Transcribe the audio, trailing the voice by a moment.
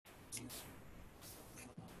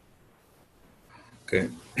Okay.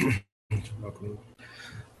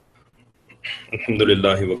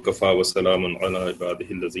 Alhamdulillah wa kafa wa salamun ala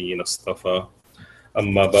ibadihi allazina istafa.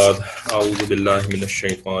 Amma ba'd. A'udhu billahi minash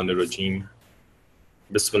shaitanir rajim.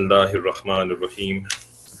 Bismillahir rahmanir rahim.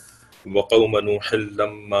 Wa qawma nuhin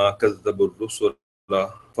lamma kazzabu ar-rusula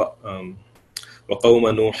وقوم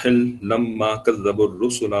نوح لما كذبوا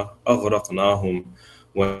الرسل أغرقناهم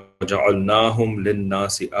وجعلناهم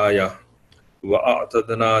للناس آية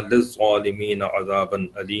وأعتدنا للظالمين عذابا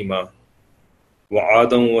أليما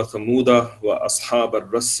وعادا وثمود وأصحاب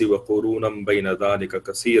الرس وقرونا بين ذلك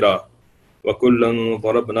كثيرا وكلا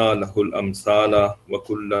ضربنا له الأمثال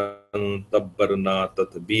وكلا تبرنا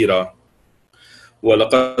تتبيرا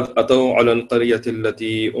ولقد أتوا على القرية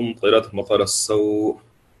التي أمطرت مطر السوء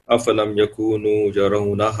أفلم يكونوا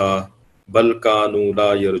يرونها بل كانوا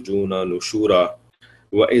لا يرجون نشورا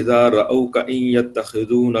وإذا رأوك إن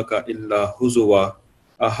يتخذونك إلا هزوا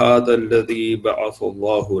أهذا الذي بعث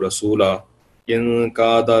الله رسولا إن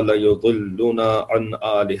كاد ليضلنا عن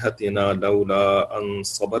آلهتنا لولا أن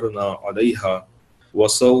صبرنا عليها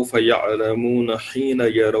وسوف يعلمون حين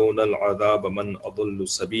يرون العذاب من أضل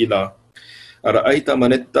سبيلا أرأيت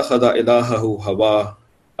من اتخذ إلهه هواه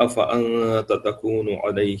أفأنت تكون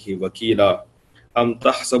عليه وكيلا أم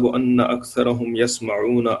تحسب أن أكثرهم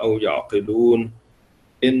يسمعون أو يعقلون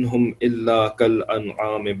إنهم إلا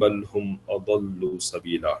كالأنعام بل هم أضل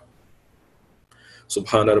سبيلا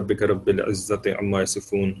سبحان ربك رب العزة عما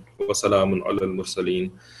يصفون وسلام على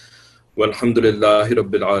المرسلين والحمد لله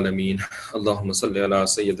رب العالمين اللهم صل على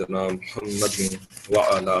سيدنا محمد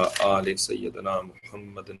وعلى آل سيدنا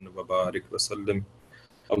محمد وبارك وسلم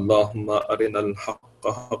اللهم أرنا الحق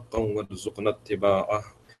حقا وارزقنا اتباعه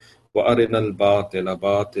وأرنا الباطل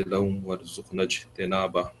باطلا وارزقنا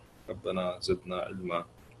اجتنابه ربنا زدنا علما.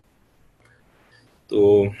 تو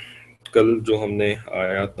کل جو ہم نے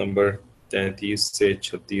آیات نمبر 33 سے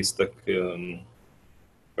 36 تک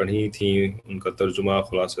پڑھی تھیں، ان کا ترجمہ،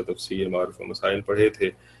 خلاصہ، تفسیر، معرف و مسائل پڑھے تھے،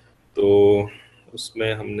 تو اس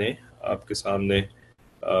میں ہم نے آپ کے سامنے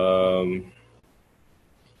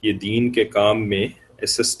یہ دین کے کام میں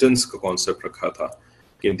اسسٹنس کا کانسیپٹ رکھا تھا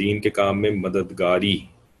کہ دین کے کام میں مددگاری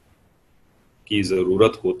کی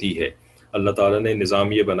ضرورت ہوتی ہے. اللہ تعالیٰ نے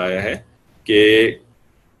نظام یہ بنایا ہے کہ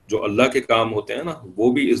جو اللہ کے کام ہوتے ہیں نا،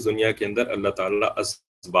 وہ بھی اس دنیا کے اندر اللہ تعالیٰ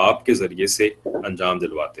اسباب کے ذریعے سے انجام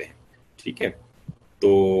دلواتے ہیں. ٹھیک ہے،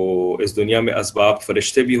 تو اس دنیا میں اسباب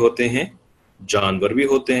فرشتے بھی ہوتے ہیں، جانور بھی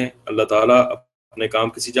ہوتے ہیں. اللہ تعالیٰ اپنے کام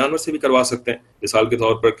کسی جانور سے بھی کروا سکتے ہیں. مثال کے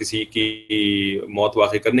طور پر کسی کی موت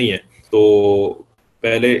واقع کرنی ہے تو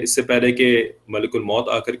اس سے پہلے کہ ملک الموت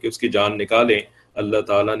آ کر کے اس کی جان نکالیں، اللہ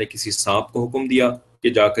تعالیٰ نے کسی سانپ کو حکم دیا کہ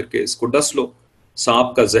جا کر کے اس کو ڈس لو.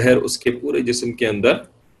 سانپ کا زہر اس کے پورے جسم کے اندر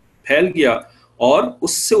پھیل گیا اور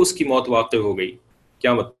اس سے اس کی موت واقع ہو گئی.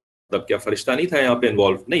 کیا مطلب؟ کیا فرشتہ نہیں تھا یہاں پہ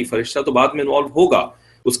انوالو؟ نہیں، فرشتہ تو بعد میں انوالو ہوگا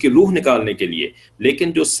اس کی روح نکالنے کے لیے،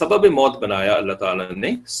 لیکن جو سبب موت بنایا اللہ تعالیٰ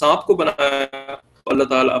نے، سانپ کو بنایا. اللہ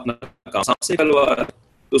تعالیٰ اپنا کام سانپ سے کروا رہا ہے،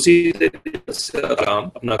 اسی طرح سے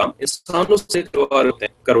اپنا کام انسانوں سے کروا رہے ہوتے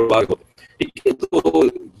ہیں. ٹھیک ہے، تو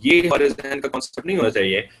یہ ہمارے ذہن کا کانسیپٹ نہیں ہونا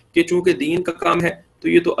چاہیے کہ چونکہ دین کا کام ہے تو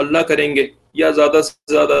یہ تو اللہ کریں گے یا زیادہ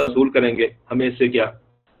سے زیادہ رسول کریں گے، ہمیں اس سے کیا.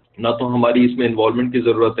 نہ تو ہماری اس میں انوالومنٹ کی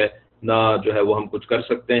ضرورت ہے، نہ جو ہے وہ ہم کچھ کر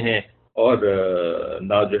سکتے ہیں، اور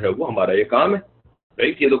نہ جو ہے وہ ہمارا یہ کام ہے.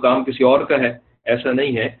 رائٹ، یہ تو کام کسی اور کا ہے، ایسا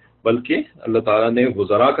نہیں ہے. بلکہ اللہ تعالیٰ نے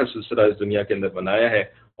وزراء کا سلسلہ اس دنیا کے اندر بنایا ہے،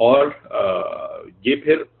 اور یہ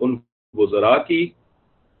پھر ان وزراء کے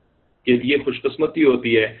لیے خوش قسمتی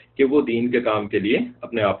ہوتی ہے کہ وہ دین کے کام کے لیے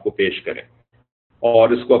اپنے آپ کو پیش کریں، اور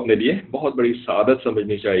اس کو اپنے لیے بہت بڑی سعادت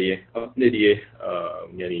سمجھنی چاہیے، اپنے لیے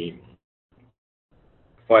یعنی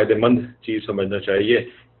فائدہ مند چیز سمجھنا چاہیے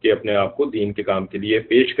کہ اپنے آپ کو دین کے کام کے لیے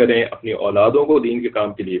پیش کریں، اپنی اولادوں کو دین کے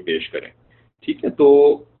کام کے لیے پیش کریں. ٹھیک ہے، تو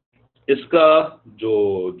اس کا جو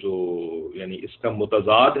یعنی اس کا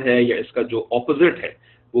متضاد ہے یا اس کا جو اپوزٹ ہے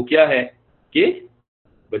وہ کیا ہے کہ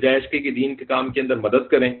بجائے اس کے کہ دین کے کام کے اندر مدد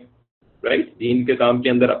کریں، رائٹ، دین کے کام کے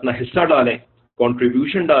اندر اپنا حصہ ڈالیں،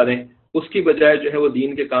 کنٹریبیوشن ڈالیں، اس کی بجائے جو ہے وہ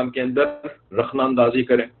دین کے کام کے اندر رخنہ اندازی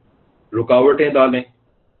کریں، رکاوٹیں ڈالیں،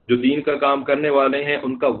 جو دین کا کام کرنے والے ہیں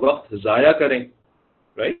ان کا وقت ضائع کریں.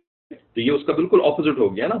 رائٹ، تو یہ اس کا بالکل اپوزٹ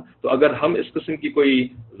ہو گیا نا. تو اگر ہم اس قسم کی کوئی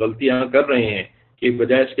غلطیاں کر رہے ہیں کہ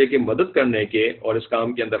بجائے اس کے کہ مدد کرنے کے اور اس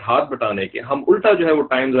کام کے اندر ہاتھ بٹانے کے، ہم الٹا جو ہے وہ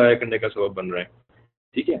ٹائم ضائع کرنے کا سبب بن رہے ہیں.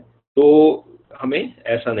 ٹھیک ہے، تو ہمیں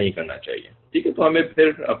ایسا نہیں کرنا چاہیے. ٹھیک ہے، تو ہمیں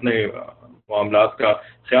پھر اپنے معاملات کا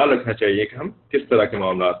خیال رکھنا چاہیے کہ ہم کس طرح کے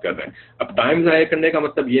معاملات کر رہے ہیں. اب ٹائم ضائع کرنے کا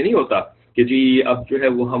مطلب یہ نہیں ہوتا کہ جی اب جو ہے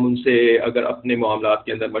وہ ہم ان سے اگر اپنے معاملات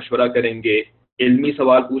کے اندر مشورہ کریں گے، علمی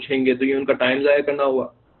سوال پوچھیں گے تو یہ ان کا ٹائم ضائع کرنا ہوا.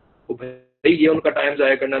 بھائی یہ ان کا ٹائم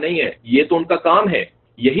ضائع کرنا نہیں ہے، یہ تو ان کا کام ہے،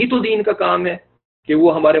 یہی تو دین کا کام ہے کہ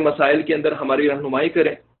وہ ہمارے مسائل کے اندر ہماری رہنمائی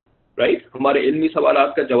کریں، رائٹ، ہمارے علمی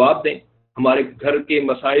سوالات کا جواب دیں، ہمارے گھر کے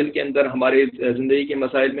مسائل کے اندر، ہمارے زندگی کے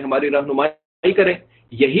مسائل میں ہماری رہنمائی کریں،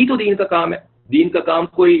 یہی تو دین کا کام ہے۔ دین کا کام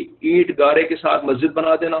کوئی اینٹ گارے کے ساتھ مسجد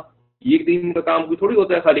بنا دینا، یہ دین کا کام کوئی تھوڑی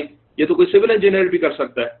ہوتا ہے خالی، یہ تو کوئی سول انجینئر بھی کر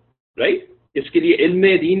سکتا ہے، رائٹ۔ اس کے لیے علم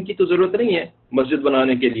دین کی تو ضرورت نہیں ہے مسجد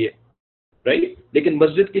بنانے کے لیے، رائٹ، لیکن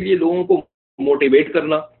مسجد کے لیے لوگوں کو موٹیویٹ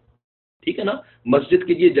کرنا، ٹھیک ہے نا، مسجد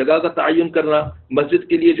کے لیے جگہ کا تعین کرنا، مسجد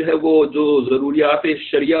کے لیے جو ہے وہ جو ضروریات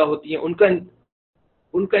شرعیہ ہوتی ہیں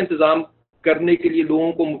ان کا انتظام کرنے کے لیے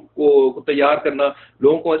لوگوں کو تیار کرنا،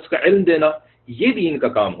 لوگوں کو اس کا علم دینا، یہ دین کا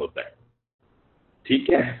کام ہوتا ہے، ٹھیک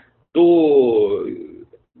ہے۔ تو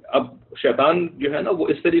اب شیطان جو ہے نا وہ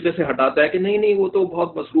اس طریقے سے ہٹاتا ہے کہ نہیں نہیں وہ تو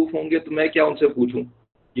بہت مصروف ہوں گے تو میں کیا ان سے پوچھوں،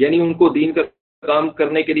 یعنی ان کو دین کا کام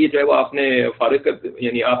کرنے کے لیے جو ہے وہ آپ نے فارغ کر،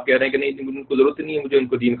 یعنی آپ کہہ رہے ہیں کہ نہیں ان کو ضرورت نہیں ہے، مجھے ان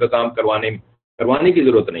کو دین کا کام کروانے کی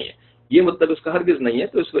ضرورت نہیں ہے، یہ مطلب اس کا ہرگز نہیں ہے۔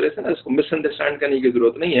 تو اس وجہ سے نا اس کو مس انڈرسٹینڈ کرنے کی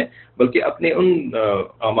ضرورت نہیں ہے، بلکہ اپنے ان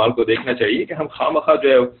اعمال کو دیکھنا چاہیے کہ ہم خواہ مخواہ جو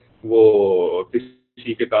ہے وہ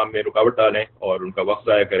کسی کے کام میں رکاوٹ ڈالیں اور ان کا وقت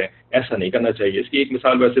ضائع کریں، ایسا نہیں کرنا چاہیے۔ اس کی ایک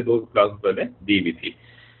مثال ویسے 2 کلاس پہلے دی بھی تھی،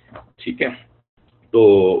 ٹھیک ہے۔ تو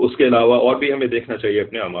اس کے علاوہ اور بھی ہمیں دیکھنا چاہیے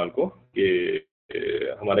اپنے اعمال کو کہ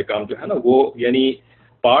ہمارے کام جو ہے نا وہ یعنی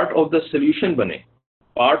پارٹ آف دا سلیوشن بنے،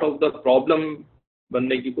 پارٹ آف دا پرابلم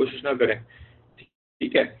بننے کی کوشش نہ کریں،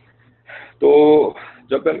 ٹھیک ہے۔ تو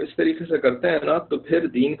جب ہم اس طریقے سے کرتے ہیں نا تو پھر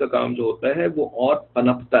دین کا کام جو ہوتا ہے وہ اور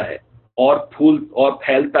پنپتا ہے اور اور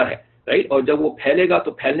پھیلتا ہے، رائٹ۔ اور جب وہ پھیلے گا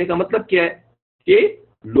تو پھیلنے کا مطلب کیا ہے کہ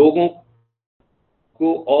لوگوں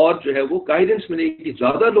کو اور جو ہے وہ گائیڈنس ملے گی،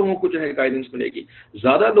 زیادہ لوگوں کو جو ہے گائیڈنس ملے گی،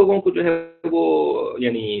 زیادہ لوگوں کو جو ہے وہ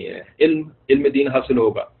یعنی علم دین حاصل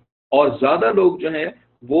ہوگا، اور زیادہ لوگ جو ہیں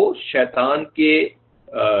وہ شیطان کے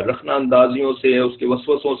رخنہ اندازیوں سے، اس کے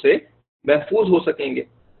وسوسوں سے محفوظ ہو سکیں گے،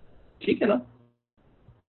 ٹھیک ہے نا۔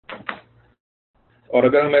 اور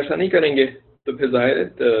اگر ہم ایسا نہیں کریں گے تو پھر ظاہر ہے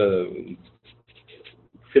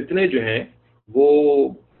فتنے جو ہیں وہ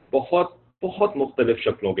بہت بہت مختلف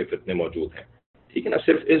شکلوں کے فتنے موجود ہیں، ٹھیک ہے نا،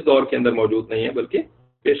 صرف اس دور کے اندر موجود نہیں ہے بلکہ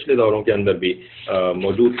پچھلے دوروں کے اندر بھی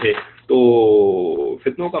موجود تھے۔ تو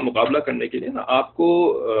فتنوں کا مقابلہ کرنے کے لیے نا آپ کو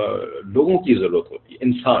لوگوں کی ضرورت ہوتی ہے،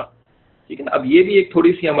 انسان، ٹھیک ہے نا۔ اب یہ بھی ایک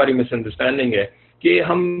تھوڑی سی ہماری مس انڈرسٹینڈنگ ہے کہ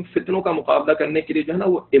ہم فتنوں کا مقابلہ کرنے کے لیے جو ہے نا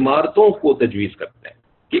وہ عمارتوں کو تجویز کرتے ہیں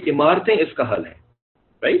کہ عمارتیں اس کا حل ہیں،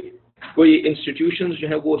 رائٹ۔ کوئی انسٹیٹیوشنز جو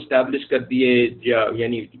ہیں وہ اسٹیبلش کر دیے،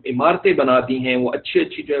 یعنی عمارتیں بنا دی ہیں، وہ اچھی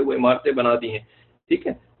اچھی جو ہے وہ عمارتیں بنا دی ہیں، ٹھیک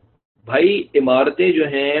ہے۔ بھائی عمارتیں جو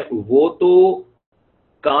ہیں وہ تو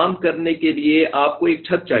کام کرنے کے لیے آپ کو ایک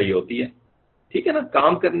چھت چاہیے ہوتی ہے، ٹھیک ہے نا،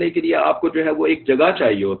 کام کرنے کے لیے آپ کو جو ہے وہ ایک جگہ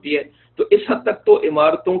چاہیے ہوتی ہے، تو اس حد تک تو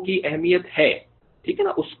عمارتوں کی اہمیت ہے، ٹھیک ہے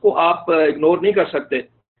نا، اس کو آپ اگنور نہیں کر سکتے۔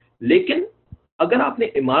 لیکن اگر آپ نے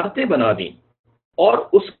عمارتیں بنا دیں اور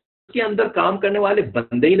اس کے اندر کام کرنے والے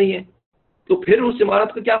بندے ہی نہیں ہیں تو پھر اس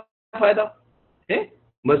عمارت کا کیا فائدہ ہے؟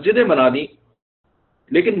 مسجدیں بنا دیں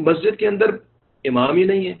لیکن مسجد کے اندر امام ہی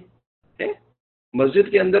نہیں ہے، مسجد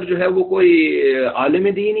کے اندر جو ہے وہ کوئی عالم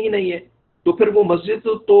دین ہی نہیں ہے، تو پھر وہ مسجد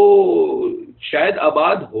تو شاید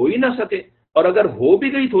آباد ہو ہی نہ سکے، اور اگر ہو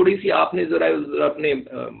بھی گئی تھوڑی سی، آپ نے ذرا اپنے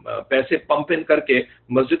پیسے پمپ ان کر کے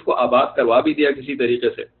مسجد کو آباد کروا بھی دیا کسی طریقے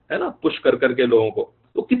سے، ہے نا، پش کر کر کے لوگوں کو،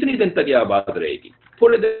 تو کتنی دن تک یہ آباد رہے گی؟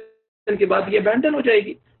 تھوڑے دن کے بعد یہ ابینڈن ہو جائے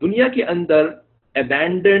گی۔ دنیا کے اندر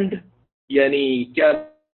ابینڈنڈ یعنی کیا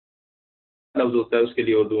لفظ ہوتا ہے اس کے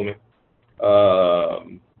لیے اردو میں؟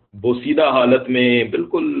 بوسیدہ حالت میں،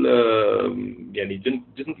 بالکل یعنی جن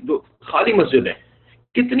جو خالی مسجدیں،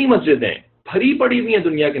 کتنی مسجدیں بھری پڑی ہوئی ہیں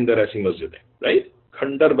دنیا کے اندر، ایسی مسجدیں، رائٹ،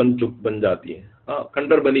 کھنڈر بن جاتی ہیں، ہاں،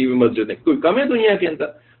 کھنڈر بنی ہوئی مسجدیں کوئی کم ہے دنیا کے اندر،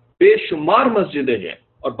 بے شمار مسجدیں ہیں۔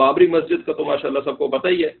 اور بابری مسجد کا تو ماشاءاللہ سب کو پتہ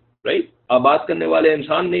ہی ہے، رائٹ، آباد کرنے والے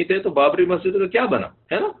انسان نہیں تھے تو بابری مسجد کا کیا بنا،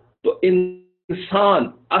 ہے نا۔ تو انسان،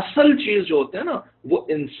 اصل چیز جو ہوتے ہیں نا وہ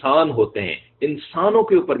انسان ہوتے ہیں، انسانوں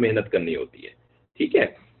کے اوپر محنت کرنی ہوتی ہے، ٹھیک ہے۔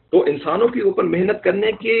 تو انسانوں کے اوپر محنت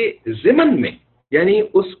کرنے کے ضمن میں یعنی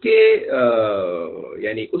اس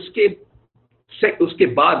کے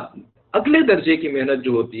بعد اگلے درجے کی محنت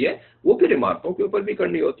جو ہوتی ہے وہ پھر عمارتوں کے اوپر بھی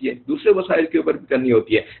کرنی ہوتی ہے، دوسرے وسائل کے اوپر بھی کرنی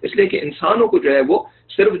ہوتی ہے، اس لیے کہ انسانوں کو جو ہے وہ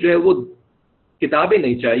صرف جو ہے وہ کتابیں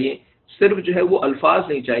نہیں چاہیے، صرف جو ہے وہ الفاظ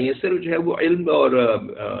نہیں چاہیے، صرف جو ہے وہ علم اور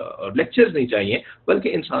لیکچرز نہیں چاہیے،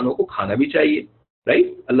 بلکہ انسانوں کو کھانا بھی چاہیے، رائٹ۔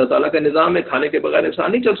 اللہ تعالیٰ کا نظام ہے، کھانے کے بغیر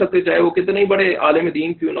انسان نہیں چل سکتے، چاہے وہ کتنے ہی بڑے عالم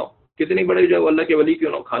دین کیوں نہ ہو، کتنے بڑے جو ہے اللہ کے ولی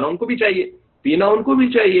کیوں نہ ہو، کھانا ان کو بھی چاہیے، پینا ان کو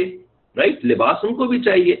بھی چاہیے، رائٹ، لباس ان کو بھی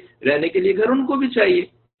چاہیے، رہنے کے لیے گھر ان کو بھی چاہیے،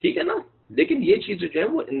 ٹھیک ہے نا۔ لیکن یہ چیزیں جو ہے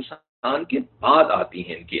وہ انسان کے بعد آتی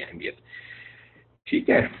ہیں، ان کی اہمیت، ٹھیک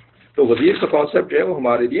ہے۔ تو وزیر کا کانسیپٹ جو ہے وہ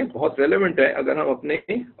ہمارے لیے بہت ریلیونٹ ہے اگر ہم اپنے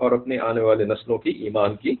اور اپنے آنے والے نسلوں کی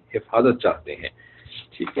ایمان کی حفاظت چاہتے ہیں.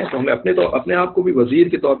 ٹھیک ہے، تو ہمیں اپنے آپ کو بھی وزیر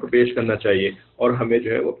کے طور پر پیش کرنا چاہیے اور ہمیں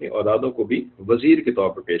جو ہے وہ اپنی اولادوں کو بھی وزیر کے طور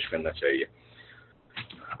پر پیش کرنا چاہیے.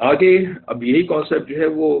 آگے اب یہی کانسیپٹ جو ہے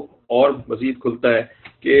وہ اور مزید کھلتا ہے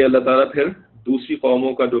کہ اللہ تعالیٰ پھر دوسری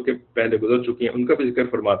قوموں کا جو کہ پہلے گزر چکی ہیں ان کا بھی ذکر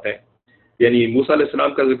فرماتے ہیں. یعنی موسیٰ علیہ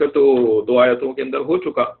السلام کا ذکر تو 2 آیتوں کے اندر ہو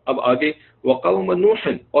چکا. اب آگے وقوم نوح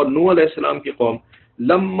اور نوح علیہ السلام کی قوم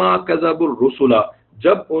لما کذبوا الرسل،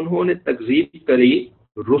 جب انہوں نے تکذیب کری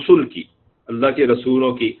رسل کی، اللہ کے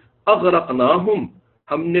رسولوں کی، اغرقناہم،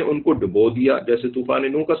 ہم نے ان کو ڈبو دیا، جیسے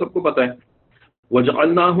طوفان نوح کا سب کو پتہ ہے.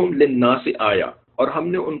 وجعلناہم للناس آیا، اور ہم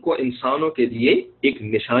نے ان کو انسانوں کے لیے ایک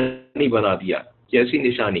نشانی بنا دیا. کیسی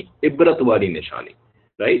نشانی؟ عبرت والی نشانی،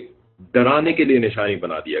 رائٹ، ڈرانے کے لیے نشانی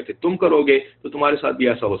بنا دیا کہ تم کرو گے تو تمہارے ساتھ بھی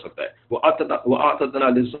ایسا ہو سکتا ہے. وَأَعْتَدْنَا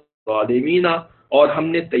لِلظَّالِمِينَ، اور ہم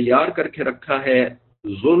نے تیار کر کے رکھا ہے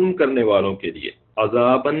ظلم کرنے والوں کے لیے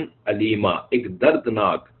عذاباً علیما، ایک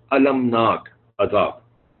دردناک المناک عذاب.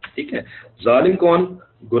 ٹھیک ہے، ظالم کون؟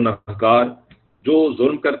 گنہگار جو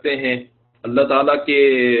ظلم کرتے ہیں، اللہ تعالیٰ کے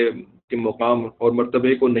مقام اور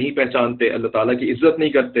مرتبے کو نہیں پہچانتے، اللہ تعالیٰ کی عزت نہیں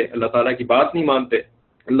کرتے، اللہ تعالیٰ کی بات نہیں مانتے،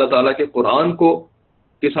 اللہ تعالیٰ کے قرآن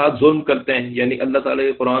کے ساتھ ظلم کرتے ہیں. یعنی اللہ تعالیٰ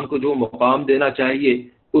کے قرآن کو جو مقام دینا چاہیے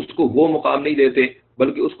اس کو وہ مقام نہیں دیتے،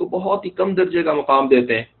 بلکہ اس کو بہت ہی کم درجے کا مقام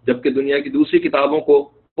دیتے ہیں، جبکہ دنیا کی دوسری کتابوں کو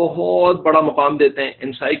بہت بڑا مقام دیتے ہیں.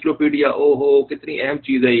 انسائکلوپیڈیا، او ہو کتنی اہم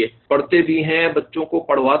چیز ہے، یہ پڑھتے بھی ہیں، بچوں کو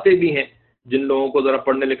پڑھواتے بھی ہیں. جن لوگوں کو ذرا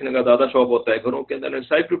پڑھنے لکھنے کا زیادہ شوق ہوتا ہے، گھروں کے اندر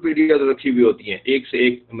انسائکلوپیڈیا رکھی ہوئی ہوتی ہیں، ایک سے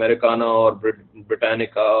ایک، امریکانا اور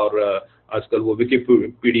برٹانیکا اور آج کل وہ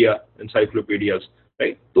وکیپیڈیا انسائکلوپیڈیاز،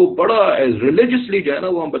 رائٹ. تو بڑا ریلیجسلی جو ہے نا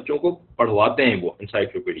وہ ہم بچوں کو پڑھواتے ہیں وہ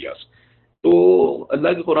انسائکلوپیڈیاز. تو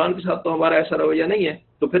اللہ کے قرآن کے ساتھ تو ہمارا ایسا رویہ نہیں ہے،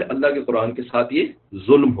 تو پھر اللہ کے قرآن کے ساتھ یہ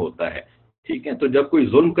ظلم ہوتا ہے. ٹھیک ہے، تو جب کوئی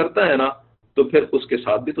ظلم کرتا ہے نا تو پھر اس کے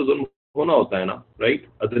ساتھ بھی تو ظلم ہونا ہوتا ہے نا، رائٹ.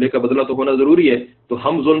 عدل کا بدلہ تو ہونا ضروری ہے. تو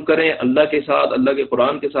ہم ظلم کریں اللہ کے ساتھ، اللہ کے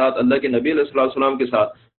قرآن کے ساتھ، اللہ کے نبی علیہ السلام کے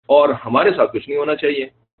ساتھ، اور ہمارے ساتھ کچھ نہیں ہونا چاہیے،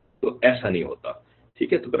 تو ایسا نہیں ہوتا.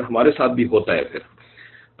 ٹھیک ہے، تو پھر ہمارے ساتھ بھی ہوتا ہے. پھر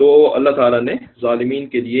تو اللہ تعالیٰ نے ظالمین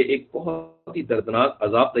کے لیے ایک بہت ہی دردناک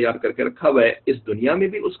عذاب تیار کر کے رکھا ہوا ہے. اس دنیا میں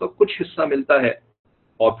بھی اس کا کچھ حصہ ملتا ہے،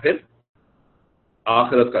 اور پھر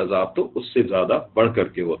آخرت کا عذاب تو اس سے زیادہ بڑھ کر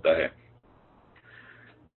کے ہوتا ہے.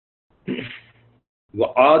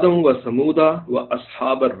 وَعَادٌ وَثَمُودَ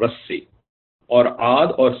وَأَصْحَابَ الرَّسِّ، اور عاد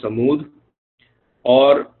اور سمود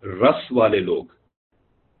اور رس والے لوگ.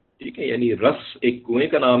 ٹھیک ہے، یعنی رس ایک کنویں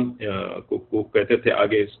کا نام کو کہتے تھے،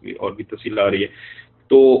 آگے اس کی اور بھی تفصیل آ رہی ہے.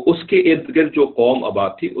 تو اس کے ارد گرد جو قوم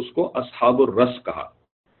آباد تھی اس کو اصحاب الرس کہا.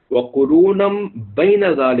 وَقُرُونًا بَيْنَ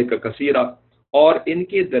ذَلِكَ كَثِيرًا، اور ان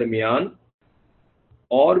کے درمیان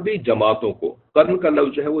اور بھی جماعتوں کو. قرن کا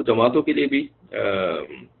لفظ جو ہے وہ جماعتوں کے لیے بھی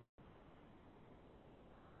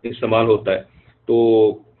استعمال ہوتا ہے. تو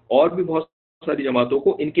اور بھی بہت ساری جماعتوں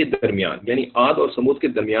کو ان کے درمیان، یعنی عاد اور سمود کے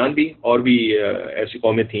درمیان بھی اور بھی ایسی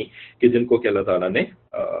قومیں تھیں کہ جن کو کہ اللہ تعالیٰ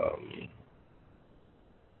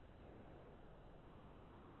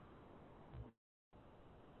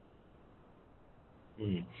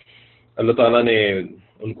نے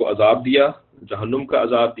ان کو عذاب دیا، جہنم کا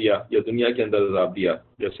عذاب دیا یا دنیا کے اندر عذاب دیا،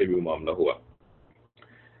 جیسے بھی وہ معاملہ ہوا.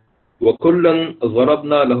 وَكُلًّا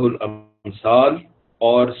ضَرَبْنَا لَهُ الْأَمْثَالَ،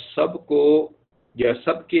 اور سب کو یا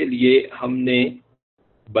سب کے لیے ہم نے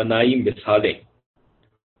بنائی مثالیں،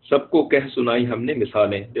 سب کو کہہ سنائی ہم نے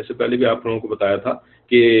مثالیں. جیسے پہلے بھی آپ لوگوں کو بتایا تھا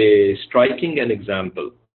کہ اسٹرائکنگ این ایگزامپل.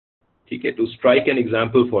 ٹھیک ہے، to strike an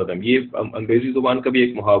example for them, یہ انگریزی زبان کا بھی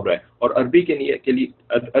ایک محاورہ ہے، اور عربی کے لیے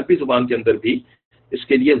عربی زبان کے اندر بھی اس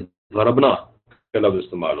کے لیے ضربنا کا لفظ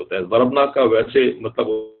استعمال ہوتا ہے. ضربنا کا ویسے مطلب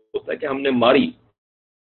ہوتا ہے کہ ہم نے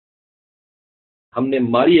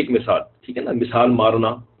ماری ایک مثال. ٹھیک ہے نا، مثال مارنا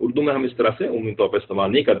اردو میں ہم اس طرح سے عمومی طور پر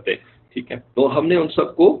استعمال نہیں کرتے. ٹھیک ہے، تو ہم نے ان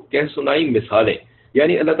سب کو کہہ سنائی مثالیں،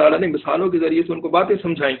 یعنی اللہ تعالیٰ نے مثالوں کے ذریعے سے ان کو باتیں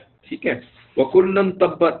سمجھائیں. ٹھیک ہے،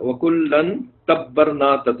 وَكُلًّا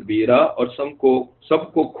تَبَّرْنَا تَتْبِيرًا، اور سب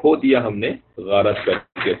کو کھو دیا ہم نے غارت کر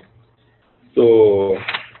کے. تو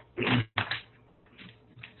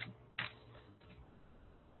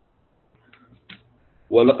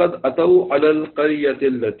وَلَقَدْ أَتَوْا عَلَى الْقَرْيَةِ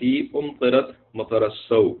الَّتِي أُمْطِرَتْ مَطَرَ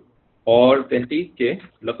السَّوْءِ، اور تحقیق کے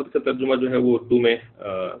لقد کا ترجمہ جو ہے وہ اردو میں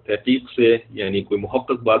تحقیق سے، یعنی کوئی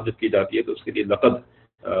محقق بات جب کی جاتی ہے تو اس کے لیے لقد،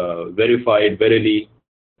 ویریفائڈ، ویریلی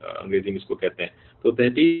انگریزی میں اس کو کہتے ہیں. تو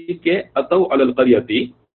تحقیق کے اتوا علی القریۃ،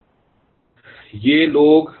 یہ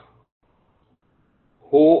لوگ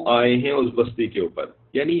ہو آئے ہیں اس بستی کے اوپر،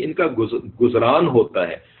 یعنی ان کا گزران ہوتا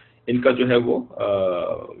ہے، ان کا جو ہے وہ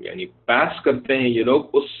یعنی پاس کرتے ہیں یہ لوگ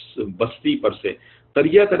اس بستی پر سے.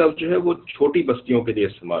 قریہ کا لفظ جو ہے وہ چھوٹی بستیوں کے لیے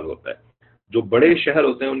استعمال ہوتا ہے. جو بڑے شہر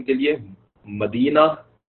ہوتے ہیں ان کے لیے مدینہ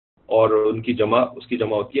اور ان کی جمع اس کی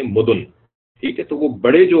جمع ہوتی ہے مدن. ٹھیک ہے, تو وہ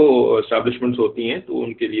بڑے جو اسٹیبلشمنٹس ہوتی ہیں تو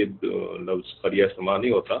ان کے لیے لفظ قریہ استعمال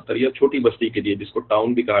نہیں ہوتا. قریہ چھوٹی بستی کے لیے, جس کو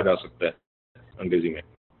ٹاؤن بھی کہا جا سکتا ہے انگریزی میں.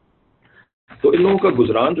 تو ان لوگوں کا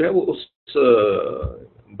گزران جو ہے وہ اس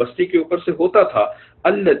بستی کے اوپر سے ہوتا تھا.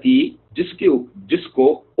 التی جس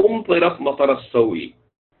کو طرف مطر السوئی,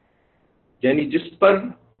 یعنی جس پر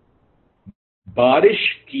بارش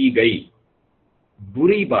کی گئی,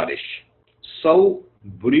 بری بارش. سو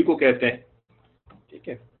بری کو کہتے ہیں. ٹھیک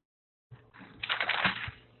ہے,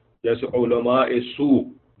 جیسے علماء سو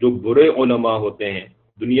جو برے علماء ہوتے ہیں,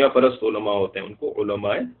 دنیا پرست علماء ہوتے ہیں, ان کو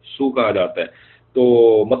علماء سو کہا جاتا ہے. تو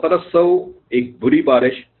مطر السو ایک بری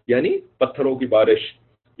بارش, یعنی پتھروں کی بارش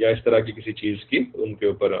یا اس طرح کی کسی چیز کی ان کے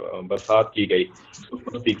اوپر برسات کی گئی اس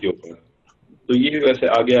بستی کے اوپر. تو یہ ویسے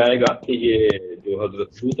آگے آئے گا کہ یہ جو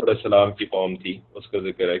حضرت لوط علیہ السلام کی قوم تھی اس کا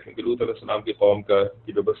ذکر ہے, کیونکہ لوط علیہ السلام کی قوم کا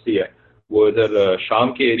کی جو بستی ہے وہ ادھر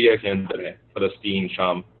شام کے ایریا کے اندر ہے, فلسطین,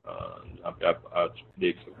 شام, جہاں پہ آپ آج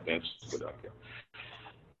دیکھ سکتے ہیں اس کو جا کے.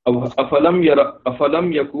 اب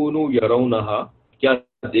افلم یکونوا یرونہا, کیا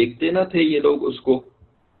دیکھتے نہ تھے یہ لوگ اس کو.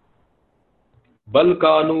 بل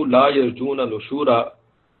کانوا لا یرجون نشورا,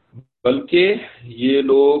 بلکہ یہ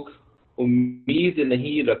لوگ امید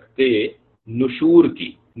نہیں رکھتے نشور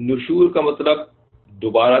کی. نشور کا مطلب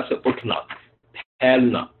دوبارہ سے اٹھنا,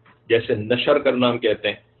 پھیلنا. جیسے نشر کرنا ہم کہتے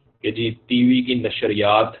ہیں کہ جی ٹی وی کی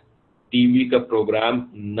نشریات, ٹی وی کا پروگرام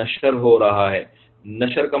نشر ہو رہا ہے.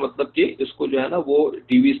 نشر کا مطلب کہ اس کو جو ہے نا وہ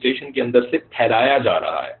ٹی وی اسٹیشن کے اندر سے پھیلایا جا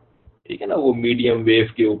رہا ہے. ٹھیک ہے نا, وہ میڈیم ویو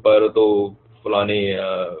کے اوپر تو فلانے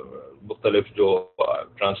مختلف جو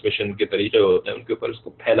ٹرانسمیشن کے طریقے ہوتے ہیں ان کے اوپر اس کو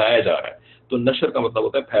پھیلایا جا رہا ہے. تو نشر کا مطلب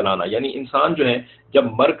ہوتا ہے پھیلانا. یعنی انسان جو ہے جب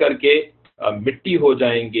مر کر کے مٹی ہو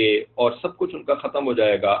جائیں گے اور سب کچھ ان کا ختم ہو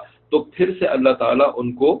جائے گا تو پھر سے اللہ تعالیٰ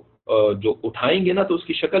ان کو جو اٹھائیں گے نا, تو اس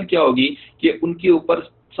کی شکل کیا ہوگی کہ ان کے اوپر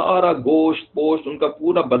سارا گوشت پوشت, ان کا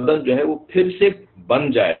پورا بدن جو ہے وہ پھر سے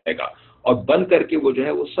بن جائے گا, اور بن کر کے وہ جو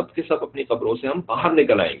ہے وہ سب کے سب اپنی قبروں سے ہم باہر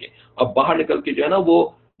نکل آئیں گے. اور باہر نکل کے جو ہے نا وہ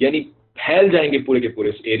یعنی پھیل جائیں گے پورے کے پورے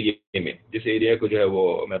اس ایریے میں, جس ایریا کو جو ہے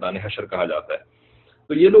وہ میدان حشر کہا جاتا ہے.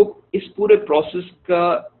 تو یہ لوگ اس پورے پروسیس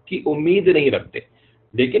کی امید نہیں رکھتے.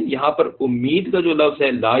 لیکن یہاں پر امید کا جو لفظ ہے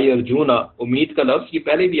لا یرجونا, امید کا لفظ یہ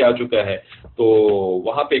پہلے بھی آ چکا ہے, تو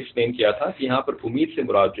وہاں پہ ایکسپلین کیا تھا کہ یہاں پر امید سے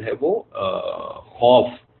مراد جو ہے وہ خوف,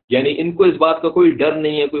 یعنی ان کو اس بات کا کوئی ڈر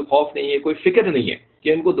نہیں ہے, کوئی خوف نہیں ہے, کوئی فکر نہیں ہے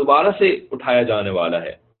کہ ان کو دوبارہ سے اٹھایا جانے والا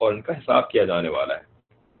ہے اور ان کا حساب کیا جانے والا ہے.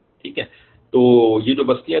 ٹھیک ہے, تو یہ جو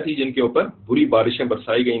بستیاں تھیں جن کے اوپر بری بارشیں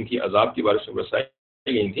برسائی گئی تھیں, عذاب کی بارشیں برسائی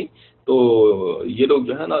گئی تھیں, تو یہ لوگ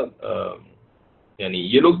جو ہے نا یعنی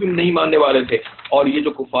یہ لوگ بھی نہیں ماننے والے تھے. اور یہ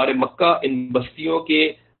جو کفار مکہ ان بستیوں کے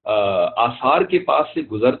آثار کے پاس سے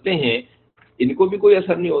گزرتے ہیں, ان کو بھی کوئی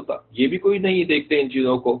اثر نہیں ہوتا, یہ بھی کوئی نہیں دیکھتے ان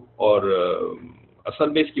چیزوں کو. اور اصل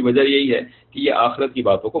میں اس کی وجہ یہی ہے کہ یہ آخرت کی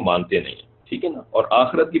باتوں کو مانتے نہیں. ٹھیک ہے نا, اور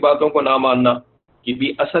آخرت کی باتوں کو نہ ماننا کی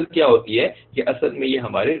بھی اصل کیا ہوتی ہے کہ اصل میں یہ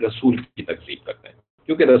ہمارے رسول کی تکذیب کرتے ہیں,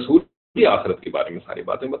 کیونکہ رسول بھی آخرت کے بارے میں ساری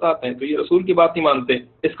باتیں بتاتے ہیں. تو یہ رسول کی بات نہیں مانتے,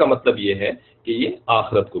 اس کا مطلب یہ ہے کہ یہ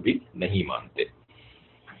آخرت کو بھی نہیں مانتے.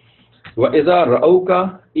 وَإِذَا رَأَوْكَ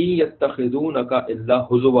إِن يَتَّخِذُونَكَ إِلَّا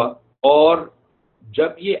هُزُوًا, اور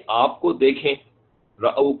جب یہ آپ کو دیکھیں,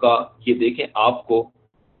 رَأَوْكَ یہ دیکھیں آپ کو,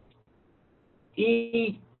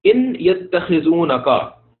 إِن يَتَّخِذُونَكَ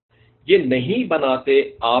یہ نہیں بناتے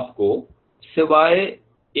آپ کو سوائے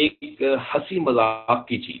ایک ہنسی مذاق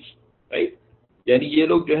کی چیز. رائٹ, یعنی یہ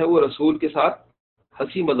لوگ جو ہے وہ رسول کے ساتھ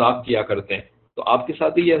ہنسی مذاق کیا کرتے ہیں, تو آپ کے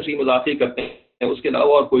ساتھ بھی یہ ہنسی مذاق ہی کرتے ہیں, اس کے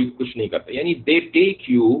علاوہ اور کوئی کچھ نہیں کرتے. یعنی دے take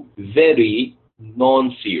you very non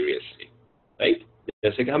seriously. Right,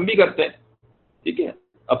 جیسے کہ ہم بھی کرتے ہیں. ٹھیک ہے,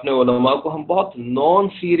 اپنے علماء کو ہم بہت نان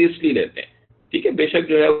سیریسلی لیتے ہیں. ٹھیک ہے, بے شک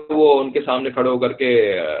جو ہے وہ ان کے سامنے کھڑے ہو کر کے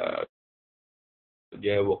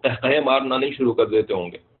جو ہے وہ قہقہے مارنا نہیں شروع کر دیتے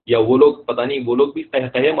ہوں گے, یا وہ لوگ پتہ نہیں وہ لوگ بھی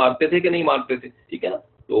قہقہے مارتے تھے کہ نہیں مارتے تھے. ٹھیک ہے نا,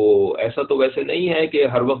 تو ایسا تو ویسے نہیں ہے کہ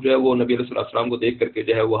ہر وقت جو ہے وہ نبی علیہ السلام کو دیکھ کر کے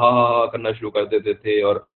جو ہے وہ ہاں ہاں کرنا شروع کر دیتے تھے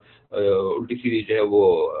اور الٹی سیدھی جو ہے وہ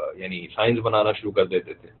یعنی سائنس بنانا شروع کر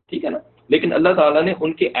دیتے تھے. ٹھیک ہے نا, لیکن اللہ تعالیٰ نے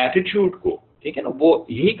ان کے ایٹیٹیوڈ کو, ٹھیک ہے نا, وہ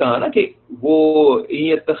یہی کہا نا کہ وہ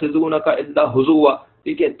یتخذونک الا ہزوا.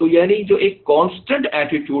 ٹھیک ہے, تو یعنی جو ایک کانسٹنٹ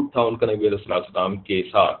ایٹیٹیوڈ تھا ان کا نبی علیہ السلام کے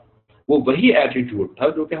ساتھ, وہ وہی ایٹیٹیوڈ تھا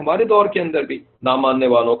جو کہ ہمارے دور کے اندر بھی نہ ماننے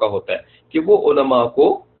والوں کا ہوتا ہے, کہ وہ علماء کو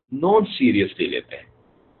نان سیریسلی لیتے ہیں,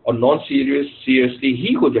 اور نان سیریسلی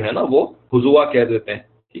ہی کو جو ہے نا وہ ہزوا کہہ دیتے ہیں.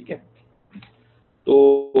 ٹھیک ہے, تو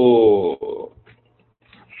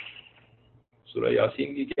سورہ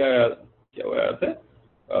یاسین کی کیا آیت ہے,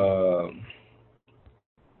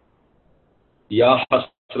 یا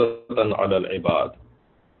حسرتن علی العباد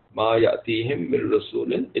ما یاتیہم من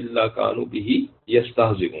رسول الا کانوا بہ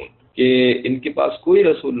یستہزئون، کہ ان کے پاس کوئی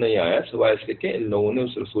رسول نہیں آیا سوائے اس کے کہ ان لوگوں نے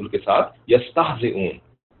اس رسول کے ساتھ یستہزئون،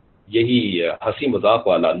 یہی ہنسی مذاق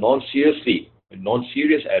والا نان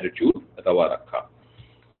سیریس ایٹیٹیوڈ روا رکھا۔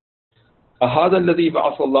 احد الذی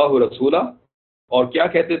بعث اللہ رسولا، اور کیا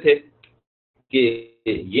کہتے تھے کہ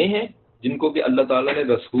یہ ہیں جن کو کہ اللہ تعالیٰ نے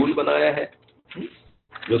رسول بنایا ہے،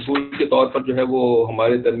 رسول کے طور پر جو ہے وہ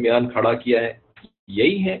ہمارے درمیان کھڑا کیا ہے،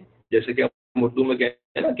 یہی ہیں، جیسے کہ ہم اردو میں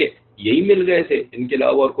کہتے ہیں نا کہ یہی مل گئے تھے، ان کے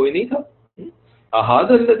علاوہ اور کوئی نہیں تھا۔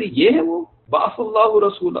 احد الذی، یہ ہے وہ، بعث اللہ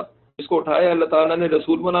رسولا، اس کو اٹھایا اللہ تعالیٰ نے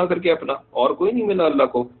رسول بنا کر کے اپنا، اور کوئی نہیں ملا اللہ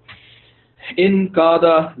کو۔ ان کاد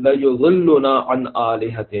لیضلنا عن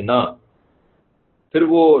آلہتنا، پھر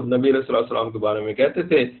وہ نبی علیہ الصلوۃ والسلام کے بارے میں کہتے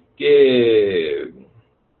تھے کہ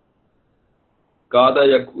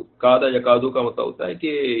کادا یکادو کا مطلب ہوتا ہے کہ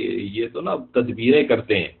یہ تو نا تدبیریں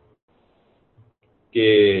کرتے ہیں کہ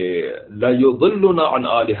لیضلنا عن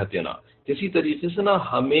آلہتنا، کسی طریقے سے نا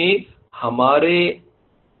ہمیں ہمارے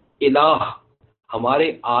الہ،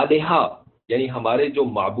 ہمارے آلہہ یعنی ہمارے جو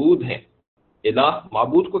معبود ہیں، الہ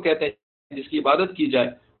معبود کو کہتے ہیں جس کی عبادت کی جائے،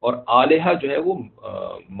 اور آلہہ جو ہے وہ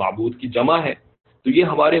معبود کی جمع ہے، تو یہ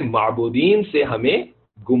ہمارے معبودین سے ہمیں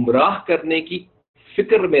گمراہ کرنے کی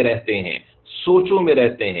فکر میں رہتے ہیں، سوچوں میں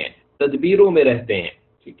رہتے ہیں، تدبیروں میں رہتے ہیں،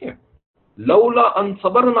 ٹھیک ہے۔ لولا ان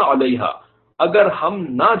صبرنا علیہا، اگر ہم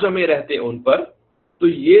نہ جمے رہتے ان پر تو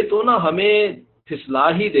یہ تو نہ ہمیں پھسلا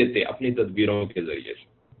ہی دیتے اپنی تدبیروں کے ذریعے سے،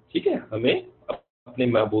 ٹھیک ہے، ہمیں اپنے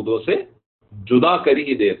معبودوں سے جدا کر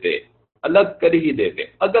ہی دیتے، الگ کر ہی دیتے،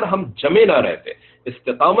 اگر ہم جمے نہ رہتے،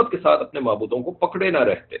 استقامت کے ساتھ اپنے معبودوں کو پکڑے نہ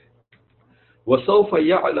رہتے۔ وَسَوْفَ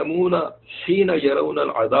يَعْلَمُونَ حِينَ يَرَوْنَ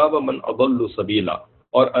الْعَذَابَ مَنْ أَضَلُّ سَبِيلًا،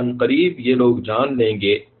 اور ان قریب یہ لوگ جان لیں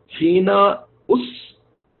گے، حِينَ اس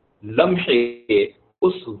لمحے،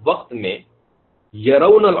 اس وقت میں،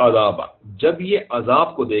 يَرَوْنَ الْعَذَابَ جب یہ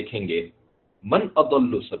عذاب کو دیکھیں گے، من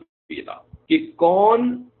اضل سبیلا کہ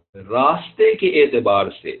کون راستے کے اعتبار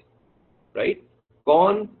سے، رائٹ،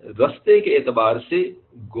 کون راستے کے اعتبار سے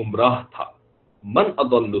گمراہ تھا، من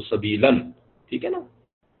اضل سبیلا، ٹھیک ہے نا،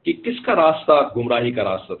 کہ کس کا راستہ گمراہی کا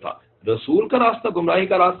راستہ تھا، رسول کا راستہ گمراہی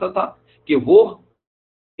کا راستہ تھا کہ وہ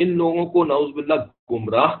ان لوگوں کو نعوذ باللہ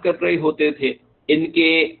گمراہ کر رہے ہوتے تھے ان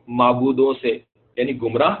کے معبودوں سے، یعنی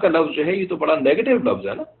گمراہ کا لفظ جو ہے یہ تو بڑا نیگیٹو لفظ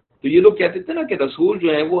ہے نا، تو یہ لوگ کہتے تھے نا کہ رسول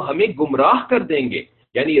جو ہے وہ ہمیں گمراہ کر دیں گے،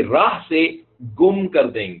 یعنی راہ سے گم کر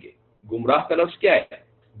دیں گے۔ گمراہ کا لفظ کیا ہے؟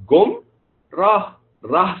 گم، راہ،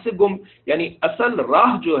 راہ سے گم، یعنی اصل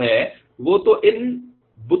راہ جو ہے وہ تو ان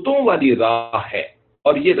بتوں والی راہ ہے،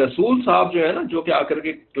 اور یہ رسول صاحب جو ہے نا، جو کہ آ کر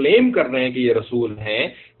کے کلیم کر رہے ہیں کہ یہ رسول ہیں،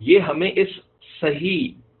 یہ ہمیں اس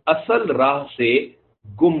صحیح اصل راہ سے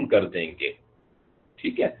گم کر دیں گے،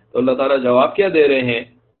 ٹھیک ہے۔ تو اللہ تعالیٰ جواب کیا دے رہے ہیں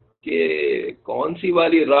کہ کون سی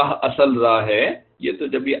والی راہ اصل راہ ہے، یہ تو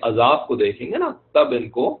جب یہ عذاب کو دیکھیں گے نا تب ان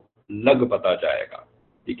کو لگ پتا جائے گا،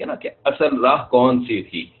 ٹھیک ہے نا، کہ اصل راہ کون سی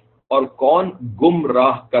تھی اور کون گم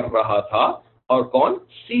راہ کر رہا تھا اور کون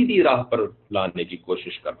سیدھی راہ پر لانے کی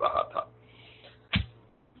کوشش کر رہا تھا۔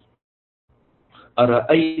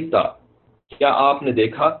 ارأیتا، کیا آپ نے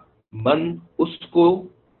دیکھا، من اس کو،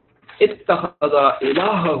 اتخذ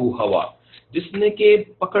الہہ ہوا، جس نے کہ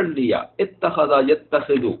پکڑ لیا، اتخذ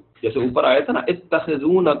یتخذو، جیسے اوپر آیا تھا نا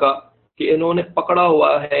اتخذون کا، کہ انہوں نے پکڑا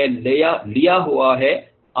ہوا ہے، لیا ہوا ہے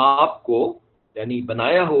آپ کو، یعنی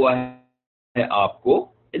بنایا ہوا ہے آپ کو،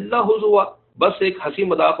 اللہ ہوا، بس ایک ہنسی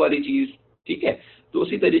مذاق والی چیز، ٹھیک ہے۔ تو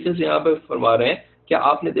اسی طریقے سے یہاں پہ فرما رہے ہیں کہ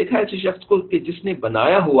آپ نے دیکھا ایسے شخص کو کہ جس نے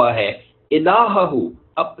بنایا ہوا ہے الہ،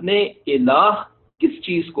 اپنے الہ، کس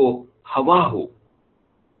چیز کو؟ ہوا ہو،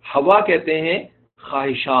 ہوا کہتے ہیں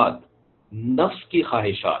خواہشات، نفس کی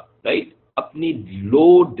خواہشات، رائٹ، اپنی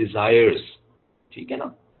لو ڈیزائرز، ٹھیک ہے نا،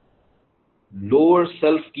 لوور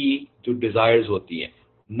سیلف کی جو ڈیزائرز ہوتی ہیں،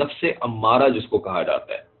 نفس امارہ جس کو کہا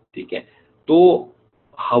جاتا ہے، ٹھیک ہے۔ تو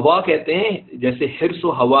ہوا کہتے ہیں، جیسے حرص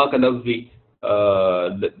و ہوا کا لفظ بھی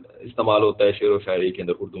استعمال ہوتا ہے شعر و شاعری کے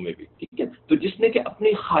اندر، اردو میں بھی، ٹھیک ہے۔ تو جس نے کہ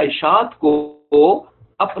اپنی خواہشات کو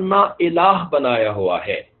اپنا الہ بنایا ہوا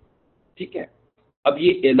ہے، ٹھیک ہے۔ اب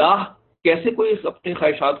یہ الہ کیسے کوئی اپنی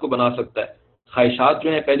خواہشات کو بنا سکتا ہے؟ خواہشات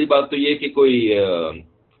جو ہیں، پہلی بات تو یہ کہ کوئی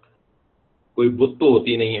بت تو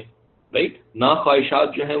ہوتی نہیں ہے، رائٹ، نہ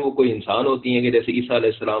خواہشات جو ہیں وہ کوئی انسان ہوتی ہیں، کہ جیسے عیسیٰ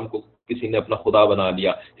علیہ السلام کو کسی نے اپنا خدا بنا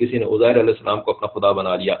لیا، کسی نے عزیر علیہ السلام کو اپنا خدا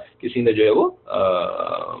بنا لیا، کسی نے جو ہے وہ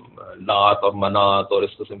لات اور منات اور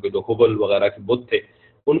اس قسم کے جو حبل وغیرہ کے بت تھے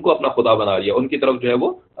ان کو اپنا خدا بنا لیا، ان کی طرف جو ہے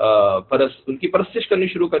وہ ان کی پرستش کرنی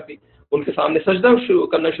شروع کر دی، ان کے سامنے سجدہ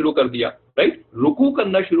کرنا شروع کر دیا، رائٹ، رکوع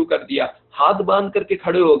کرنا شروع کر دیا، ہاتھ باندھ کر کے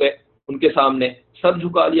کھڑے ہو گئے ان کے سامنے، سر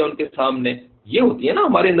جھکا لیا ان کے سامنے، یہ ہوتی ہے نا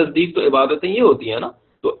ہمارے نزدیک، تو عبادتیں یہ ہوتی ہیں نا.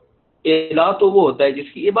 تو الہ تو وہ ہوتا ہے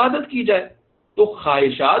جس کی عبادت کی جائے. تو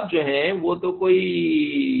خواہشات جو ہیں وہ تو کوئی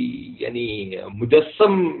یعنی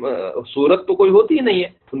مجسم صورت تو کوئی ہوتی ہی نہیں ہے،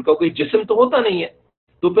 ان کا کوئی جسم تو ہوتا نہیں ہے،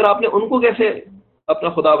 تو پھر آپ نے ان کو کیسے اپنا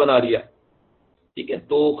خدا بنا لیا؟ ٹھیک ہے،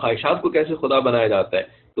 تو خواہشات کو کیسے خدا بنایا جاتا ہے؟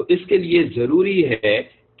 تو اس کے لیے ضروری ہے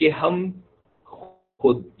کہ ہم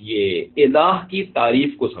خود یہ الہ کی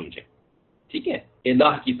تعریف کو سمجھیں. ٹھیک ہے،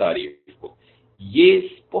 الہ کی تعریف کو، یہ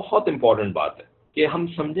بہت امپورٹنٹ بات ہے کہ ہم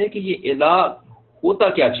سمجھیں کہ یہ الہ ہوتا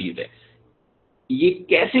کیا چیز ہے، یہ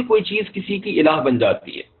کیسے کوئی چیز کسی کی الہ بن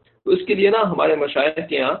جاتی ہے. تو اس کے لیے نا ہمارے مشائخ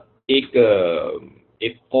کے یہاں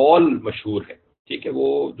ایک قول مشہور ہے. ٹھیک ہے، وہ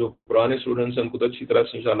جو پرانے اسٹوڈنٹس ہیں ان کو تو اچھی طرح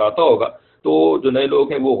سے انشاءاللہ آتا ہوگا، تو جو نئے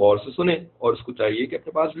لوگ ہیں وہ غور سے سنیں اور اس کو چاہیے کہ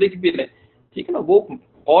اپنے پاس لکھ بھی لیں. ٹھیک ہے نا، وہ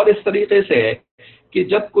اور اس طریقے سے ہے کہ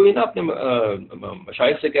جب کوئی نا اپنے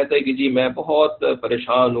مشائخ سے کہتا ہے کہ جی میں بہت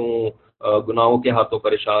پریشان ہوں، گناہوں کے ہاتھوں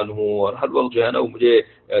پریشان ہوں، اور ہر وقت جو ہے نا وہ مجھے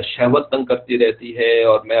شہوت تنگ کرتی رہتی ہے،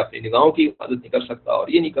 اور میں اپنی نگاہوں کی حفاظت نہیں کر سکتا، اور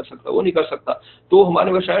یہ نہیں کر سکتا، وہ نہیں کر سکتا، تو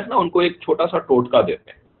ہمارے مشائخ نا ان کو ایک چھوٹا سا ٹوٹکا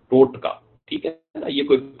دیتے ہیں. ٹوٹکا، ٹھیک ہے نا، یہ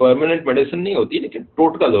کوئی پرماننٹ میڈیسن نہیں ہوتی، لیکن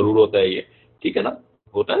ٹوٹکا ضرور ہوتا ہے یہ. ٹھیک ہے نا،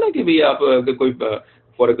 ہوتا ہے نا کہ بھئی آپ کوئی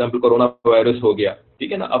فار ایگزامپل کورونا وائرس ہو گیا،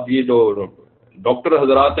 ٹھیک ہے نا، اب یہ جو ڈاکٹر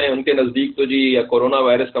حضرات ہیں ان کے نزدیک تو جی کورونا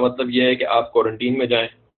وائرس کا مطلب یہ ہے کہ آپ کوارنٹین میں جائیں،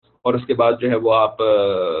 اور اس کے بعد جو ہے وہ آپ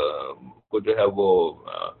کو جو ہے وہ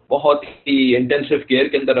بہت ہی انٹینسو کیئر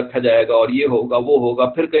کے اندر رکھا جائے گا، اور یہ ہوگا وہ ہوگا.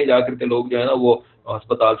 پھر کہیں جا کر کے لوگ جو ہے نا وہ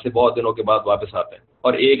ہسپتال سے بہت دنوں کے بعد واپس آتے ہیں.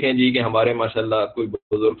 اور ایک ہیں جی کہ ہمارے ماشاءاللہ کوئی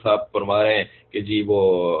بزرگ صاحب فرما رہے ہیں کہ جی وہ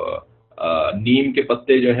نیم کے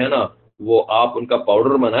پتے جو ہے نا وہ آپ ان کا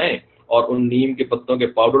پاؤڈر بنائیں، اور ان نیم کے پتوں کے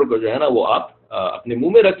پاؤڈر کو جو ہے نا وہ آپ اپنے منہ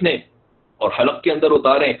میں رکھ لیں اور حلق کے اندر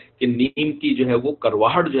اتاریں کہ نیم کی جو ہے وہ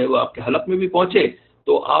کرواہٹ جو ہے وہ آپ کے حلق میں بھی پہنچے،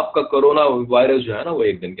 تو آپ کا کرونا وائرس جو ہے نا وہ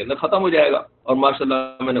ایک دن کے اندر ختم ہو جائے گا. اور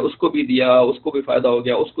ماشاءاللہ میں نے اس کو بھی دیا، اس کو بھی فائدہ ہو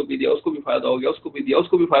گیا، اس کو بھی دیا، اس کو بھی فائدہ ہو گیا، اس کو بھی دیا، اس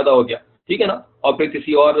کو بھی فائدہ ہو گیا. ٹھیک ہے نا. اور پھر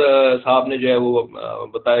کسی اور صاحب نے جو ہے وہ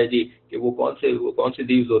بتایا جی کہ وہ کون سے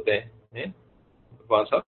لیوز ہوتے ہیں، کون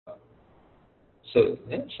سا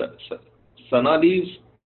سنا لیوز،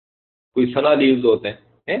 کوئی سنا لیوز ہوتے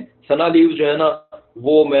ہیں، سنا لیوز جو ہے نا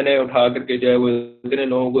وہ میں نے اٹھا کر کے جو ہے وہ اتنے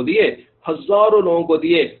لوگوں کو دیے، ہزاروں لوگوں کو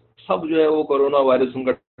دیے، سب جو ہے وہ کورونا وائرس ان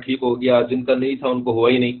کا ٹھیک ہو گیا، جن کا نہیں تھا ان کو ہوا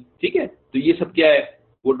ہی نہیں. ٹھیک ہے، تو یہ سب کیا ہے،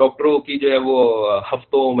 وہ ڈاکٹروں کی جو ہے وہ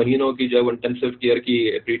ہفتوں مہینوں کی جو ہے وہ انٹینسو کیئر کی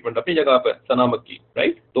ٹریٹمنٹ اپنی جگہ پر، سنامت کی،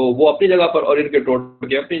 رائٹ، تو وہ اپنی جگہ پر، اور ان کے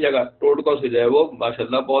ٹوٹکے اپنی جگہ. ٹوٹکوں سے جو ہے وہ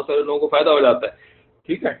ماشاءاللہ بہت سارے لوگوں کو فائدہ ہو جاتا ہے.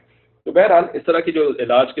 ٹھیک ہے، تو بہرحال اس طرح کی جو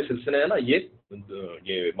علاج کے سلسلے ہیں نا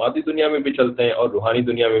یہ مادی دنیا میں بھی چلتے ہیں اور روحانی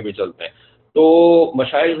دنیا میں بھی چلتے ہیں. تو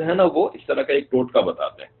مشائخ جو ہے نا وہ اس طرح کا ایک ٹوٹکا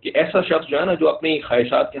بتاتے ہیں کہ ایسا شخص جو ہے نا جو اپنی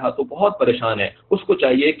خواہشات کے ہاتھوں بہت پریشان ہے، اس کو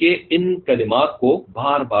چاہیے کہ ان کلمات کو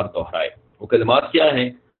بار بار دہرائے. وہ کلمات کیا ہیں؟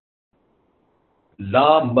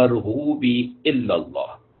 لا مرغوبی الا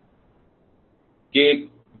اللہ، کہ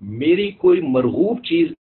میری کوئی مرغوب چیز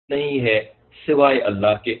نہیں ہے سوائے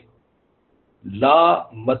اللہ کے. لا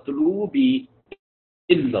مطلوبی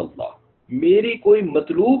الا اللہ، میری کوئی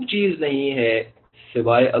مطلوب چیز نہیں ہے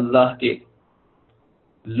سوائے اللہ کے.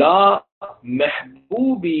 لا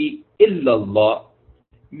محبوبی الا اللہ،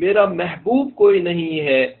 میرا محبوب کوئی نہیں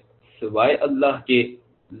ہے سوائے اللہ کے.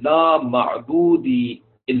 لا معبودی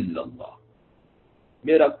الا اللہ،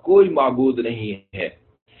 میرا کوئی معبود نہیں ہے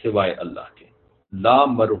سوائے اللہ کے. لا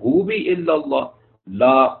مرغوبی الا اللہ،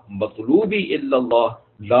 لا مطلوبی الا اللہ،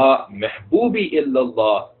 لا محبوبی الا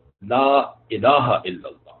اللہ، لا الہ الا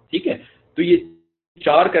اللہ. ٹھیک ہے، تو یہ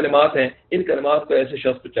 4 کلمات ہیں. ان کلمات کو ایسے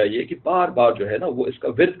شخص کو چاہیے کہ بار بار جو ہے نا وہ اس کا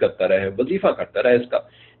ورد کرتا رہے، وظیفہ کرتا رہے اس کا.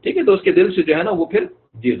 ٹھیک ہے، تو اس کے دل سے جو ہے نا وہ پھر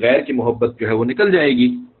جی غیر کی محبت جو ہے وہ نکل جائے گی،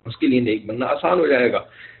 اس کے لیے نیک بننا آسان ہو جائے گا.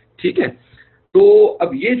 ٹھیک ہے، تو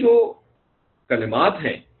اب یہ جو کلمات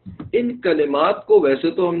ہیں، ان کلمات کو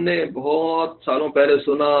ویسے تو ہم نے بہت سالوں پہلے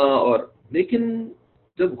سنا، اور لیکن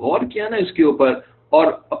جب غور کیا نا اس کے اوپر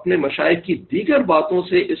اور اپنے مشائخ کی دیگر باتوں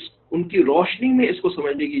سے ان کی روشنی میں اس کو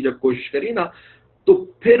سمجھنے کی جب کوشش کری نا، تو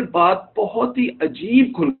پھر بات بہت ہی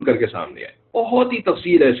عجیب کھل کر کے سامنے آئی. بہت ہی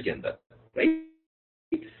تفصیل ہے اس کے اندر،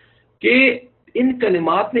 کہ ان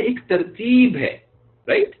کلمات میں ایک ترتیب ہے،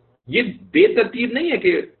 رائٹ. یہ بے ترتیب نہیں ہے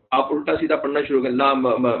کہ آپ الٹا سیدھا پڑھنا شروع کریں، لا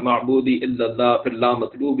معبودی الا اللہ، پھر لا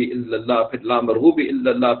مطلوبی الا اللہ، پھر لا مرغوبی الا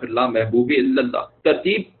اللہ، پھر لا محبوبی الا اللہ.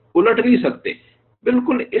 ترتیب الٹ نہیں سکتے،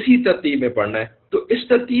 بالکل اسی ترتیب میں پڑھنا ہے. تو اس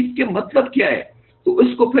ترتیب کے مطلب کیا ہے؟ تو اس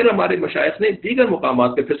کو پھر ہمارے مشائخ نے دیگر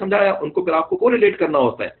مقامات پہ پھر سمجھایا. ان کو پھر آپ کو کوریلیٹ کرنا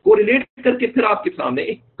ہوتا ہے، کوریلیٹ کر کے پھر آپ کے سامنے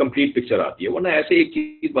ایک کمپلیٹ پکچر آتی ہے، ورنہ ایسے ایک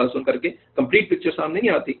چیز بات سن کر کے کمپلیٹ پکچر سامنے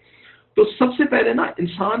نہیں آتی. تو سب سے پہلے نا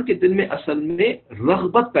انسان کے دل میں اصل میں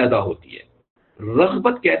رغبت پیدا ہوتی ہے.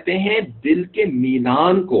 رغبت کہتے ہیں دل کے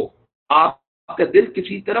میلان کو، آپ کا دل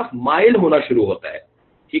کسی طرف مائل ہونا شروع ہوتا ہے،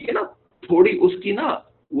 ٹھیک ہے نا، تھوڑی اس کی نا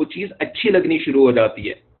وہ چیز اچھی لگنی شروع ہو جاتی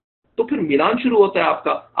ہے، تو پھر میلان شروع ہوتا ہے آپ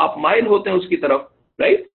کا، آپ مائل ہوتے ہیں اس کی طرف،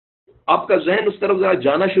 رائٹ، آپ کا ذہن اس طرف ذرا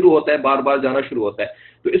جانا شروع ہوتا ہے، بار بار جانا شروع ہوتا ہے،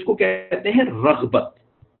 تو اس کو کہتے ہیں رغبت،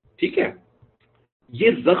 ٹھیک ہے۔ یہ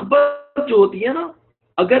رغبت جو ہوتی ہے نا،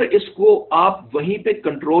 اگر اس کو آپ وہیں پہ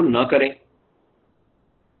کنٹرول نہ کریں،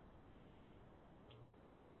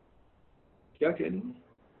 کیا کہہ رہی ہیں،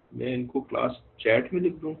 میں ان کو کلاس چیٹ میں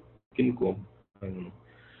لکھ دوں کن کو،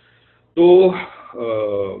 تو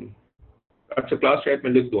اچھا کلاس چیٹ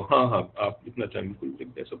میں لکھ دو، ہاں ہاں آپ لکھنا چاہیں بالکل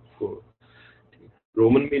لکھ دیں، سب کو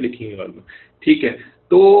رومن میں لکھیں گے غالباً، ٹھیک ہے۔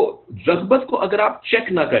 تو رغبت کو اگر آپ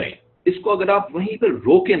چیک نہ کریں، اس کو اگر آپ وہیں پہ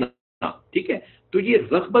روکیں نہ، ٹھیک ہے، تو یہ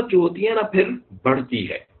رغبت جو ہوتی ہے نا پھر بڑھتی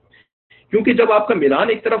ہے، کیونکہ جب آپ کا میلان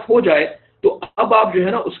ایک طرف ہو جائے تو اب آپ جو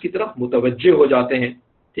ہے نا اس کی طرف متوجہ ہو جاتے ہیں،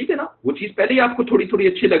 ٹھیک ہے نا، وہ چیز پہلے ہی آپ کو تھوڑی تھوڑی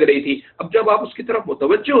اچھی لگ رہی تھی، اب جب آپ اس کی طرف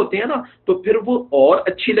متوجہ ہوتے ہیں نا تو پھر وہ اور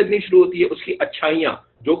اچھی لگنی شروع ہوتی ہے، اس کی اچھائیاں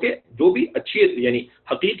جو بھی اچھی یعنی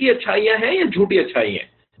حقیقی اچھائیاں ہیں یا جھوٹی اچھائیاں ہیں،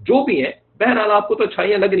 جو بھی ہیں، بہرحال آپ کو تو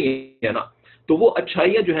اچھائیاں لگ رہی ہیں نا، تو وہ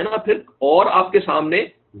اچھائیاں جو ہے نا پھر اور آپ کے سامنے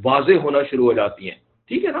واضح ہونا شروع ہو جاتی ہیں،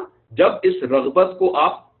 ٹھیک ہے نا۔ جب اس رغبت کو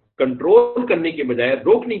آپ کنٹرول کرنے کے بجائے،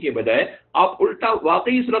 روکنے کے بجائے، آپ الٹا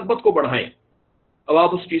واقعی اس رغبت کو بڑھائیں، اب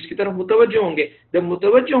آپ اس چیز کی طرف متوجہ ہوں گے، جب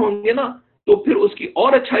متوجہ ہوں گے نا تو پھر اس کی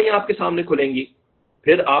اور اچھائیاں آپ کے سامنے کھلیں گی،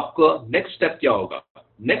 پھر آپ کا نیکسٹ سٹیپ کیا ہوگا،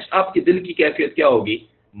 نیکسٹ آپ کے دل کی کیفیت کیا ہوگی،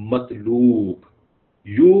 مطلوب،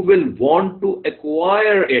 you will want to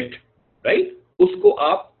acquire it, right, اس کو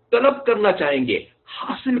آپ طلب کرنا چاہیں گے،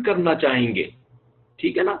 حاصل کرنا چاہیں گے،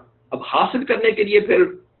 ٹھیک ہے نا۔ اب حاصل کرنے کے لیے پھر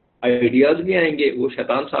آئیڈیاز بھی آئیں گے، وہ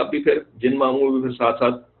شیطان صاحب بھی پھر جن ماموں بھی پھر ساتھ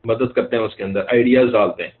ساتھ مدد کرتے ہیں، اس کے اندر آئیڈیاز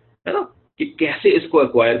ڈالتے ہیں، ہے نا، کہ کیسے اس کو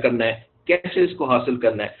ایکوائر کرنا ہے، کیسے اس کو حاصل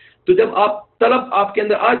کرنا ہے۔ تو جب آپ طلب آپ کے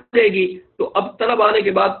اندر آ جائے گی تو اب طلب آنے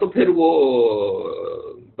کے بعد تو پھر وہ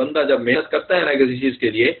بندہ جب محنت کرتا ہے نا کسی چیز کے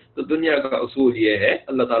لیے، تو دنیا کا اصول یہ ہے،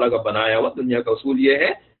 اللہ تعالیٰ کا بنایا ہوا دنیا کا اصول یہ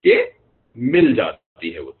ہے کہ مل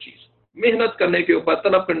جاتی ہے وہ چیز، محنت کرنے کے اوپر،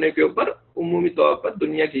 طلب کرنے کے اوپر عمومی طور پر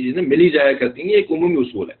دنیا کی چیزیں ملی جایا کرتی ہیں، یہ ایک عمومی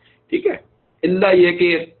اصول ہے، ٹھیک ہے، اللہ یہ کہ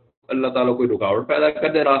اللہ تعالیٰ کوئی رکاوٹ پیدا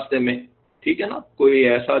کر دے راستے میں، ٹھیک ہے نا، کوئی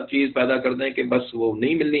ایسا چیز پیدا کر دیں کہ بس وہ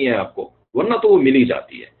نہیں ملنی ہے آپ کو، ورنہ تو وہ ملی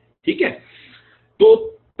جاتی ہے، ٹھیک ہے۔ تو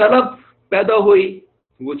طلب پیدا ہوئی،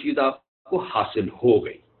 وہ چیز آپ کو حاصل ہو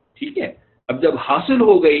گئی، ٹھیک ہے۔ اب جب حاصل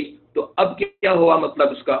ہو گئی تو اب کیا ہوا،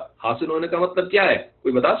 مطلب اس کا حاصل ہونے کا مطلب کیا ہے،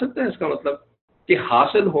 کوئی بتا سکتا ہے اس کا مطلب، کہ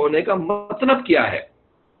حاصل ہونے کا مطلب کیا ہے،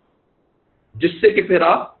 جس سے کہ پھر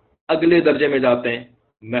آپ اگلے درجے میں جاتے ہیں،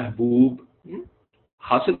 محبوب،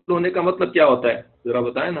 حاصل ہونے کا مطلب کیا ہوتا ہے، ذرا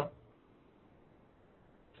بتائیں نا،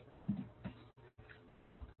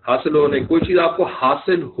 حاصل ہونے، کوئی چیز آپ کو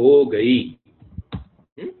حاصل ہو گئی،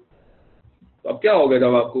 تو اب کیا ہوگا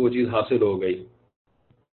جب آپ کو وہ چیز حاصل ہو گئی،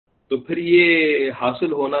 تو پھر یہ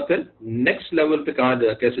حاصل ہونا پھر نیکسٹ لیول پہ کہاں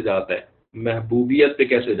کیسے جاتا ہے، محبوبیت پہ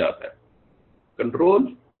کیسے جاتا ہے، کنٹرول،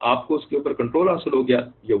 آپ کو اس کے اوپر کنٹرول حاصل ہو گیا،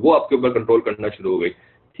 یا وہ آپ کے اوپر کنٹرول کرنا شروع ہو گئی،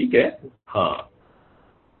 ٹھیک ہے، ہاں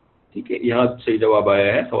ٹھیک ہے، یہاں صحیح جواب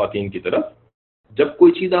آیا ہے خواتین کی طرف، جب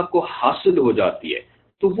کوئی چیز آپ کو حاصل ہو جاتی ہے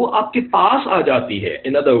تو وہ آپ کے پاس آ جاتی ہے،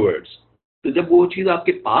 ان ادر ورڈز، تو جب وہ چیز آپ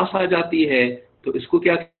کے پاس آ جاتی ہے تو اس کو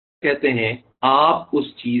کیا کہتے ہیں، آپ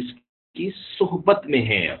اس چیز کی صحبت میں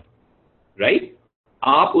ہیں اب، رائٹ،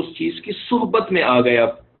 آپ اس چیز کی صحبت میں آ گئے اب،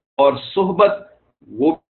 اور صحبت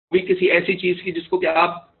وہ بھی کسی ایسی چیز کی جس کو کہ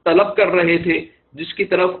آپ طلب کر رہے تھے، جس کی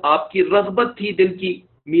طرف آپ کی رغبت تھی، دل کی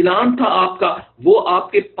میلان تھا آپ کا، وہ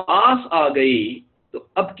آپ کے پاس آ گئی، تو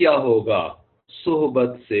اب کیا ہوگا،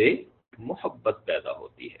 صحبت سے محبت پیدا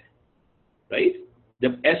ہوتی ہے، رائٹ،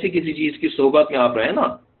 جب ایسی کسی چیز کی صحبت میں آپ رہیں نا،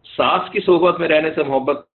 ساس کی صحبت میں رہنے سے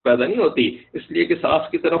محبت پیدا نہیں ہوتی، اس لیے کہ ساس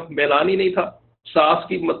کی طرف میلان ہی نہیں تھا، ساس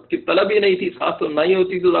کی طلب ہی نہیں تھی، ساس تو نہ ہی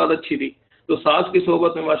ہوتی تو زیادہ اچھی تھی، تو ساس کی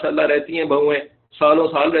صحبت میں ماشاءاللہ رہتی ہیں بہویں، سالوں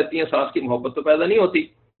سال رہتی ہیں، ساس کی محبت تو پیدا نہیں ہوتی،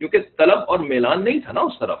 کیونکہ طلب اور میلان نہیں تھا نا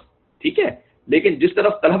اس طرف، ٹھیک ہے۔ لیکن جس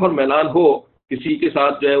طرف طلب اور میلان ہو، کسی کے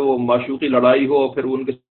ساتھ جو ہے وہ معشوقی لڑائی ہو، پھر ان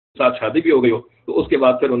کے ساتھ شادی بھی ہو گئی ہو، تو اس کے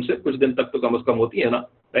بعد پھر ان سے کچھ دن تک تو کم از کم ہوتی ہے نا،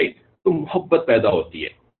 رائٹ، تو محبت پیدا ہوتی ہے،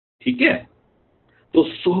 ٹھیک ہے، تو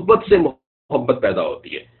صحبت سے محبت پیدا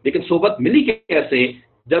ہوتی ہے، لیکن صحبت ملی کیسے،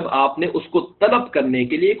 جب آپ نے اس کو طلب کرنے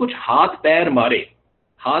کے لیے کچھ ہاتھ پیر مارے،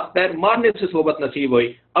 ہاتھ پیر مارنے سے صحبت نصیب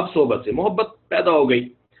ہوئی، اب صحبت سے محبت پیدا ہو گئی،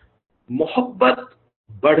 محبت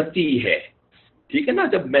بڑھتی ہے، ٹھیک ہے نا،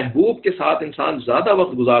 جب محبوب کے ساتھ انسان زیادہ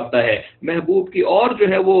وقت گزارتا ہے، محبوب کی اور جو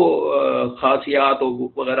ہے وہ خاصیات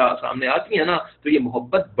وغیرہ سامنے آتی ہیں نا، تو یہ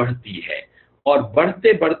محبت بڑھتی ہے، اور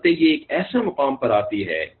بڑھتے بڑھتے یہ ایک ایسے مقام پر آتی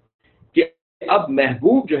ہے کہ اب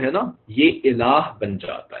محبوب جو ہے نا یہ الہ بن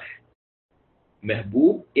جاتا ہے،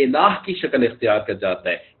 محبوب الہ کی شکل اختیار کر جاتا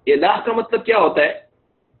ہے۔ الہ کا مطلب کیا ہوتا ہے؟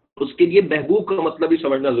 اس کے لیے محبوب کا مطلب بھی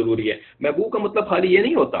سمجھنا ضروری ہے۔ محبوب کا مطلب خالی یہ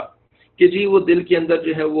نہیں ہوتا کہ جی وہ دل کے اندر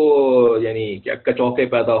جو ہے وہ یعنی کیا کچوکے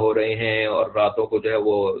پیدا ہو رہے ہیں اور راتوں کو جو ہے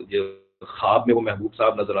وہ خواب میں وہ محبوب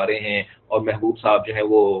صاحب نظر آ رہے ہیں اور محبوب صاحب جو ہے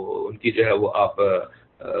وہ ان کی جو ہے وہ آپ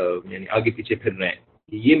یعنی آگے پیچھے پھر رہے ہیں،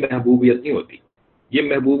 یہ محبوبیت نہیں ہوتی۔ یہ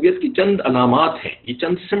محبوبیت کی چند علامات ہیں، یہ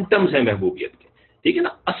چند سمٹمز ہیں محبوبیت کے، ٹھیک ہے نا۔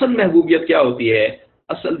 اصل محبوبیت کیا ہوتی ہے؟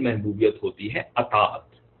 اصل محبوبیت ہوتی ہے اطاعت،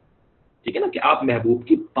 ٹھیک ہے نا، کہ آپ محبوب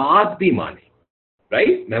کی بات بھی مانیں،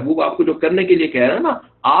 رائٹ۔ محبوب آپ کو جو کرنے کے لیے کہہ رہا ہے نا،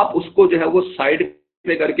 آپ اس کو جو ہے وہ سائڈ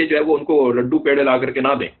پہ کر کے جو ہے وہ ان کو لڈو پیڑے لا کر کے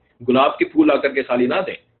نہ دیں، گلاب کے پھول لا کر کے خالی نہ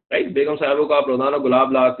دیں، رائٹ۔ بیگم صاحبوں کو آپ روزانہ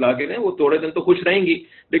گلاب لا کے دیں، وہ تھوڑے دن تو خوش رہیں گی،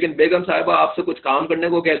 لیکن بیگم صاحبہ آپ سے کچھ کام کرنے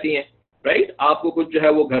کو کہتی ہیں، رائٹ۔ آپ کو کچھ جو ہے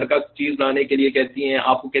وہ گھر کا چیز لانے کے لیے کہتی ہیں،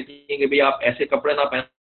 آپ کو کہتی ہیں کہ بھئی آپ ایسے کپڑے نہ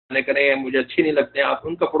پہنے کریں، مجھے اچھے نہیں لگتے ہیں، آپ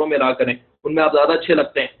ان کپڑوں میں رہا کریں، ان میں آپ زیادہ اچھے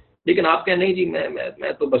لگتے ہیں۔ لیکن آپ کہیں نہیں جی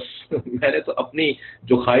میں تو بس میں نے تو اپنی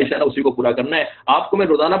جو خواہش ہے نا اسی کو پورا کرنا ہے، آپ کو میں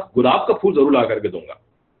روزانہ گلاب کا پھول ضرور لا کر کے دوں گا۔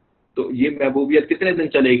 تو یہ محبوبیت کتنے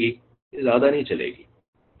دن چلے گی؟ زیادہ نہیں چلے گی،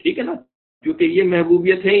 ٹھیک ہے نا، کیونکہ یہ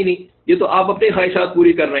محبوبیت ہے ہی نہیں، یہ تو آپ اپنی خواہشات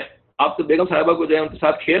پوری کر رہے ہیں۔ آپ تو بیگم صاحبہ کو جو ہے ان کے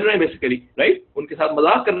ساتھ کھیل رہے ہیں بیسیکلی، رائٹ، ان کے ساتھ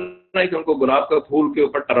مذاق کر رہے ہیں کہ ان کو گلاب کا پھول کے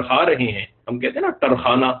اوپر ٹرخا رہے ہیں، ہم کہتے ہیں نا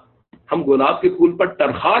ٹرخانا، ہم گلاب کے پھول پر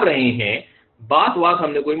ٹرخا رہے ہیں، بات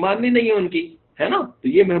ہم نے کوئی ماننی نہیں ہے ان کی، ہے نا۔ تو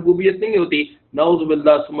یہ محبوبیت نہیں ہوتی، نعوذ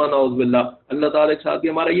باللہ ثم نعوذ باللہ۔ اللہ تعالیٰ کے ساتھ بھی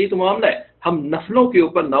ہمارا یہی تو معاملہ ہے، ہم نفلوں کے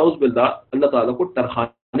اوپر نعوذ باللہ اللہ تعالیٰ کو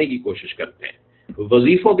ٹرخانے کی کوشش کرتے ہیں،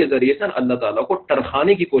 وظیفوں کے ذریعے سے اللہ تعالیٰ کو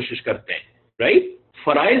ٹرخانے کی کوشش کرتے ہیں، رائٹ۔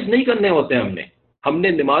 فرائض نہیں کرنے ہوتے ہم نے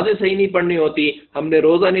نمازیں صحیح نہیں پڑھنی ہوتی، ہم نے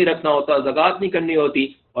روزہ نہیں رکھنا ہوتا، زکوٰۃ نہیں کرنی ہوتی،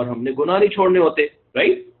 اور ہم نے گناہ نہیں چھوڑنے ہوتے،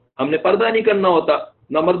 رائٹ۔ ہم نے پردہ نہیں کرنا ہوتا،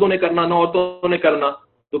 نہ مردوں نے کرنا نہ عورتوں نے کرنا۔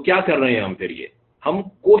 تو کیا کر رہے ہیں ہم پھر؟ یہ ہم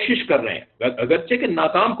کوشش کر رہے ہیں، اگرچہ کہ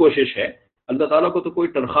ناکام کوشش ہے، اللہ تعالیٰ کو تو کوئی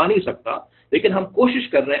ٹرخا نہیں سکتا، لیکن ہم کوشش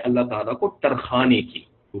کر رہے ہیں اللہ تعالیٰ کو ٹرخانے کی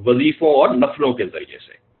وظیفوں اور نفلوں کے ذریعے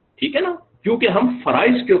سے، ٹھیک ہے نا، کیونکہ ہم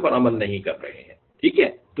فرائض کے اوپر عمل نہیں کر رہے ہیں، ٹھیک ہے۔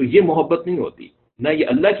 تو یہ محبت نہیں ہوتی، نہ یہ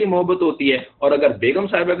اللہ کی محبت ہوتی ہے، اور اگر بیگم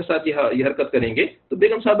صاحبہ کے ساتھ یہ حرکت کریں گے تو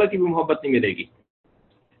بیگم صاحبہ کی بھی محبت نہیں ملے گی،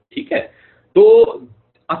 ٹھیک ہے۔ تو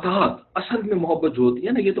اطاعت، اصل میں محبت جو ہوتی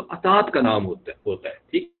ہے نا، یہ تو اطاعت کا نام ہوتا ہے،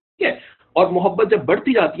 ٹھیک ہے۔ اور محبت جب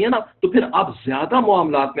بڑھتی جاتی ہے نا تو پھر آپ زیادہ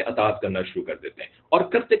معاملات میں اطاعت کرنا شروع کر دیتے ہیں، اور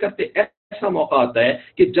کرتے کرتے ایسا موقع آتا ہے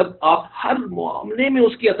کہ جب آپ ہر معاملے میں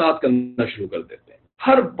اس کی اطاعت کرنا شروع کر دیتے ہیں،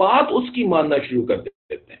 ہر بات اس کی ماننا شروع کر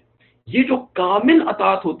دیتے ہیں۔ یہ جو کامل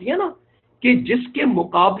اطاعت ہوتی ہے نا، کہ جس کے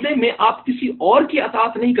مقابلے میں آپ کسی اور کی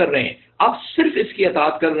اطاعت نہیں کر رہے ہیں، آپ صرف اس کی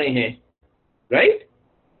اطاعت کر رہے ہیں، رائٹ۔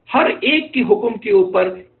 ہر ایک کے حکم کے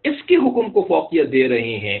اوپر اس کے حکم کو فوقیت دے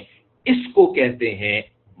رہے ہیں، اس کو کہتے ہیں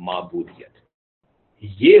معبودیت۔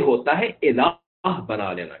 یہ ہوتا ہے الہ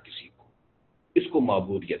بنا لینا کسی کو، اس کو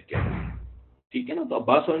معبودیت کہتے ہیں، ٹھیک ہے نا۔ تو اب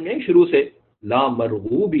بات سمجھ میں شروع سے، لا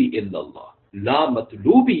مرغوبی الا اللہ، لا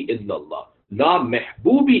مطلوبی الا اللہ، لا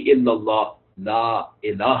محبوبی الا اللہ، لا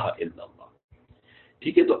الہ الا اللہ،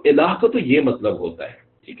 ٹھیک ہے۔ تو الہ کا تو یہ مطلب ہوتا ہے،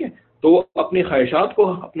 ٹھیک ہے۔ تو اپنی خواہشات کو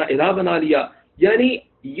اپنا الہ بنا لیا، یعنی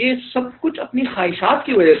یہ سب کچھ اپنی خواہشات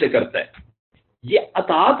کی وجہ سے کرتا ہے، یہ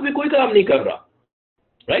اطاعت میں کوئی کام نہیں کر رہا،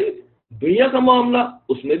 رائٹ۔ دنیا کا معاملہ،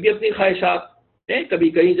 اس میں بھی اپنی خواہشات ہے، کبھی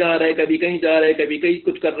کہیں جا رہا ہے، کبھی کہیں جا رہا ہے، کبھی کہیں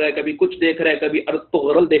کچھ کر رہا ہے، کبھی کچھ دیکھ رہا ہے، کبھی ارت و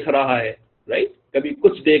غرل دیکھ رہا ہے، رائٹ، کبھی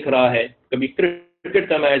کچھ دیکھ رہا ہے، کبھی کرکٹ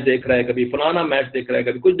کا میچ دیکھ رہا ہے، کبھی فلانا میچ دیکھ رہا ہے،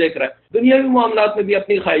 کبھی کچھ دیکھ رہا ہے۔ دنیاوی معاملات میں بھی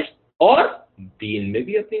اپنی خواہش، اور دین میں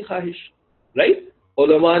بھی اپنی خواہش، رائٹ۔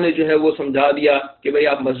 علماء نے جو ہے وہ سمجھا دیا کہ بھئی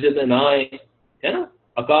آپ مسجد میں نہ آئیں، ہے نا۔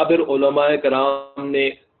 اکابر علماء کرام نے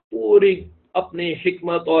پوری اپنی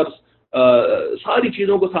حکمت اور ساری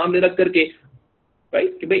چیزوں کو سامنے رکھ کر کے،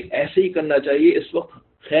 رائٹ، کہ بھئی ایسے ہی کرنا چاہیے، اس وقت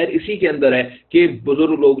خیر اسی کے اندر ہے کہ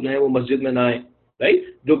بزرگ لوگ جو ہیں وہ مسجد میں نہ آئیں، رائٹ،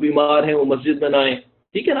 جو بیمار ہیں وہ مسجد میں نہ آئیں،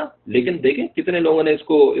 ٹھیک ہے نا۔ لیکن دیکھیں کتنے لوگوں نے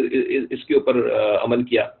اس کے اوپر عمل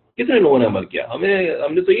کیا، کتنے لوگوں نے عمل کیا؟ ہم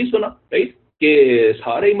نے تو یہی سنا، رائٹ، کہ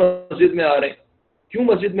سارے ہی مسجد میں آ رہے ہیں۔ کیوں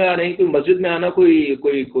مسجد میں آ رہے ہیں؟ کہ مسجد میں آنا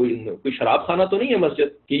کوئی شراب خانہ تو نہیں ہے مسجد،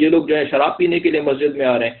 کہ یہ لوگ جو ہے شراب پینے کے لیے مسجد میں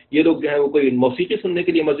آ رہے ہیں، یہ لوگ جو ہے وہ کوئی موسیقی سننے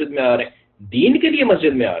کے لیے مسجد میں آ رہے ہیں، دین کے لیے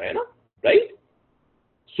مسجد میں آ رہے ہیں نا، رائٹ،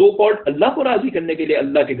 سو کالڈ اللہ کو راضی کرنے کے لیے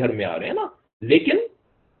اللہ کے گھر میں آ رہے ہیں نا۔ لیکن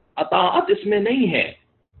اطاعت اس میں نہیں ہے،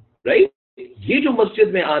 رائٹ۔ یہ جو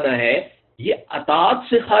مسجد میں آنا ہے یہ اطاعت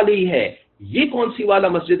سے خالی ہے۔ یہ کون سی والا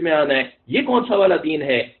مسجد میں آنا ہے؟ یہ کون سا والا دین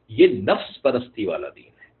ہے؟ یہ نفس پرستی والا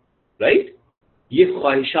دین ہے، رائٹ، یہ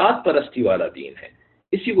خواہشات پرستی والا دین ہے۔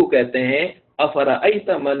 اسی کو کہتے ہیں افرأیت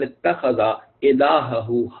من اتخذ الہہ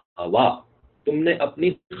ہوا، تم نے اپنی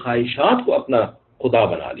خواہشات کو اپنا خدا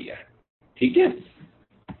بنا لیا ہے. ٹھیک ہے،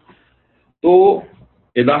 تو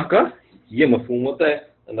الہ کا یہ مفہوم ہوتا ہے.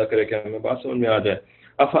 اللہ کرے کہ ہمیں بات سمجھ میں آ جائے.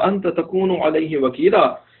 افانت تکون علیہ وکیلا،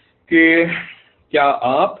 کہ کیا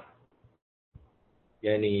آپ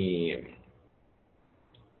یعنی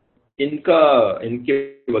ان کے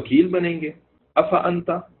وکیل بنیں گے. افانت،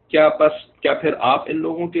 کیا پھر آپ ان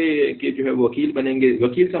لوگوں کے جو ہے وکیل بنیں گے.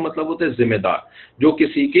 وکیل کا مطلب ہوتا ہے ذمہ دار، جو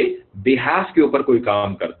کسی کے بہاف کے اوپر کوئی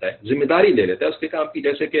کام کرتا ہے، ذمہ داری لے لیتا ہے اس کے کام کی.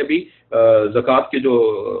 جیسے کہ ابھی زکوٰۃ کی جو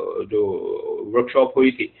ورک شاپ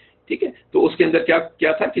ہوئی تھی، ٹھیک ہے، تو اس کے اندر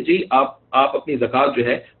کیا تھا کہ جی آپ اپنی زکوٰۃ جو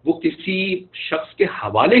ہے وہ کسی شخص کے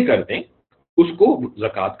حوالے کر دیں، اس کو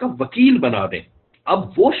زکوٰۃ کا وکیل بنا دیں. اب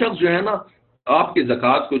وہ شخص جو ہے نا آپ کی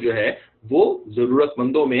زکوٰۃ کو جو ہے وہ ضرورت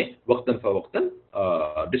مندوں میں وقتاً فوقتاً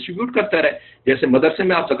ڈسٹریبیوٹ کرتا رہے. جیسے مدرسے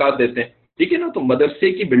میں آپ زکوٰۃ دیتے ہیں، ٹھیک ہے نا، تو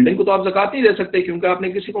مدرسے کی بلڈنگ کو تو آپ زکوٰۃ نہیں دے سکتے کیونکہ آپ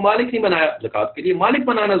نے کسی کو مالک نہیں بنایا. زکوٰۃ کے لیے مالک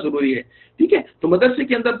بنانا ضروری ہے. ٹھیک ہے، تو مدرسے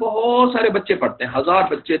کے اندر بہت سارے بچے پڑھتے ہیں، 1000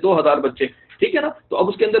 بچے، 2000 بچے، ٹھیک ہے نا. تو اب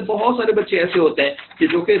اس کے اندر بہت سارے بچے ایسے ہوتے ہیں کہ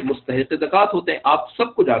جو کہ مستحق زکوٰۃ ہوتے ہیں. آپ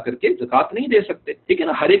سب کو جا کر کے زکوٰۃ نہیں دے سکتے، ٹھیک ہے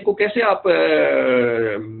نا. ہر ایک کو کیسے آپ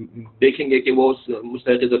دیکھیں گے کہ وہ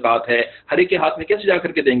مستحق زکوٰۃ ہے، ہر ایک کے ہاتھ میں کیسے جا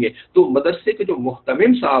کر کے دیں گے. تو مدرسے کے جو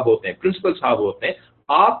محتمم صاحب ہوتے ہیں، پرنسپل صاحب ہوتے ہیں،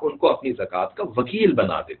 آپ ان کو اپنی زکوٰۃ کا وکیل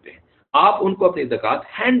بنا دیتے ہیں، آپ ان کو اپنی زکوٰۃ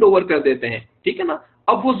ہینڈ اوور کر دیتے ہیں. ٹھیک ہے نا.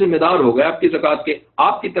 اب وہ ذمہ دار ہو گئے آپ کی زکوٰۃ کے،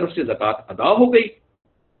 آپ کی طرف سے زکوٰۃ ادا ہو گئی،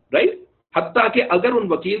 رائٹ. حتیٰ کہ اگر ان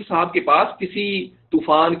وکیل صاحب کے پاس کسی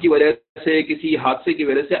طوفان کی وجہ سے، کسی حادثے کی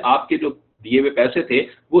وجہ سے آپ کے جو دیے ہوئے پیسے تھے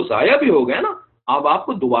وہ ضائع بھی ہو گئے نا، اب آپ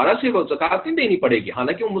کو دوبارہ سے وہ زکوٰۃ نہیں دینی پڑے گی،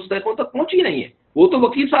 حالانکہ وہ مستحقوں تک پہنچی نہیں ہے، وہ تو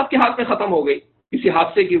وکیل صاحب کے ہاتھ میں ختم ہو گئی کسی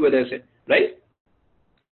حادثے کی وجہ سے، رائٹ.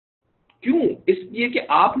 کیوں؟ اس لیے کہ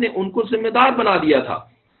آپ نے ان کو ذمہ دار بنا دیا تھا.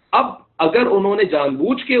 اب اگر انہوں نے جان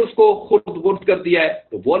بوجھ کے اس کو خود برد کر دیا ہے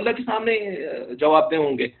تو وہ اللہ کے سامنے جواب دہ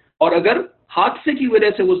ہوں گے، اور اگر حادثے کی وجہ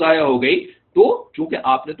سے وہ ضائع ہو گئی تو چونکہ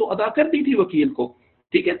آپ نے تو ادا کر دی تھی وکیل کو.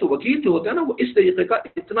 ٹھیک ہے، تو وکیل جو ہوتا ہے نا وہ اس طریقے کا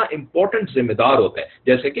اتنا امپورٹنٹ ذمہ دار ہوتا ہے.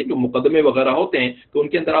 جیسے کہ جو مقدمے وغیرہ ہوتے ہیں تو ان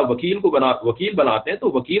کے اندر آپ وکیل بناتے ہیں،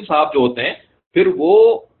 تو وکیل صاحب جو ہوتے ہیں پھر وہ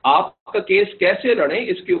آپ کا کیس کیسے لڑیں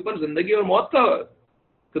اس کے اوپر زندگی اور موت کا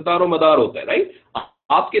دار و مدار ہوتا ہے، رائٹ.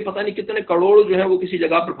 آپ کے پتہ نہیں کتنے کروڑ جو ہے وہ کسی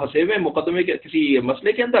جگہ پر پھنسے ہوئے مقدمے کے کسی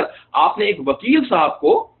مسئلے کے اندر، آپ نے ایک وکیل صاحب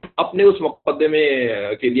کو اپنے اس مقدمے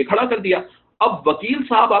کے لیے کھڑا کر دیا. اب وکیل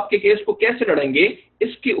صاحب آپ کے کیس کو کیسے لڑیں گے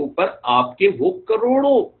اس کے اوپر آپ کے وہ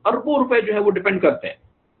کروڑوں اربوں روپے جو ہے وہ ڈیپینڈ کرتے ہیں.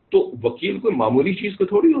 تو وکیل کوئی معمولی چیز کو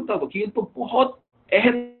تھوڑی ہوتا، وکیل تو بہت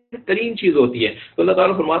اہم ترین چیز ہوتی ہے. تو اللہ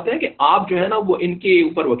تعالیٰ فرماتے ہیں کہ آپ جو ہے نا وہ ان کے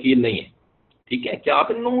اوپر وکیل نہیں ہیں. ٹھیک ہے، کیا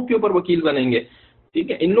آپ ان لوگوں کے اوپر وکیل بنیں گے؟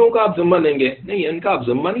 ٹھیک ہے، ان لوگوں کا آپ ذمہ لیں گے؟ نہیں، ان کا آپ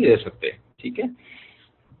ذمہ نہیں لے سکتے. ٹھیک ہے،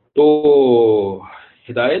 تو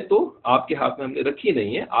ہدایت تو آپ کے ہاتھ میں ہم نے رکھی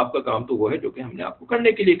نہیں ہے، آپ کا کام تو وہ ہے جو کہ ہم نے آپ کو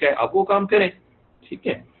کرنے کے لیے کہا ہے، آپ وہ کام کریں. ٹھیک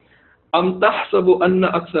ہے. ام تحسب ان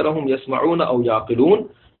اکثرهم يسمعون او يعقلون،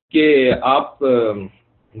 کہ آپ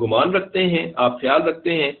گمان رکھتے ہیں، آپ خیال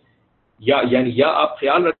رکھتے ہیں، یا آپ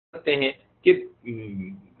خیال رکھتے ہیں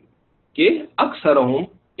کہ اکثرهم،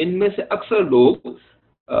 ان میں سے اکثر لوگ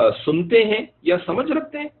سنتے ہیں یا سمجھ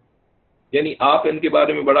رکھتے ہیں. یعنی آپ ان کے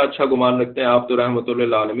بارے میں بڑا اچھا گمان رکھتے ہیں، آپ تو رحمت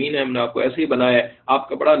اللہ عالمین ہیں، ہم نے آپ کو ایسے ہی بنایا ہے، آپ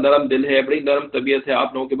کا بڑا نرم دل ہے، بڑی نرم طبیعت ہے،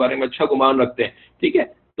 آپ لوگوں کے بارے میں اچھا گمان رکھتے ہیں. ٹھیک ہے،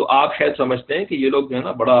 تو آپ شاید سمجھتے ہیں کہ یہ لوگ جو ہے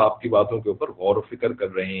نا بڑا آپ کی باتوں کے اوپر غور و فکر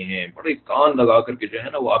کر رہے ہیں، بڑے کان لگا کر کے جو ہے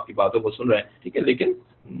نا وہ آپ کی باتوں کو سن رہے ہیں. ٹھیک ہے، لیکن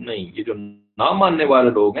نہیں، یہ جو نہ ماننے والے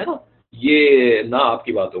لوگ ہیں نا، یہ نہ آپ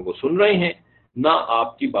کی باتوں کو سن رہے ہیں، نہ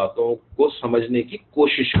آپ کی باتوں کو سمجھنے کی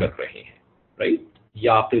کوشش کر رہے ہیں، رائٹ.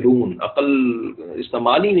 یعقلون، عقل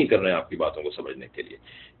استعمال ہی نہیں کر رہے ہیں آپ کی باتوں کو سمجھنے کے لیے.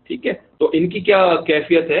 ٹھیک ہے، تو ان کی کیا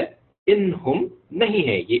کیفیت ہے؟ ان ہم، نہیں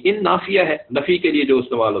ہے، یہ ان نافیہ ہے، نفی کے لیے جو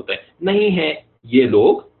استعمال ہوتا ہے، نہیں ہے یہ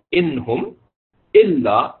لوگ، ان ہم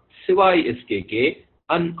الا، سوائے اس کے کہ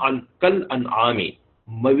کل انعامی،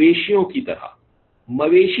 مویشیوں کی طرح،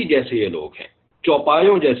 مویشی جیسے یہ لوگ ہیں،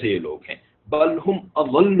 چوپایوں جیسے یہ لوگ ہیں. بل ہم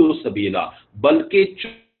اضل سبیلا، بلکہ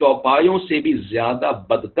چوپایوں سے بھی زیادہ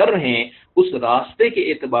بدتر ہیں اس راستے کے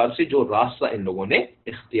اعتبار سے جو راستہ ان لوگوں نے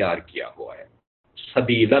اختیار کیا ہوا ہے.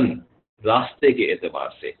 سبیلن، راستے کے اعتبار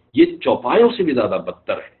سے یہ چوپایوں سے بھی زیادہ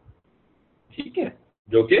بدتر ہے. ٹھیک ہے،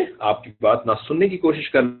 جو کہ آپ کی بات نہ سننے کی کوشش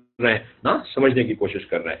کر رہے ہیں، نہ سمجھنے کی کوشش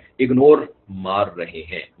کر رہے ہیں، اگنور مار رہے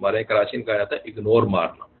ہیں. ہمارے کراچی میں کہا جاتا ہے اگنور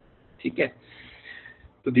مارنا. ٹھیک ہے،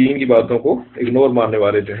 تو دین کی باتوں کو اگنور مارنے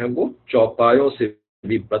والے جو ہیں وہ چوپایوں سے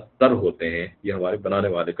بھی بدتر ہوتے ہیں. یہ ہمارے بنانے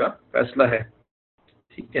والے کا فیصلہ ہے.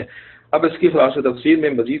 ٹھیک ہے، اب اس کی خلاصہ تفصیل میں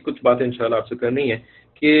مزید کچھ باتیں انشاءاللہ آپ سے کرنی ہے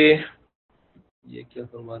کہ یہ کیا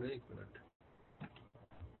فرما رہے ہیں. ایک منٹ،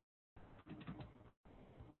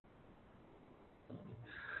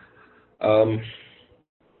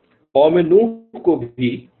 قوم نوح کو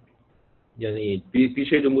بھی، یعنی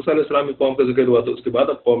پیچھے جو موسیٰ علیہ السلام کی قوم کا ذکر ہوا تو اس کے بعد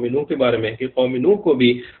اب قوم نوح کے بارے میں کہ قوم نوح کو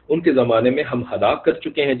بھی ان کے زمانے میں ہم ہلاک کر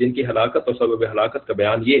چکے ہیں، جن کی ہلاکت اور سبب ہلاکت کا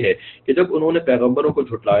بیان یہ ہے کہ جب انہوں نے پیغمبروں کو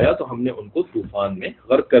جھٹلایا تو ہم نے ان کو طوفان میں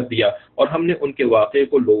غرق کر دیا اور ہم نے ان کے واقعے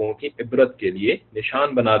کو لوگوں کی عبرت کے لیے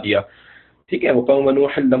نشان بنا دیا. ٹھیک ہے، وقوم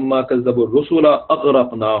نوح لما كذبوا الرسل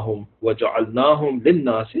اغرقناهم وجعلناهم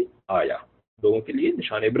للناس آیہ، لوگوں کے لیے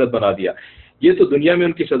نشان عبرت بنا دیا. یہ تو دنیا میں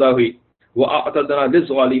ان کی سزا ہوئی. وَأَعْتَدْنَا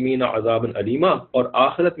لِلظَّالِمِينَ عَذَابًا أَلِيمًا، اور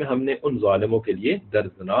آخرت میں ہم نے ان ظالموں کے لیے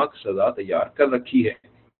دردناک سزا تیار کر رکھی ہے.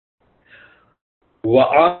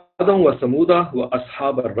 وَعَادًا وَثَمُودَ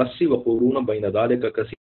وَأَصْحَابَ الرَّسِّ وَقُرُونًا بَيْنَ ذَلِكَ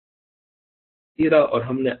كَثِيرًا، اور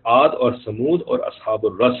ہم نے عاد اور سمود اور اصحاب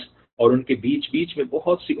الرس اور ان کے بیچ میں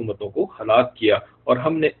بہت سی امتوں کو ہلاک کیا، اور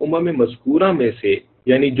ہم نے امم مذکورہ میں سے،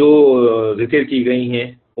 یعنی جو ذکر کی گئی ہیں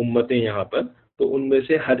امتیں یہاں پر، تو ان میں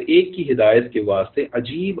سے ہر ایک کی ہدایت کے واسطے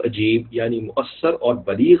عجیب یعنی مؤثر اور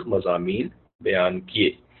بلیغ مضامین بیان کیے،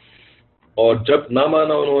 اور جب نہ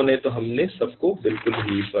مانا انہوں نے تو ہم نے سب کو بالکل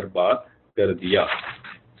ہی برباد کر دیا.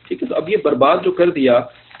 ٹھیک ہے، تو اب یہ برباد جو کر دیا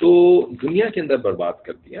تو دنیا کے اندر برباد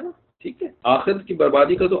کر دیا نا. ٹھیک ہے، آخرت کی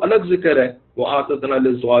بربادی کا تو الگ ذکر ہے، وَآتَتْنَا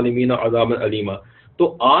لِلظَّالِمِينَ عَذَابًا أَلِيمًا. تو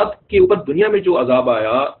عاد کے اوپر دنیا میں جو عذاب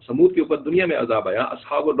آیا، سمود کے اوپر دنیا میں عذاب آیا،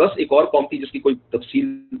 اصحاب الرس ایک اور قوم تھی جس کی کوئی تفصیل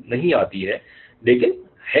نہیں آتی ہے لیکن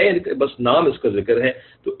ہے، بس نام اس کا ذکر ہے،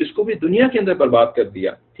 تو اس کو بھی دنیا کے اندر برباد کر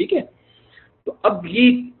دیا. ٹھیک ہے، تو اب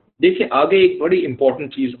یہ دیکھیں آگے ایک بڑی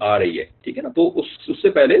امپورٹنٹ چیز آ رہی ہے. ٹھیک ہے نا، تو اس سے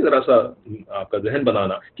پہلے ذرا سا آپ کا ذہن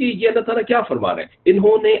بنانا کہ یہ اللہ تعالیٰ کیا فرما رہے ہیں.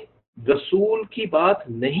 انہوں نے رسول کی بات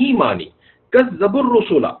نہیں مانی، کذب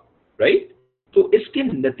الرسول، رائٹ. تو اس کے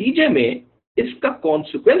نتیجے میں اس کا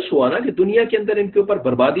کانسیکوینس ہوا نا کہ دنیا کے اندر ان کے اوپر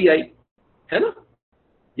بربادی آئی ہے نا.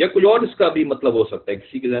 یا کوئی اور اس کا بھی مطلب ہو سکتا ہے،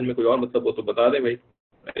 کسی کے ذہن میں کوئی اور مطلب ہو تو بتا دیں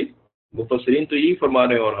بھائی. مفسرین تو یہی فرما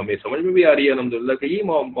رہے ہیں اور ہمیں سمجھ میں بھی آ رہی ہے الحمدللہ کہ یہ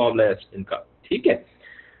معاملہ ہے ان کا. ٹھیک ہے،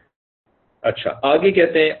 اچھا آگے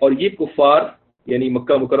کہتے ہیں، اور یہ کفار یعنی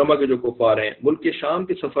مکہ مکرمہ کے جو کفار ہیں ملک کے شام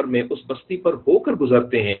کے سفر میں اس بستی پر ہو کر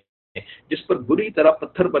گزرتے ہیں جس پر بری طرح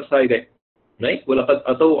پتھر برسائے گئے. نہیں، وَلَقَدْ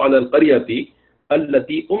أَتَوْا عَلَى الْقَرْيَةِ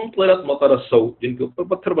الَّتِي أُمْطِرَتْ مَطَرَ السَّوْءِ، جن کے اوپر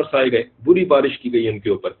پتھر برسائے گئے، بری بارش کی گئی ان کے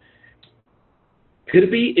اوپر. پھر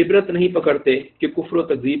بھی عبرت نہیں پکڑتے کہ کفر و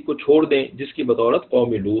تکذیب کو چھوڑ دیں جس کی بدولت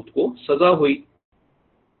قوم لوط کو سزا ہوئی.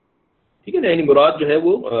 ٹھیک ہے نا، یعنی مراد جو ہے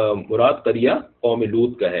وہ مراد قریہ قوم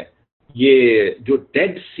لوط کا ہے. یہ جو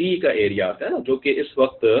ڈیڈ سی کا ایریا آتا ہے نا، جو کہ اس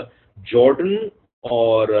وقت جارڈن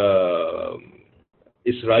اور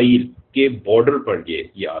اسرائیل کے بارڈر پر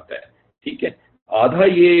یہ آتا ہے. ٹھیک ہے، آدھا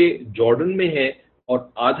یہ جارڈن میں ہے اور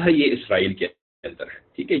آدھا یہ اسرائیل کے اندر ہے.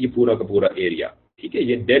 ٹھیک ہے، یہ پورا کا پورا ایریا. ٹھیک ہے،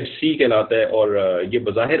 یہ ڈیڈ سی کہلاتا ہے، اور یہ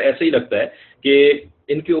بظاہر ایسے ہی لگتا ہے کہ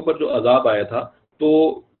ان کے اوپر جو عذاب آیا تھا تو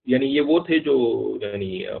یعنی یہ وہ تھے جو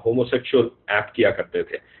یعنی ہومو سیکشول ایکٹ کیا کرتے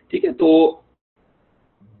تھے. ٹھیک ہے، تو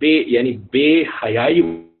بے حیائی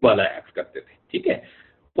والا ایکٹ کرتے تھے. ٹھیک ہے،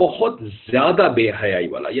 بہت زیادہ بے حیائی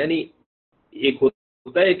والا، یعنی ایک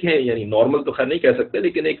ہوتا ہے ایک ہے، یعنی نارمل تو خیر نہیں کہہ سکتے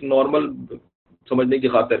لیکن ایک نارمل سمجھنے کی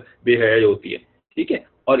خاطر بے حیائی ہوتی ہے. ٹھیک ہے،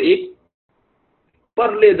 اور ایک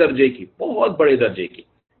پرلے درجے کی، بہت بڑے درجے کی.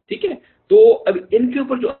 ٹھیک ہے، تو اب ان کے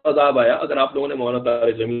اوپر جو عذاب آیا، اگر آپ لوگوں نے مولانا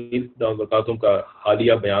طارق جمیل برکاتہم کا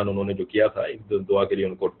حالیہ بیان انہوں نے جو کیا تھا، ایک دعا کے لیے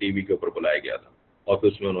ان کو ٹی وی کے اوپر بلایا گیا تھا اور پھر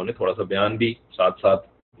اس میں انہوں نے تھوڑا سا بیان بھی ساتھ ساتھ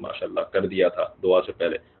ماشاءاللہ کر دیا تھا دعا سے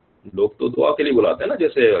پہلے. لوگ تو دعا کے لیے بلاتے ہیں نا،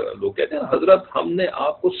 جیسے لوگ کہتے ہیں حضرت ہم نے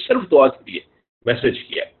آپ کو صرف دعا کے لیے میسج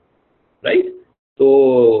کیا، رائٹ. تو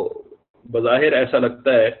بظاہر ایسا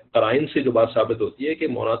لگتا ہے، قرائن سے جو بات ثابت ہوتی ہے کہ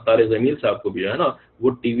مولانا طارق جمیل صاحب کو بھی جو ہے نا وہ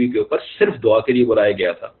ٹی وی کے اوپر صرف دعا کے لیے بلایا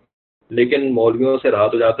گیا تھا. لیکن مولویوں سے رہا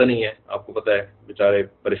تو جاتا نہیں ہے، آپ کو پتہ ہے بیچارے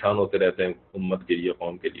پریشان ہوتے رہتے ہیں امت کے لیے،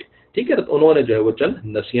 قوم کے لیے. ٹھیک ہے، تو انہوں نے جو ہے وہ چند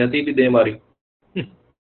نصیحتیں بھی دے ماری،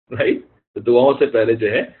 رائٹ. تو دعاؤں سے پہلے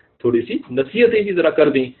جو ہے تھوڑی سی نصیحتیں بھی ذرا کر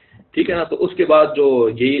دیں. ٹھیک ہے نا، تو اس کے بعد جو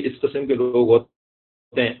یہی اس قسم کے لوگ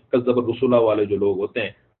ہوتے ہیں، کذب الرسول والے جو لوگ ہوتے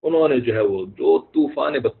ہیں، انہوں نے جو ہے وہ جو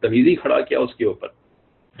طوفان بدتمیزی کھڑا کیا اس کے اوپر،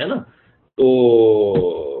 ہے نا. تو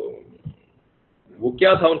وہ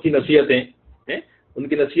کیا تھا ان کی نصیحتیں؟ ان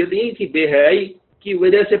کی نصیحت یہی تھی، بے حیائی کی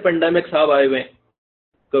وجہ سے پینڈیمک صاحب آئے ہوئے ہیں،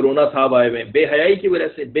 کرونا صاحب آئے ہوئے ہیں، بے حیائی کی وجہ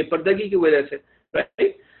سے، بے پردگی کی وجہ سے،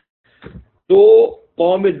 رائٹ. تو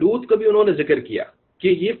قوم لوط کا بھی انہوں نے ذکر کیا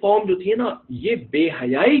کہ یہ قوم جو تھی نا، یہ بے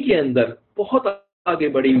حیائی کے اندر بہت آگے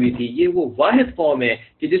بڑھی ہوئی تھی. یہ وہ واحد قوم ہے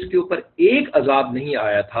کہ جس کے اوپر ایک عذاب نہیں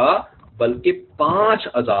آیا تھا بلکہ 5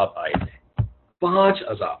 عذاب آئے تھے، 5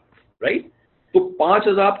 عذاب، رائٹ. تو 5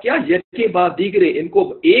 عذاب کیا، یک کے بعد دیگرے. ان کو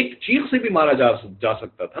ایک چیخ سے بھی مارا جا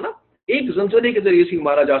سکتا تھا نا، ایک زلزلے کے ذریعے سے بھی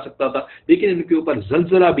مارا جا سکتا تھا، لیکن ان کے اوپر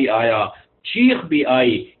زلزلہ بھی آیا، چیخ بھی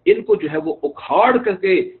آئی، ان کو جو ہے وہ اکھاڑ کر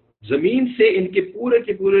کے زمین سے ان کے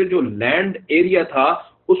پورے جو لینڈ ایریا تھا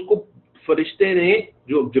اس کو فرشتے نے،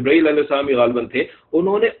 جو جبرائیل علیہ السلام غالباً تھے،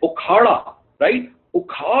 انہوں نے اکھاڑا، رائٹ،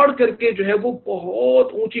 اکھاڑ کر کے جو ہے وہ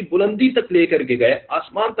بہت اونچی بلندی تک لے کر کے گئے،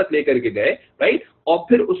 آسمان تک لے کر کے گئے، رائٹ، اور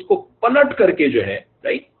پھر اس کو پلٹ کر کے جو ہے،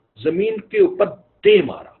 رائٹ، زمین کے اوپر دے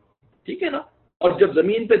مارا، ٹھیک ہے نا؟ اور جب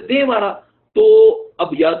زمین پہ دے مارا تو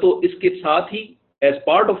اب یا تو اس کے ساتھ ہی ایز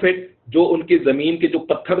پارٹ آف اٹ جو ان کے زمین کے جو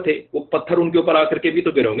پتھر تھے وہ پتھر ان کے اوپر آ کر کے بھی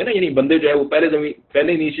تو گر ہوں گے نا، یعنی بندے جو ہے وہ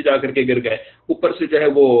پہلے نیچے جا کر کے گر گئے، اوپر سے جو ہے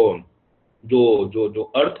وہ جو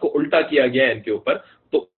ارتھ کو الٹا کیا گیا ہے ان کے اوپر،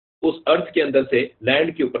 تو اس ارتھ کے اندر سے،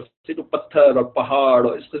 لینڈ کے اوپر سے جو پتھر اور پہاڑ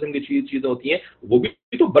اور اس قسم کی چیزیں ہوتی ہیں وہ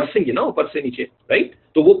بھی تو برسیں گی نا اوپر سے نیچے، رائٹ،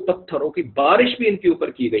 تو وہ پتھروں کی بارش بھی ان کے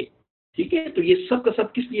اوپر کی گئی، ٹھیک ہے؟ تو یہ سب کا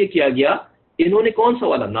سب کس لیے کیا گیا؟ انہوں نے کون سا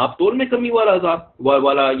والا ناپ تول میں کمی والا عذاب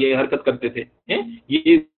والا یہ حرکت کرتے تھے،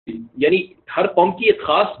 یہ یعنی ہر قوم کی ایک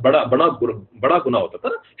خاص بڑا گناہ ہوتا تھا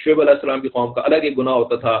نا، شعیب علیہ السلام کی قوم کا الگ ایک گناہ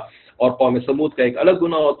ہوتا تھا، اور قوم سمود کا ایک الگ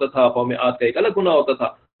گناہ ہوتا تھا، قوم عاد کا ایک الگ گناہ ہوتا تھا،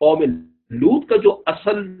 قوم لوط کا جو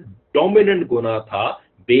اصل ڈومیننٹ گناہ تھا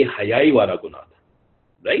بے حیائی والا گناہ تھا،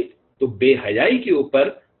 رائٹ؟ تو بے حیائی کے اوپر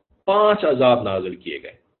 5 عذاب نازل کیے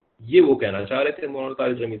گئے، یہ وہ کہنا چاہ رہے تھے مولانا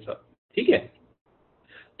طارق جمیل صاحب، ٹھیک ہے؟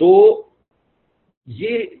 تو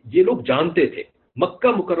یہ لوگ جانتے تھے، مکہ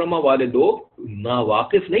مکرمہ والے لوگ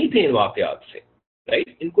ناواقف نہیں تھے ان واقعات سے، رائٹ،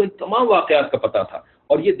 ان کو ان تمام واقعات کا پتہ تھا،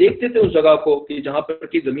 اور یہ دیکھتے تھے اس جگہ کو کہ جہاں پر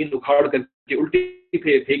کی زمین اکھاڑ کر کے الٹی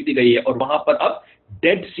پھینک دی گئی ہے، اور وہاں پر اب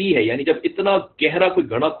ڈیڈ سی ہے، یعنی جب اتنا گہرا کوئی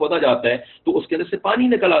گھڑا کھودا جاتا ہے تو اس کے اندر سے پانی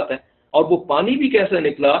نکل آتا ہے، اور وہ پانی بھی کیسا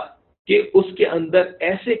نکلا کہ اس کے اندر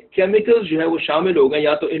ایسے کیمیکلز جو ہے وہ شامل ہو گئے،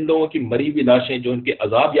 یا تو ان لوگوں کی مری ہوئی لاشیں جو ان کے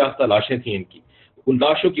عذاب یافتہ لاشیں تھیں ان کی، ان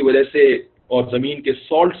لاشوں کی وجہ سے، اور زمین کے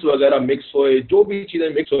سالٹس وغیرہ مکس ہوئے، جو بھی چیزیں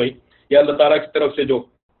مکس ہوئی، یا اللہ تعالیٰ کی طرف سے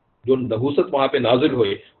جو نحوست وہاں پہ نازل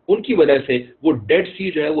ہوئے، ان کی وجہ سے وہ ڈیڈ سی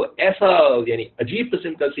جو ہے وہ ایسا یعنی عجیب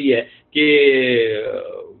قسم کا سی ہے کہ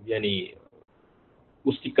یعنی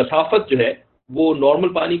اس کی کثافت جو ہے وہ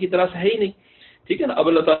نارمل پانی کی طرح سے ہے ہی نہیں، ٹھیک ہے نا؟ اب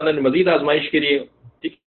اللہ تعالیٰ نے مزید آزمائش کے لیے،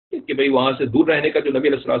 ٹھیک ہے، کہ بھئی وہاں سے دور رہنے کا جو نبی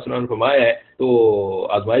علیہ الصلوۃ والسلام نے فرمایا ہے، تو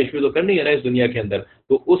آزمائش بھی تو کرنی ہے نا اس دنیا کے اندر،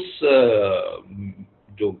 تو اس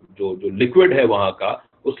جو لکوڈ ہے وہاں کا،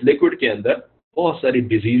 اس لکوڈ کے اندر بہت ساری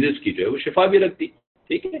ڈیزیزز کی جو ہے وہ شفا بھی رکھتی،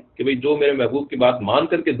 ٹھیک ہے، کہ بھئی جو میرے محبوب کی بات مان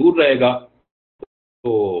کر کے دور رہے گا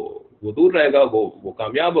تو وہ دور رہے گا، وہ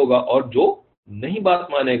کامیاب ہوگا، اور جو نہیں بات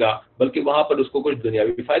مانے گا بلکہ وہاں پر اس کو کچھ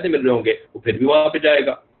دنیاوی فائدے مل رہے ہوں گے، وہ پھر بھی وہاں پہ جائے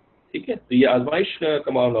گا، ٹھیک ہے؟ تو یہ آزمائش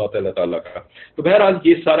کا معاملہ ہوتا ہے اللہ تعالیٰ کا۔ تو بہرحال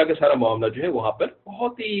یہ سارا کا سارا معاملہ جو ہے وہاں پر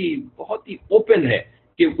بہت ہی اوپن ہے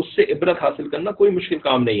کہ اس سے عبرت حاصل کرنا کوئی مشکل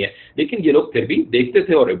کام نہیں ہے، لیکن یہ لوگ پھر بھی دیکھتے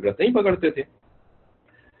تھے اور عبرت نہیں پکڑتے تھے۔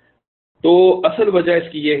 تو اصل وجہ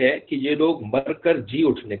اس کی یہ ہے کہ یہ لوگ مر کر جی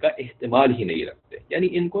اٹھنے کا احتمال ہی نہیں رکھتے، یعنی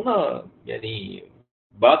ان کو نا، یعنی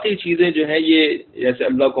باقی چیزیں جو ہیں یہ جیسے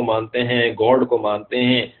اللہ کو مانتے ہیں، گاڈ کو مانتے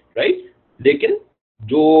ہیں، رائٹ، لیکن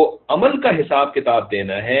جو عمل کا حساب کتاب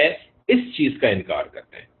دینا ہے اس چیز کا انکار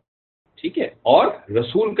کرتے ہیں، ٹھیک ہے، اور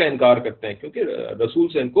رسول کا انکار کرتے ہیں، کیونکہ رسول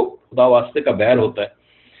سے ان کو خدا واسطے کا بیر ہوتا ہے،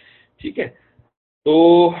 ٹھیک ہے۔ تو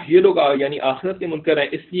یہ لوگ یعنی آخرت کے منکر ہیں،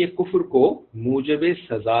 اس لیے کفر کو موجب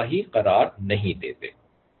سزا ہی قرار نہیں دیتے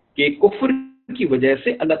کہ کفر کی وجہ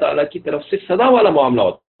سے اللہ تعالیٰ کی طرف سے سزا والا معاملہ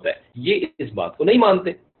ہوتا ہے، یہ اس بات کو نہیں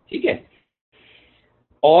مانتے، ٹھیک ہے،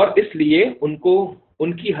 اور اس لیے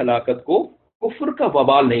ان کی ہلاکت کو کفر کا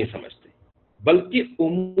وبال نہیں سمجھتے بلکہ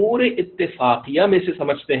امور اتفاقیہ میں سے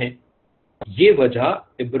سمجھتے ہیں۔ یہ وجہ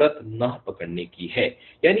عبرت نہ پکڑنے کی ہے،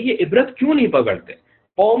 یعنی یہ عبرت کیوں نہیں پکڑتے؟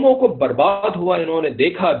 قوموں کو برباد ہوا انہوں نے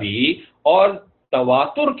دیکھا بھی، اور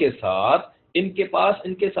تواتر کے ساتھ ان کے پاس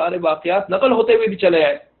ان کے سارے واقعات نقل ہوتے ہوئے بھی چلے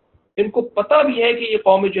آئے، ان کو پتہ بھی ہے کہ یہ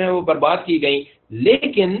قومیں جو ہیں وہ برباد کی گئیں،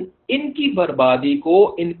 لیکن ان کی بربادی کو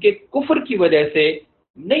ان کے کفر کی وجہ سے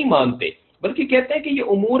نہیں مانتے بلکہ کہتے ہیں کہ یہ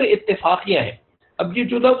امور اتفاقیہ ہیں۔ اب یہ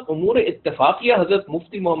جو لفظ امور اتفاقیہ حضرت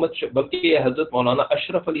مفتی محمد بلکہ یہ حضرت مولانا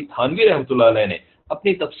اشرف علی تھانوی رحمۃ اللہ علیہ نے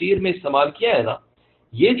اپنی تفسیر میں استعمال کیا ہے نا،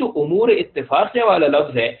 یہ جو امور اتفاقیہ والا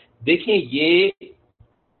لفظ ہے، دیکھیں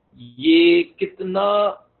یہ کتنا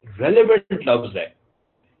ریلیونٹ لفظ ہے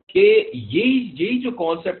کہ یہی جو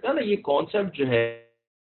کانسیپٹ ہے نا، یہ کانسیپٹ جو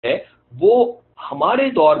ہے وہ ہمارے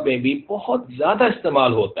دور میں بھی بہت زیادہ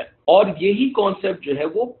استعمال ہوتا ہے، اور یہی کانسیپٹ جو ہے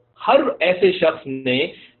وہ ہر ایسے شخص نے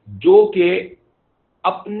جو کہ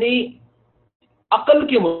اپنی عقل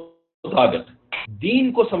کے مطابق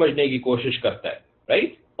دین کو سمجھنے کی کوشش کرتا ہے،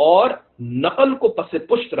 رائٹ، اور نقل کو پس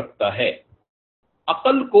پشت رکھتا ہے،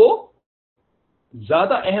 عقل کو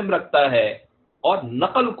زیادہ اہم رکھتا ہے، اور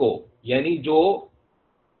نقل کو یعنی جو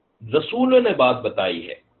رسولوں نے بات بتائی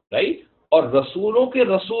ہے، رائٹ، اور رسولوں کے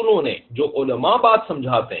رسولوں نے جو علماء بات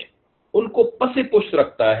سمجھاتے ہیں ان کو پس پشت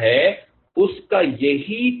رکھتا ہے، اس کا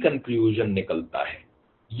یہی کنکلیوژن نکلتا ہے،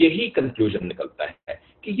 یہی کنکلیوژن نکلتا ہے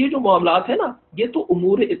کہ یہ جو معاملات ہیں نا یہ تو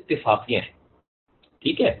امور اتفاقیہ ہیں،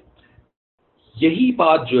 ٹھیک ہے۔ یہی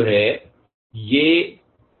بات جو ہے یہ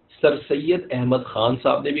سر سید احمد خان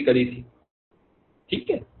صاحب نے بھی کری تھی،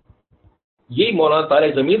 ٹھیک ہے۔ یہی مولانا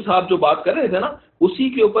طارق ضمیر صاحب جو بات کر رہے تھے نا، اسی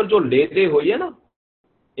کے اوپر جو لیتے ہوئی ہے نا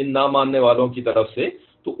ان نہ ماننے والوں کی طرف سے،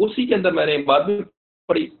 تو اسی کے اندر میں نے ایک بات بھی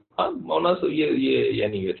پڑھی۔ ہاں مولانا یہ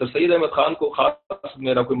یعنی سر سید احمد خان کو خاص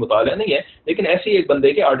میرا کوئی مطالعہ نہیں ہے، لیکن ایسے ہی ایک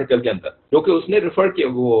بندے کے آرٹیکل کے اندر جو کہ اس نے ریفر کیا،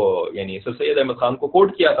 وہ یعنی سر سید احمد خان کو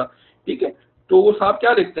کوٹ کیا تھا، ٹھیک ہے۔ تو وہ صاحب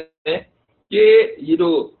کیا لکھتے ہیں کہ یہ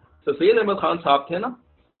جو سر سید احمد خان صاحب تھے نا،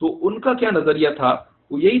 تو ان کا کیا نظریہ تھا،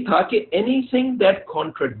 وہ یہی تھا کہ anything that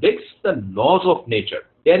contradicts the laws of nature,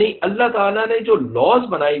 یعنی اللہ تعالیٰ نے جو لاز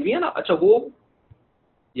بنائی ہوئی ہے نا، اچھا وہ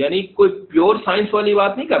یعنی کوئی پیور سائنس والی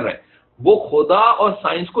بات نہیں کر رہے، وہ خدا اور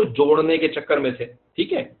سائنس کو جوڑنے کے چکر میں تھے،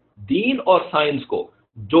 ٹھیک ہے، دین اور سائنس کو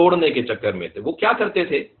جوڑنے کے چکر میں تھے۔ وہ کیا کرتے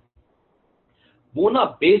تھے، وہ نا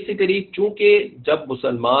بیسیکلی چونکہ جب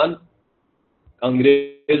مسلمان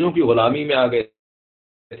انگریزوں کی غلامی میں آ گئے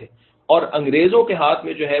تھے اور انگریزوں کے ہاتھ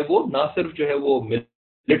میں جو ہے وہ نہ صرف جو ہے وہ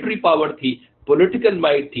ملٹری پاور تھی، پولیٹیکل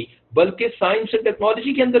مائٹ تھی، بلکہ سائنس اینڈ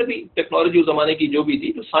ٹیکنالوجی کے اندر بھی، ٹیکنالوجی اس زمانے کی جو بھی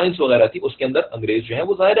تھی، جو سائنس وغیرہ تھی، اس کے اندر انگریز جو ہیں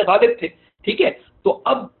وہ ظاہر غالب تھے، ٹھیک ہے۔ تو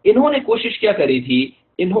اب انہوں نے کوشش کیا کری تھی،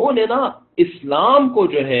 انہوں نے نا اسلام کو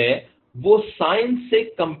جو ہے وہ سائنس سے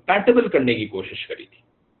کمپیٹیبل کرنے کی کوشش کری تھی،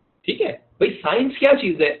 ٹھیک ہے۔ بھائی سائنس کیا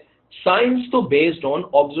چیز ہے، سائنس تو بیسڈ آن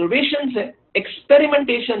آبزرویشنز ہے،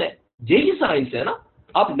 ایکسپیریمنٹیشن ہے، یہی سائنس ہے نا۔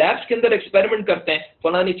 آپ لیبس کے اندر ایکسپیریمنٹ کرتے ہیں،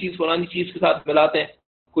 فلانی چیز کے ساتھ ملاتے ہیں،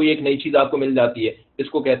 کوئی ایک نئی چیز آپ کو مل جاتی ہے، اس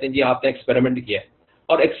کو کہتے ہیں جی آپ نے ایکسپیریمنٹ کیا ہے۔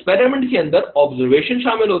 اور ایکسپیریمنٹ کے اندر آبزرویشن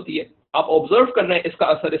شامل ہوتی ہے، آپ آبزرو کر رہے ہیں اس کا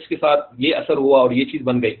اثر، اس کے ساتھ یہ اثر ہوا اور یہ چیز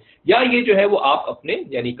بن گئی، یا یہ جو ہے وہ آپ اپنے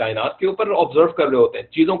یعنی کائنات کے اوپر آبزرو کر رہے ہوتے ہیں،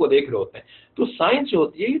 چیزوں کو دیکھ رہے ہوتے ہیں۔ تو سائنس جو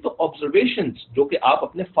ہوتی ہے یہ تو آبزرویشنز جو کہ آپ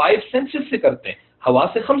اپنے 5 سینسز سے کرتے ہیں،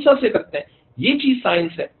 حواس خمسہ سے کرتے ہیں، یہ چیز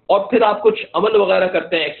سائنس ہے۔ اور پھر آپ کچھ عمل وغیرہ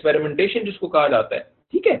کرتے ہیں، ایکسپیریمنٹیشن جس کو کہا جاتا ہے،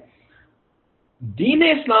 ٹھیک ہے۔ دین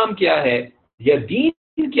اسلام کیا ہے یا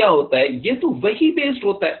دین کیا ہوتا ہے، یہ تو وہی بیسڈ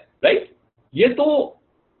ہوتا ہے، رائٹ۔ یہ تو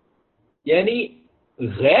یعنی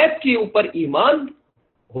غیب کے اوپر ایمان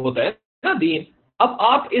ہوتا ہے نا دین۔ اب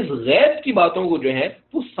آپ اس غیب کی باتوں کو جو ہے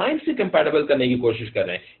وہ سائنس سے کمپیٹیبل کرنے کی کوشش کر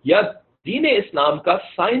رہے ہیں، یا دین اسلام کا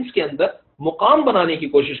سائنس کے اندر مقام بنانے کی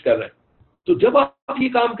کوشش کر رہے ہیں۔ تو جب آپ یہ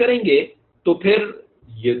کام کریں گے تو پھر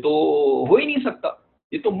یہ تو ہو ہی نہیں سکتا،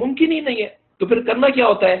 یہ تو ممکن ہی نہیں ہے۔ تو پھر کرنا کیا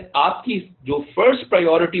ہوتا ہے، آپ کی جو فرسٹ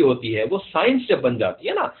پرائیورٹی ہوتی ہے وہ سائنس جب بن جاتی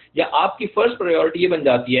ہے نا، یا آپ کی فرسٹ پرائیورٹی یہ بن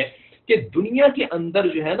جاتی ہے کہ دنیا کے اندر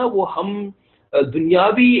جو ہے نا وہ ہم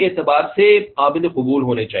دنیاوی اعتبار سے قابل قبول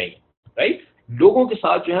ہونے چاہیے، رائٹ۔ لوگوں کے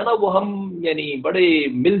ساتھ جو ہے نا وہ ہم یعنی بڑے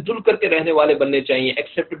مل جل کر کے رہنے والے بننے چاہیے،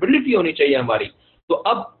 ایکسیپٹیبلٹی ہونی چاہیے ہماری۔ تو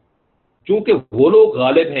اب چونکہ وہ لوگ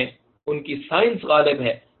غالب ہیں، ان کی سائنس غالب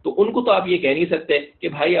ہے، تو ان کو تو آپ یہ کہہ نہیں سکتے کہ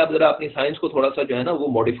بھائی آپ ذرا اپنی سائنس کو تھوڑا سا جو ہے نا وہ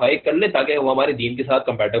موڈیفائی کر لیں تاکہ وہ ہمارے دین کے ساتھ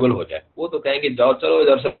کمپیٹیبل ہو جائے۔ وہ تو کہیں گے جاؤ چلو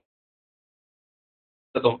ادھر سے،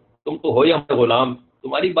 تم تو ہو ہی ہمارے غلام،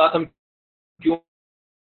 تمہاری بات ہم کیوں،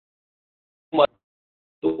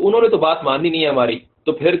 تو انہوں نے تو بات ماننی نہیں ہے ہماری۔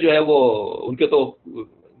 تو پھر جو ہے وہ ان کے تو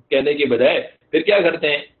کہنے کے بجائے پھر کیا کرتے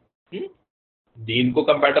ہیں، دین کو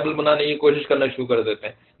کمپیٹیبل بنانے کی کوشش کرنا شروع کر دیتے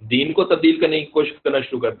ہیں، دین کو تبدیل کرنے کی کوشش کرنا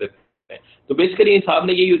شروع کر دیتے ہیں۔ تو بیسیکلی صاحب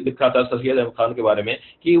نے یہی لکھا تھا سید احمد خان کے بارے میں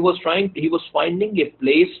کہ he was finding a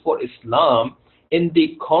place for Islam in the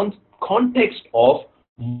context of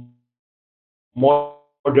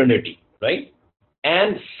modernity, right,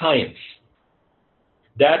 and science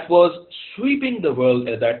that was sweeping the world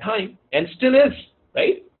at that time and still is,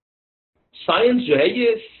 right. Science جو ہے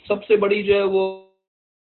یہ سب سے بڑی جو ہے وہ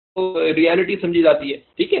ریالٹی سمجھی جاتی ہے،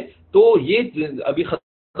 ٹھیک ہے۔ تو یہ ابھی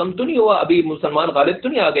ختم تو نہیں ہوا، ابھی مسلمان غالب تو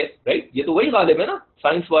نہیں آ گئے، رائٹ، یہ تو وہی غالب ہے نا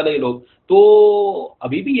سائنس والے لوگ۔ تو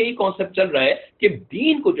ابھی بھی یہی کانسیپٹ چل رہا ہے کہ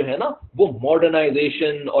دین کو جو ہے نا وہ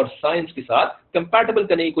ماڈرنائزیشن اور سائنس کے ساتھ کمپیٹیبل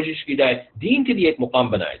کرنے کی کوشش کی جائے، دین کے لیے ایک مقام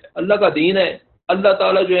بنایا جائے۔ اللہ کا دین ہے، اللہ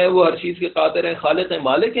تعالیٰ جو ہے وہ ہر چیز کے قادر ہیں، خالق ہیں،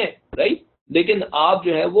 مالک ہیں، رائٹ۔ لیکن آپ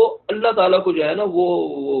جو ہے وہ اللہ تعالیٰ کو جو ہے نا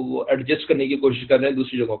وہ ایڈجسٹ کرنے کی کوشش کر رہے ہیں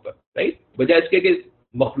دوسری جگہوں پر، رائٹ، بجائے اس کے کہ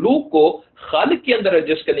مخلوق کو خالق کے اندر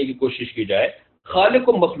ایڈجسٹ کرنے کی کوشش کی جائے، خالق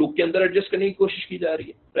کو مخلوق کے اندر ایڈجسٹ کرنے کی کوشش کی جا رہی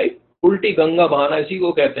ہے، رائٹ۔ الٹی گنگا بہانا اسی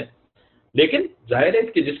کو کہتے ہیں۔ لیکن ظاہر ہے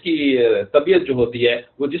کہ جس کی طبیعت جو ہوتی ہے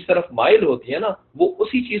وہ جس طرف مائل ہوتی ہے نا، وہ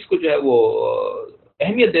اسی چیز کو جو ہے وہ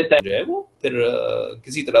اہمیت دیتا ہے، جو ہے وہ پھر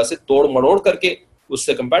کسی طرح سے توڑ مڑوڑ کر کے اس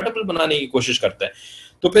سے کمپیٹیبل بنانے کی کوشش کرتا ہے۔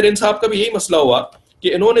 تو پھر ان صاحب کا بھی یہی مسئلہ ہوا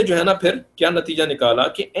کہ انہوں نے جو ہے نا پھر کیا نتیجہ نکالا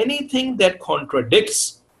کہ anything that contradicts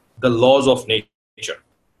the laws of nature,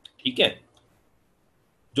 ٹھیک ہے،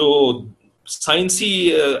 جو سائنسی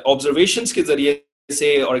آبزرویشنس کے ذریعے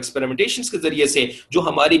سے اور ایکسپیریمنٹیشنس کے ذریعے سے جو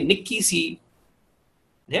ہماری نکی سی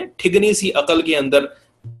ٹھگنی سی عقل کے اندر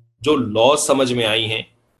جو لاز سمجھ میں آئی ہیں،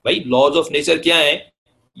 بھائی لاز آف نیچر کیا ہیں،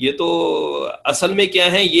 یہ تو اصل میں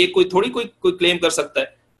کیا ہے، یہ کوئی تھوڑی کوئی کلیم کر سکتا ہے،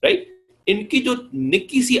 رائٹ؟ ان کی جو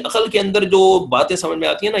نکی سی عقل کے اندر جو باتیں سمجھ میں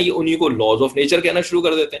آتی ہیں نا، یہ انہی کو لاز آف نیچر کہنا شروع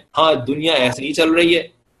کر دیتے ہیں. ہاں دنیا ایسے ہی چل رہی ہے،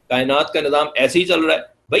 کائنات کا نظام ایسے ہی چل رہا ہے.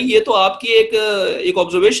 بھائی یہ تو آپ کی ایک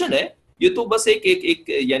آبزرویشن ہے، یہ تو بس ایک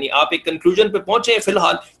یعنی آپ ایک کنکلوژن پہ پہنچے ہیں. فی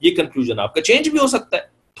الحال یہ کنکلوژن آپ کا چینج بھی ہو سکتا ہے.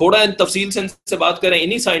 تھوڑا ان تفصیل سے ان سے بات کریں،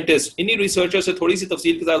 انہی سائنٹسٹ انہی ریسرچر سے تھوڑی سی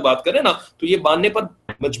تفصیل کے ساتھ بات کریں نا، تو یہ ماننے پر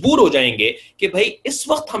مجبور ہو جائیں گے کہ بھائی اس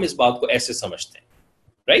وقت ہم اس بات کو ایسے سمجھتے ہیں،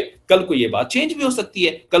 رائٹ؟ کل کو یہ بات چینج بھی ہو سکتی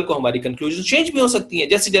ہے، کل کو ہماری کنکلوژن چینج بھی ہو سکتی ہیں.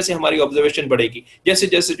 جیسے جیسے ہماری آبزرویشن بڑھے گی، جیسے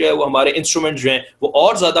جیسے جو ہے وہ ہمارے انسٹرومنٹ جو ہیں وہ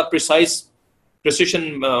اور زیادہ پریسیشن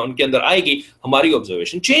ان کے اندر آئے گی، ہماری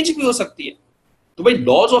آبزرویشن چینج بھی ہو سکتی ہے. تو بھائی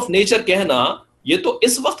لاز آف نیچر کہنا یہ تو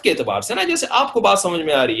اس وقت کے اعتبار سے نا جیسے آپ کو بات سمجھ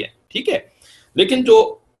میں آ رہی ہے، ٹھیک ہے. لیکن جو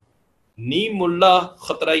نیم ملا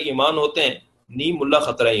خطرہ ایمان ہوتے ہیں، نیم ملا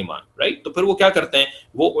خطرہ ایمان، رائٹ؟ تو پھر وہ کیا کرتے ہیں،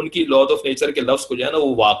 وہ ان کی لاز آف نیچر کے لفظ کو جو ہے نا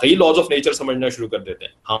وہ واقعی لاز آف نیچر سمجھنا شروع کر دیتے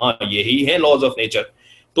ہیں. ہاں یہی ہے لاز آف نیچر.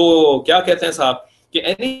 تو کیا کہتے ہیں صاحب کہ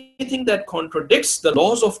anything that contradicts the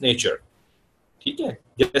laws of nature, ٹھیک ہے،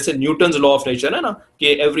 جیسے نیوٹنز لا آف نیچر ہے نا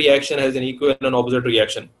کہ every action has an ایکوئل and opposite re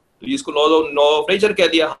action, تو اس کو لا آف نیچر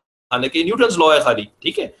کہہ دیا، حالانکہ نیوٹنز لا ہے خالی،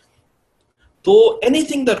 ٹھیک ہے. تو اینی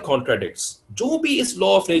تھنگ دیٹ کانٹراڈکٹس، جو بھی اس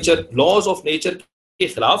law of nature laws of nature کے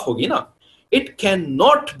خلاف ہوگی نا، it can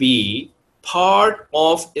not be part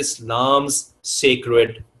of اسلام's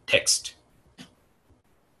سیکریڈ text.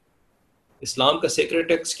 اسلام کا سیکریڈ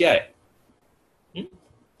ٹیکسٹ کیا ہے؟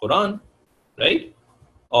 قرآن، رائٹ؟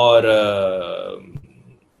 اور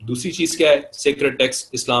دوسری چیز کیا ہے سیکریڈ ٹیکسٹ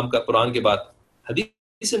اسلام کا قرآن کے بعد؟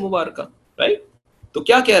 حدیث مبارکہ، رائٹ؟ تو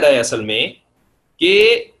کیا کہہ رہا ہے اصل میں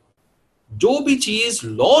کہ جو بھی چیز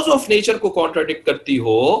لاز آف نیچر کو کانٹراڈکٹ کرتی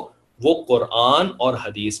ہو وہ قرآن اور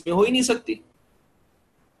حدیث میں ہو ہی نہیں سکتی،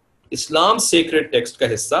 اسلام سیکریڈ ٹیکسٹ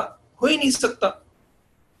کا حصہ ہو ہی نہیں سکتا،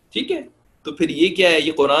 ٹھیک ہے. تو پھر یہ کیا ہے،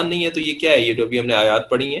 یہ قرآن نہیں ہے تو یہ کیا ہے، یہ جو بھی ہم نے آیات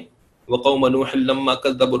پڑھی ہیں، وَقَوْمَ نُوحٍ لَمَّا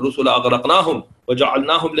كَذَّبُوا الرُّسُلَ أَغْرَقْنَاهُمْ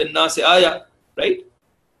وَجَعَلْنَاهُمْ لِلنَّاسِ آيَةً، رائٹ؟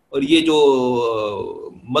 اور یہ جو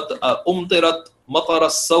امطرت مطر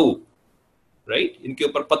السوء، رائٹ، ان کے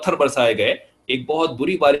اوپر پتھر برسائے گئے، ایک بہت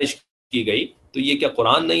بری بارش کی گئی، تو یہ کیا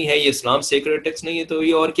قرآن نہیں ہے، یہ اسلام سیکریڈ ٹیکسٹ نہیں ہے، تو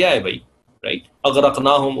یہ اور کیا ہے بھائی، رائٹ؟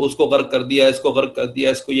 اغرقناہم، اس کو غرق کر دیا، اس کو غرق کر دیا،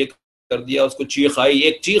 اس کو یہ کر دیا، اس کو چیخ آئی،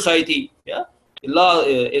 ایک چیخ آئی تھی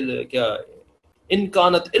کیا ان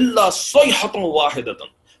کانت الا صیحۃ واحدۃ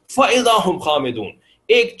فاذا هم خامدون،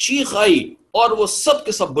 ایک چیخ آئی اور وہ سب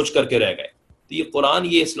کے سب بجھ کر کے رہ گئے. تو یہ قرآن،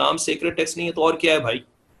 یہ اسلام سیکریڈ ٹیکسٹ نہیں ہے تو اور کیا ہے بھائی،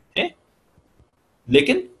 ہے؟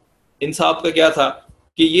 لیکن انصاف کا کیا تھا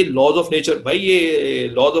کہ یہ لاز آف نیچر، بھائی یہ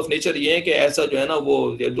لاز آف نیچر یہ ہے کہ ایسا جو ہے نا وہ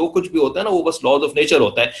جو کچھ بھی ہوتا ہے نا وہ بس لاز آف نیچر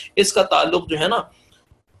ہوتا ہے. اس کا تعلق جو ہے نا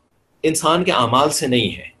انسان کے اعمال سے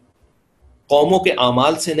نہیں ہے، قوموں کے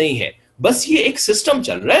اعمال سے نہیں ہے، بس یہ ایک سسٹم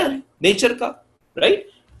چل رہا ہے نیچر کا، رائٹ؟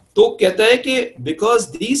 تو کہتا ہے کہ بیکاز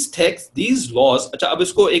دیز لاز، اچھا اب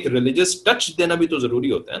اس کو ایک ریلیجس ٹچ دینا بھی تو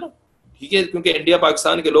ضروری ہوتا ہے نا، ٹھیک ہے، کیونکہ انڈیا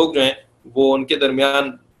پاکستان کے لوگ جو ہیں وہ ان کے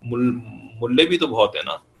درمیان ملے بھی تو بہت ہے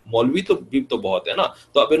نا، مولوی تو بہت ہے نا،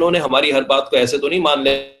 تو اب انہوں نے ہماری ہر بات کو ایسے تو نہیں مان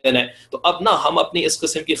لینا ہے. تو اب نا ہم اپنی اس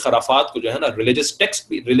قسم کی خرافات کو جو ہے نا ریلیجس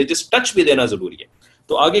ٹچ بھی دینا ضروری ہے.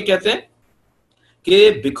 تو آگے کہتے ہیں کہ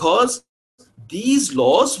because these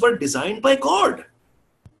laws were designed by God,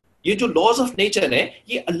 یہ جو لاز آف نیچر ہے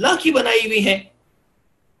یہ اللہ کی بنائی ہوئی ہیں،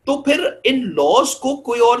 تو پھر ان لاز کو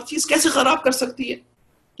کوئی اور چیز کیسے خراب کر سکتی ہے؟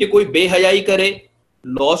 کہ کوئی بے حیائی کرے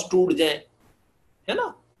لاز ٹوٹ جائیں، ہے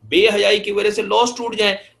نا، بے حیائی کی وجہ سے لاز ٹوٹ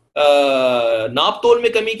جائیں، ناپ تول میں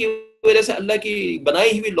کمی کی وجہ سے اللہ کی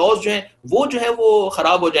بنائی ہوئی لاز جو ہیں وہ جو ہے وہ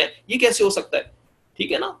خراب ہو جائیں، یہ کیسے ہو سکتا ہے؟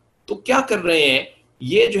 ٹھیک ہے نا. تو کیا کر رہے ہیں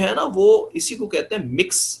یہ جو ہے نا وہ اسی کو کہتے ہیں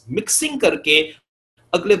مکسنگ کر کے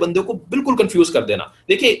اگلے بندے کو بالکل کنفیوز کر دینا.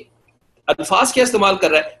 دیکھیں الفاظ کیا استعمال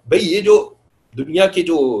کر رہا ہے بھائی، یہ جو دنیا کے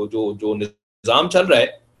جو نظام چل رہا ہے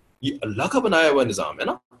یہ اللہ کا بنایا ہوا نظام ہے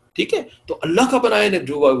نا، ٹھیک ہے. تو اللہ کا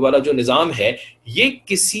بنایا والا جو نظام ہے یہ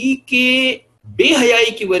کسی کے بے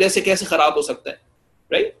حیائی کی وجہ سے کیسے خراب ہو سکتا ہے،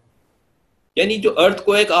 رائٹ؟ یعنی جو ارتھ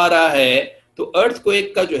کویک آ رہا ہے تو ارتھ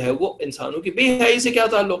کویک کا جو ہے وہ انسانوں کی بے حیائی سے کیا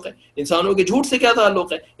تعلق ہے، انسانوں کے جھوٹ سے کیا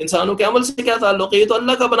تعلق ہے، انسانوں کے عمل سے کیا تعلق ہے؟ یہ تو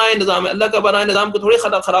اللہ کا بنایا نظام ہے، اللہ کا بنایا نظام کو تھوڑی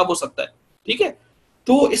خراب ہو سکتا ہے، ٹھیک ہے.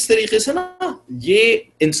 تو اس طریقے سے نا یہ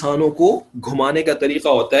انسانوں کو گھمانے کا طریقہ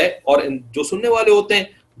ہوتا ہے، اور جو سننے والے ہوتے ہیں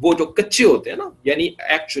وہ جو کچے ہوتے ہیں نا، یعنی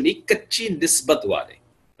ایکچولی کچی نسبت والے،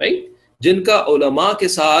 رائٹ، جن کا علماء کے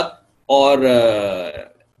ساتھ اور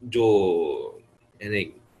جو یعنی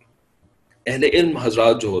اہل علم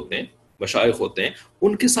حضرات جو ہوتے ہیں، مشائخ ہوتے ہیں،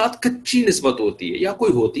 ان کے ساتھ کچی نسبت ہوتی ہے یا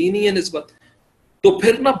کوئی ہوتی ہی نہیں ہے نسبت، تو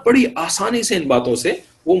پھر نا بڑی آسانی سے ان باتوں سے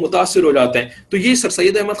وہ متاثر ہو جاتے ہیں. تو یہ سر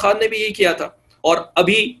سید احمد خان نے بھی یہی کیا تھا. اور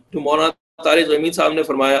ابھی جو مولانا طارق غمید صاحب نے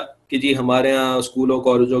فرمایا کہ جی ہمارے ہاں اسکولوں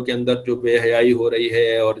کالجوں کے اندر جو بے حیائی ہو رہی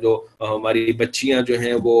ہے اور جو ہماری بچیاں جو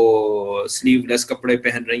ہیں وہ سلیو لیس کپڑے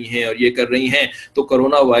پہن رہی ہیں اور یہ کر رہی ہیں، تو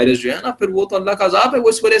کرونا وائرس جو ہے نا، پھر وہ تو اللہ کا عذاب ہے، وہ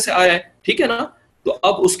اس وجہ سے آیا ہے، ٹھیک ہے نا. تو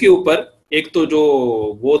اب اس کے اوپر ایک تو جو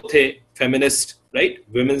وہ تھے فیمنسٹ، رائٹ،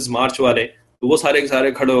 ویمنز مارچ والے، تو وہ سارے کے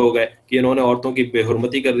سارے کھڑے ہو گئے کہ انہوں نے عورتوں کی بے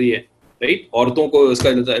حرمتی کر رہی ہے، رائٹ، عورتوں کو اس کا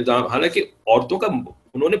الزام، حالانکہ عورتوں کا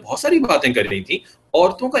انہوں نے بہت ساری باتیں کر رہی تھیں،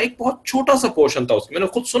 عورتوں کا ایک بہت چھوٹا سا پورشن تھا اس میں نے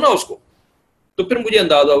خود سنا اس کو، تو پھر مجھے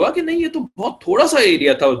اندازہ ہوا کہ نہیں یہ تو بہت تھوڑا سا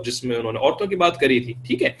ایریا تھا جس میں انہوں نے عورتوں کی بات کری تھی،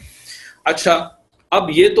 ٹھیک ہے. اچھا، اب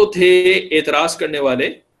یہ تو تھے اعتراض کرنے والے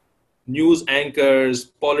نیوز اینکرز،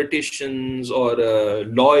 پولیٹیشنز اور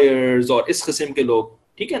لائرز اور اس قسم کے لوگ،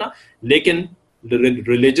 ٹھیک ہے نا. لیکن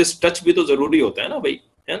ریلیجس ٹچ بھی تو ضروری ہوتا ہے نا بھائی،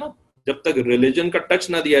 ہے نا، جب تک ریلیجن کا ٹچ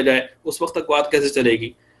نہ دیا جائے اس وقت تک بات کیسے چلے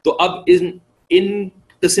گی. تو اب ان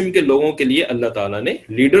قسم کے لوگوں کے لیے اللہ تعالیٰ نے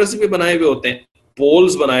لیڈرز بھی بنائے ہوئے ہوتے ہیں،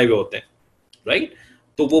 پولز بنائے ہوئے ہوتے ہیں، رائٹ.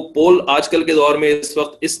 تو وہ پول آج کل کے دور میں اس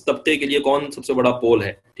وقت اس طبقے کے لیے کون سب سے بڑا پول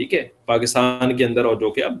ہے، ٹھیک ہے، پاکستان کے اندر اور جو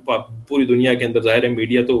کہ اب پوری دنیا کے اندر ظاہر ہے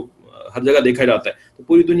میڈیا تو ہر جگہ دیکھا جاتا ہے، تو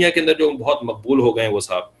پوری دنیا کے اندر جو بہت مقبول ہو گئے ہیں وہ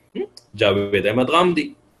صاحب جاوید احمد غامدی،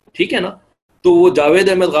 ٹھیک ہے نا. تو وہ جاوید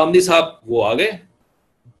احمد غامدی صاحب وہ آ گئے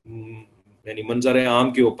یعنی منظر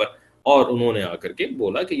عام کے اوپر، اور انہوں نے آ کر کے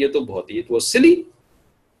بولا کہ یہ تو بہت ہی وہ سلی،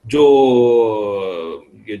 جو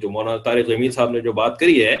یہ جو مولانا طارق غمید صاحب نے جو بات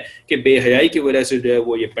کری ہے کہ بے حیائی کی وجہ سے جو ہے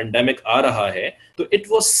وہ یہ پینڈیمک آ رہا ہے، تو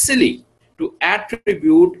اٹ واز سلی to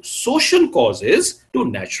attribute social causes to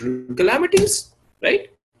natural calamities, right.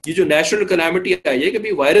 یہ جو نیچرل کلیمٹی آئی ہے کہ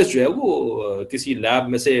بھی وائرس جو ہے وہ کسی لیب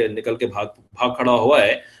میں سے نکل کے بھاگ کھڑا ہوا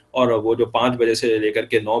ہے، اور وہ جو 5 بجے سے لے کر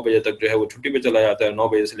کے 9 بجے تک جو ہے وہ چھٹی پہ چلا جاتا ہے، 9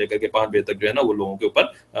 بجے سے لے کر کے 5 بجے تک جو ہے نا وہ لوگوں کے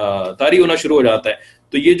اوپر طاری ہونا شروع ہو جاتا ہے.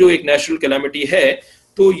 تو یہ جو ایک نیچرل کلیمٹی ہے،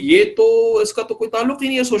 تو یہ تو اس کا تو کوئی تعلق ہی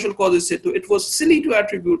نہیں ہے سوشل کازز سے، تو اٹ واز سلی ٹو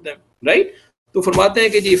ایٹریبیوٹ دیم، رائٹ. تو فرماتے ہیں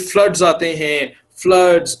کہ جی فلڈز آتے ہیں،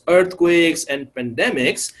 floods, earthquakes and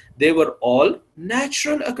pandemics, they were all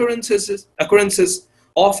natural occurrences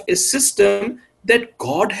of a system that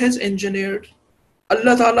God has engineered.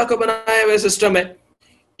 اللہ تعالیٰ کا بنایا ہوا سسٹم ہے.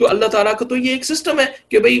 تو اللہ تعالیٰ کا تو یہ ایک سسٹم ہے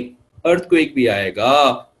کہ بھئی ارتھ کوئک بھی آئے گا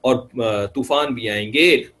اور طوفان بھی آئیں گے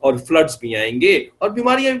اور فلڈز بھی آئیں گے اور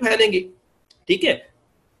بیماریاں بھی پھیلیں گی، ٹھیک ہے،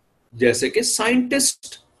 جیسے کہ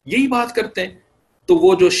سائنٹسٹ یہی بات کرتے ہیں. تو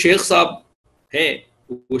وہ جو شیخ صاحب ہیں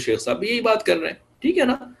وہ شیخ صاحب بھی یہی بات کر رہے ہیں، ٹھیک ہے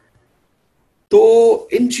نا. تو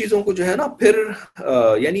ان چیزوں کو جو ہے نا پھر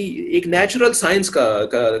یعنی ایک نیچرل سائنس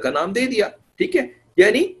کا نام دے دیا، ٹھیک ہے.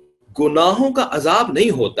 یعنی گناہوں کا عذاب نہیں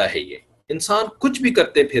ہوتا ہے، یہ انسان کچھ بھی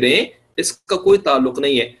کرتے پھریں اس کا کوئی تعلق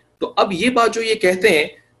نہیں ہے. تو اب یہ بات جو یہ کہتے ہیں،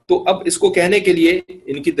 تو اب اس کو کہنے کے لیے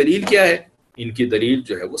ان کی دلیل کیا ہے؟ ان کی دلیل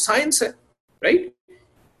جو ہے وہ سائنس ہے، رائٹ.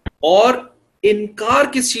 اور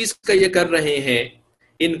انکار کس چیز کا یہ کر رہے ہیں؟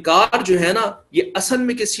 انکار جو ہے نا یہ اصل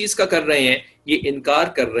میں کس چیز کا کر رہے ہیں؟ یہ انکار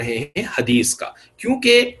کر رہے ہیں حدیث کا،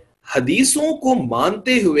 کیونکہ حدیثوں کو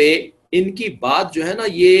مانتے ہوئے ان کی بات جو ہے نا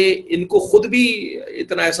یہ ان کو خود بھی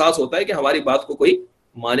اتنا احساس ہوتا ہے کہ ہماری بات کو کوئی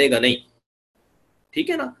مانے گا نہیں، ٹھیک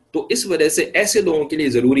ہے نا. تو اس وجہ سے ایسے لوگوں کے لیے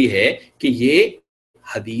ضروری ہے کہ یہ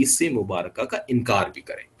حدیث سے مبارکہ کا انکار بھی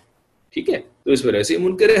کریں، ٹھیک ہے. تو اس وجہ سے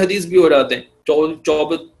منکر حدیث بھی ہو جاتے ہیں.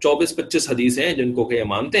 24-25 حدیث ہیں جن کو کہ یہ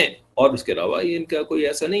مانتے ہیں، اور اس کے علاوہ ان کا کوئی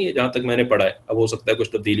ایسا نہیں ہے جہاں تک میں نے پڑھا ہے. اب ہو سکتا ہے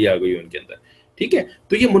کچھ تبدیلی آ گئی ہو ان کے اندر، ٹھیک ہے.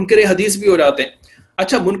 تو یہ منکر حدیث بھی ہو جاتے ہیں.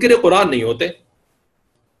 اچھا، منکر قرآن نہیں ہوتے،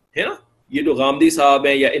 ہے نا. یہ جو غامدی صاحب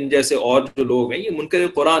ہیں یا ان جیسے اور جو لوگ ہیں یہ منکر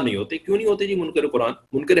قرآن نہیں ہوتے. کیوں نہیں ہوتے جی منکر قرآن؟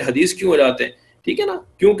 منکر حدیث کیوں ہو جاتے ہیں؟ ٹھیک ہے نا،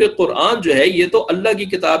 کیونکہ قرآن جو ہے یہ تو اللہ کی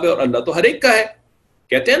کتاب ہے اور اللہ تو ہر ایک کا ہے.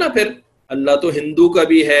 کہتے ہیں نا پھر اللہ تو ہندو کا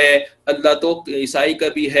بھی ہے، اللہ تو عیسائی کا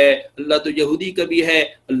بھی ہے، اللہ تو یہودی کا بھی ہے،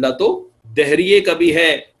 اللہ تو دہریے کا بھی ہے.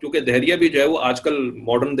 کیونکہ دہریہ بھی جو ہے وہ آج کل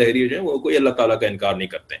ماڈرن دہریے جو ہے وہ کوئی اللہ تعالیٰ کا انکار نہیں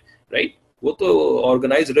کرتے ہیں، رائٹ. وہ تو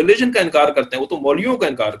آرگنائز ریلیجن کا انکار کرتے ہیں، وہ تو مولویوں کا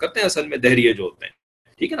انکار کرتے ہیں اصل میں دہریے جو ہوتے ہیں،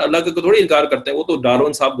 ٹھیک ہے نا. اللہ کا تھوڑی انکار کرتے ہیں، وہ تو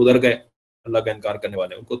ڈارون صاحب گزر گئے اللہ کا انکار کرنے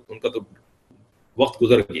والے، ان کا تو وقت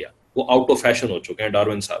گزر گیا، وہ آؤٹ آف فیشن ہو چکے ہیں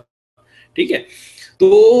ڈارون صاحب، ٹھیک ہے.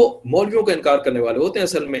 تو مولویوں کا انکار کرنے والے ہوتے ہیں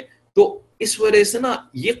اصل میں. تو اس وجہ سے نا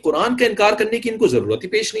یہ قرآن کا انکار کرنے کی ان کو ضرورت ہی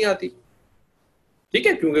پیش نہیں آتی، ٹھیک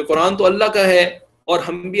ہے، کیونکہ قرآن تو اللہ کا ہے اور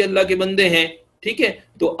ہم بھی اللہ کے بندے ہیں. ٹھیک ہے،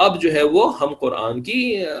 تو اب جو ہے وہ ہم قرآن کی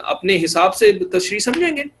اپنے حساب سے تشریح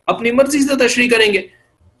سمجھیں گے، اپنی مرضی سے تشریح کریں گے.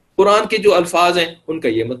 قرآن کے جو الفاظ ہیں ان کا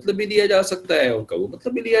یہ مطلب بھی لیا جا سکتا ہے، ان کا وہ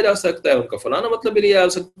مطلب بھی لیا جا سکتا ہے، ان کا فلانا مطلب بھی لیا جا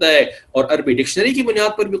سکتا ہے، اور عربی ڈکشنری کی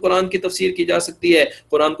بنیاد پر بھی قرآن کی تفسیر کی جا سکتی ہے،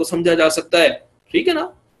 قرآن کو سمجھا جا سکتا ہے. ٹھیک ہے نا.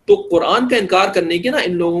 تو قرآن کا انکار کرنے کی نا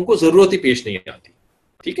ان لوگوں کو ضرورت ہی پیش نہیں آتی.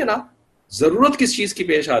 ٹھیک ہے نا. ضرورت کس چیز کی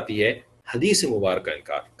پیش آتی ہے؟ حدیث مبارکہ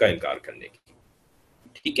کا انکار کرنے کی.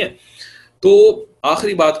 ٹھیک ہے. تو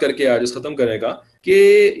آخری بات کر کے آج ختم کرے گا کہ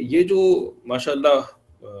یہ جو ماشاءاللہ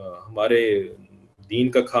ہمارے دین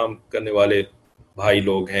کا کام کرنے والے بھائی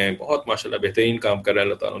لوگ ہیں، بہت ماشاءاللہ بہترین کام کر رہے ہیں،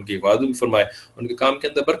 اللہ تعالیٰ ان کی حفاظت بھی فرمائے، ان کے کام کے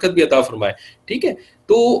اندر برکت بھی عطا فرمائے. ٹھیک ہے.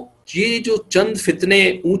 تو یہ جو چند فتنے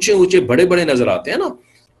اونچے اونچے بڑے بڑے نظر آتے ہیں نا،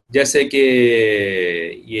 جیسے کہ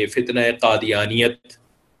یہ فتنہ قادیانیت،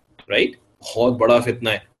 رائٹ، بہت بڑا فتنہ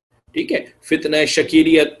ہے. ٹھیک ہے. فتنہ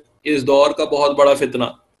شکیلیت، اس دور کا بہت بڑا فتنہ.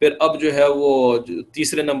 پھر اب جو ہے وہ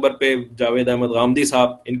تیسرے نمبر پہ جاوید احمد غامدی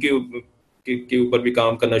صاحب، ان کے اوپر بھی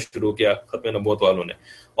کام کرنا شروع کیا ختم نبوت والوں نے.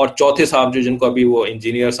 اور چوتھے صاحب جو جن کو ابھی وہ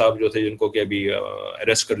انجینئر صاحب جو تھے، جن کو کہ ابھی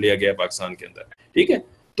اریسٹ کر لیا گیا پاکستان کے اندر. ٹھیک ہے.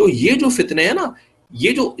 تو یہ جو فتنے ہیں نا،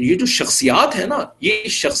 یہ جو شخصیات ہیں نا، یہ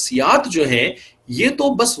شخصیات جو ہیں یہ تو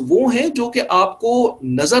بس وہ ہیں جو کہ آپ کو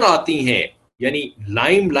نظر آتی ہیں، یعنی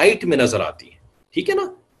لائم لائٹ میں نظر آتی ہیں. ٹھیک ہے نا.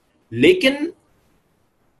 لیکن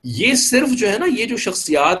یہ صرف جو ہے نا، یہ جو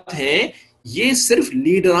شخصیات ہیں یہ صرف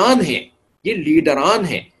لیڈران ہیں، یہ لیڈران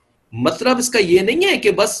ہیں. مطلب اس کا یہ نہیں ہے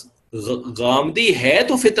کہ بس غامدی ہے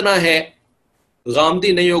تو فتنہ ہے،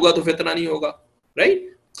 غامدی نہیں ہوگا تو فتنہ نہیں ہوگا، رائٹ.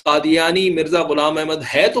 قادیانی مرزا غلام احمد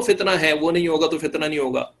ہے تو فتنہ ہے، وہ نہیں ہوگا تو فتنہ نہیں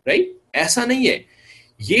ہوگا، رائٹ. ایسا نہیں ہے.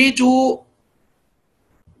 یہ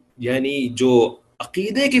جو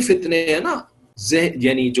عقیدے کے فتنے ہیں نا،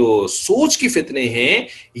 یعنی جو سوچ کے فتنے ہیں،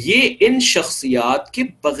 یہ ان شخصیات کے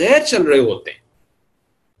بغیر چل رہے ہوتے ہیں.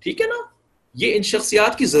 ٹھیک ہے نا. یہ ان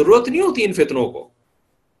شخصیات کی ضرورت نہیں ہوتی ان فتنوں کو.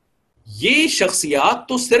 یہ شخصیات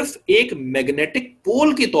تو صرف ایک میگنیٹک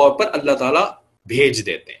پول کے طور پر اللہ تعالیٰ بھیج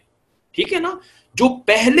دیتے ہیں. ٹھیک ہے نا. جو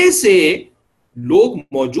پہلے سے لوگ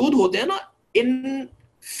موجود ہوتے ہیں نا، ان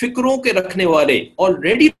فکروں کے رکھنے والے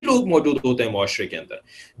آلریڈی لوگ موجود ہوتے ہیں معاشرے کے اندر.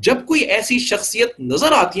 جب کوئی ایسی شخصیت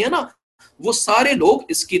نظر آتی ہے نا، وہ سارے لوگ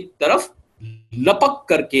اس کی طرف لپک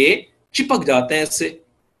کر کے چپک جاتے ہیں اس سے.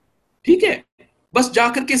 ٹھیک ہے. بس جا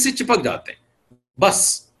کر کے اس سے چپک جاتے ہیں. بس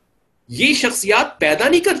یہ شخصیات پیدا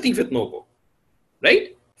نہیں کرتی فتنوں کو،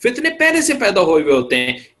 رائٹ. فتنے پہلے سے پیدا ہوئے ہوتے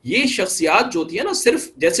ہیں. یہ شخصیات جو ہوتی ہے نا، صرف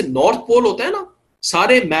جیسے نارتھ پول ہوتا ہے نا،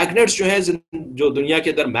 سارے میگنیٹس جو ہیں، جو دنیا کے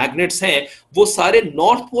اندر میگنیٹس ہیں، وہ سارے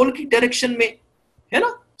نارتھ پول کی ڈائریکشن میں ہے نا،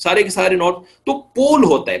 سارے کے سارے نارتھ. تو پول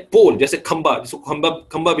ہوتا ہے، پول جیسے کھمبا، جس کو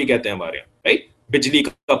کھمبا بھی کہتے ہیں ہمارے یہاں، رائٹ. بجلی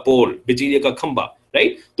کا پول، بجلی کا کھمبا،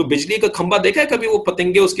 رائٹ. تو بجلی کا کھمبا دیکھا ہے کبھی؟ وہ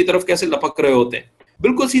پتنگے اس کی طرف کیسے لپک رہے ہوتے ہیں.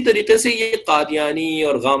 بالکل اسی طریقے سے یہ قادیانی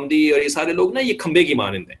اور غامدی اور یہ سارے لوگ نا، یہ کھمبے کی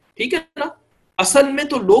مانند ہیں. ٹھیک ہے نا. اصل میں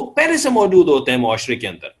تو لوگ پہلے سے موجود ہوتے ہیں معاشرے کے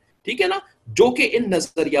اندر. ٹھیک ہے نا. جو کہ ان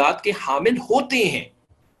نظریات کے حامل ہوتے ہیں.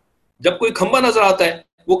 جب کوئی کھمبا نظر آتا ہے،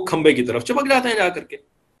 وہ کھمبے کی طرف چپک جاتے ہیں جا کر کے.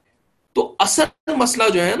 تو اصل مسئلہ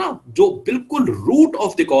جو ہے نا، جو بالکل روٹ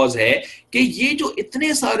آف دی کاز ہے، کہ یہ جو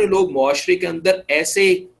اتنے سارے لوگ معاشرے کے اندر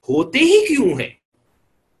ایسے ہوتے ہی کیوں ہیں،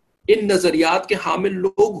 ان نظریات کے حامل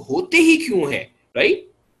لوگ ہوتے ہی کیوں ہیں، رائٹ.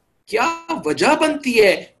 کیا وجہ بنتی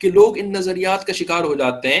ہے کہ لوگ ان نظریات کا شکار ہو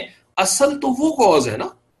جاتے ہیں؟ اصل تو وہ کاز ہے نا،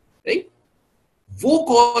 رائٹ. وہ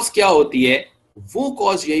کاز کیا ہوتی ہے؟ وہ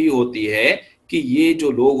کاز یہی ہوتی ہے کہ یہ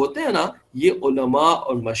جو لوگ ہوتے ہیں نا، یہ علماء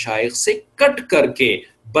اور مشائخ سے کٹ کر کے،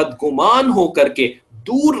 بدگمان ہو کر کے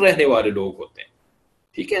دور رہنے والے لوگ ہوتے ہیں.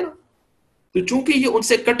 ٹھیک ہے نا. تو چونکہ یہ ان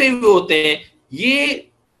سے کٹے ہوئے ہوتے ہیں، یہ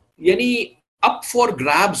یعنی اپ فار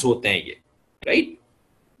گرابز ہوتے ہیں یہ، رائٹ.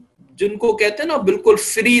 جن کو کہتے ہیں نا بالکل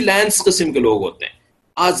فری لینس قسم کے لوگ ہوتے ہیں،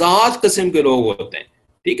 آزاد قسم کے لوگ ہوتے ہیں.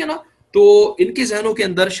 ٹھیک ہے نا. تو ان کے ذہنوں کے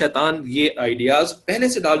اندر شیطان یہ آئیڈیاز پہلے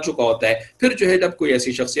سے ڈال چکا ہوتا ہے. پھر جو ہے جب کوئی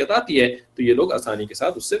ایسی شخصیت آتی ہے تو یہ لوگ آسانی کے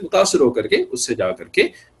ساتھ اس سے متاثر ہو کر کے اس سے جا کر کے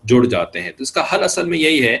جڑ جاتے ہیں. تو اس کا حل اصل میں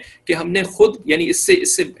یہی ہے کہ ہم نے خود، یعنی اس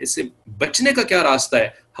سے بچنے کا کیا راستہ ہے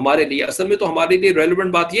ہمارے لیے؟ اصل میں تو ہمارے لیے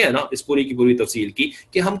ریلیونٹ بات یہ ہے نا اس پوری کی پوری تفصیل کی،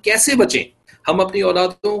 کہ ہم کیسے بچیں، ہم اپنی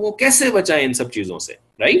اولادوں کو کیسے بچائیں ان سب چیزوں سے،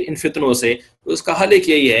 رائٹ، ان فتنوں سے. تو اس کا حل ایک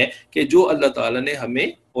یہی ہے کہ جو اللہ تعالیٰ نے ہمیں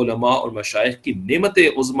علماء اور مشائخ کی نعمت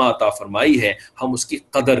عظمیٰ عطا فرمائی ہے، ہم اس کی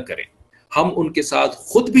قدر کریں، ہم ان کے ساتھ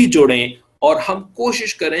خود بھی جڑیں، اور ہم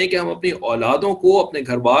کوشش کریں کہ ہم اپنی اولادوں کو، اپنے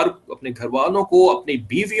گھر والوں کو، اپنی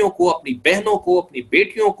بیویوں کو، اپنی بہنوں کو، اپنی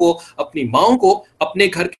بیٹیوں کو، اپنی ماؤں کو، اپنے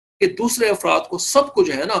گھر کے دوسرے افراد کو، سب کو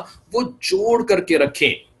جو ہے نا وہ جوڑ کر کے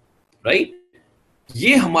رکھیں، رائٹ.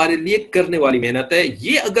 یہ ہمارے لیے کرنے والی محنت ہے.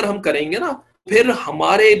 یہ اگر ہم کریں گے نا پھر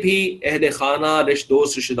ہمارے بھی اہل خانہ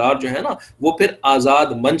دوست رشتہ دار جو ہے نا وہ پھر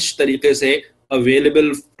آزاد منچ طریقے سے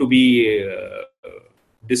اویلیبل ٹو بی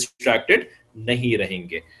ڈسٹریکٹڈ نہیں رہیں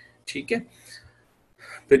گے. ٹھیک ہے,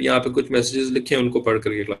 پھر یہاں پہ کچھ میسیجز لکھے ہیں ان کو پڑھ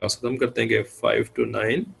کر کے کلاس ختم کرتے ہیں کہ 5 to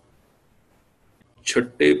 9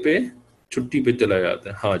 چھٹے پہ چھٹی پہ چلا جاتا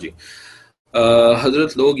ہے. ہاں جی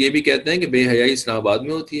حضرت لوگ یہ بھی کہتے ہیں کہ بے حیائی اسلام آباد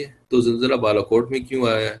میں ہوتی ہے, تو زلزلہ بالاکوٹ میں کیوں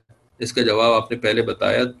آیا ہے؟ اس کا جواب آپ نے پہلے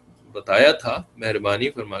بتایا تھا, مہربانی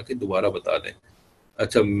فرما کے دوبارہ بتا دیں.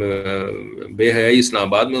 اچھا بے حیائی اسلام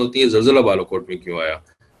آباد میں ہوتی ہے, زلزلہ بالاکوٹ میں کیوں آیا؟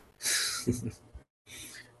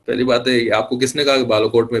 پہلی بات ہے آپ کو کس نے کہا کہ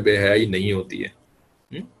بالاکوٹ میں بے حیائی نہیں ہوتی ہے؟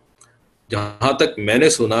 جہاں تک میں نے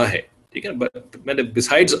سنا ہے, ٹھیک ہے, میں نے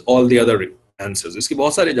besides all the other answers, اس کے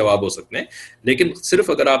بہت سارے جواب ہو سکتے ہیں, لیکن صرف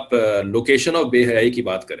اگر آپ لوکیشن آف بے حیائی کی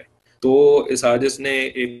بات کریں تو اس حادث نے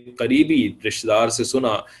ایک قریبی رشتہ دار سے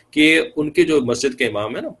سنا کہ ان کے جو مسجد کے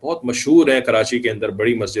امام ہیں نا, بہت مشہور ہے کراچی کے اندر,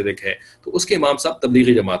 بڑی مسجد ایک ہے, تو اس کے امام صاحب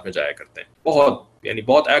تبلیغی جماعت میں جایا کرتے ہیں,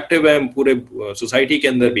 بہت ایکٹیو ہیں پورے سوسائٹی کے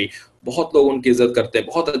اندر بھی, بہت لوگ ان کی عزت کرتے ہیں,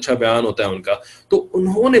 بہت اچھا بیان ہوتا ہے ان کا. تو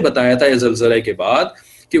انہوں نے بتایا تھا اس زلزلے کے بعد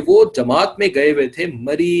کہ وہ جماعت میں گئے ہوئے تھے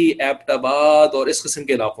مری, ایبٹ آباد اور اس قسم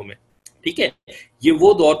کے علاقوں میں. ٹھیک ہے, یہ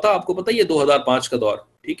وہ دور تھا, آپ کو پتہ یہ 2005 کا دور,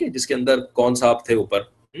 ٹھیک ہے, جس کے اندر کون صاحب تھے اوپر.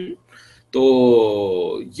 تو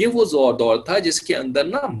یہ وہ دور تھا جس کے اندر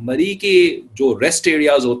نا مری کے جو ریسٹ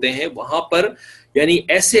ایریاز ہوتے ہیں وہاں پر یعنی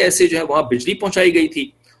ایسے جو ہے وہاں بجلی پہنچائی گئی تھی,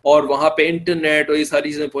 اور وہاں پہ انٹرنیٹ اور یہ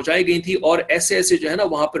ساری چیزیں پہنچائی گئی تھی, اور ایسے جو ہے نا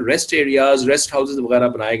وہاں پر ریسٹ ایریاز, ریسٹ ہاؤسز وغیرہ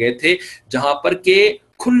بنائے گئے تھے جہاں پر کہ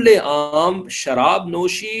کھلے عام شراب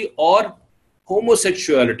نوشی اور ہومو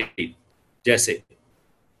سیکشوالٹی جیسے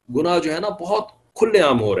گناہ جو ہے نا بہت کھلے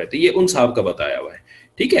عام ہو رہے تھے. یہ ان صاحب کا بتایا ہوا ہے.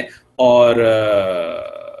 ٹھیک ہے, اور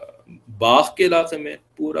باغ کے علاقے میں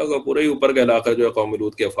پورا کا پورا ہی اوپر کا علاقہ جو ہے قوم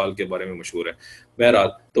لوط کے افعال کے بارے میں مشہور ہے. بہرحال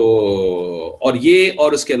تو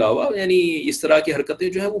اور اس کے علاوہ یعنی اس طرح کی حرکتیں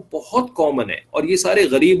جو ہیں وہ بہت کامن ہیں, اور یہ سارے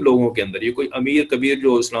غریب لوگوں کے اندر, یہ کوئی امیر کبیر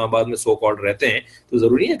جو اسلام آباد میں سو کالڈ رہتے ہیں تو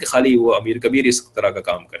ضروری ہے کہ خالی وہ امیر کبیر اس طرح کا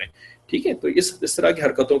کام کریں. ٹھیک ہے, تو اس طرح کی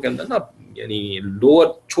حرکتوں کے اندر نا یعنی لوور,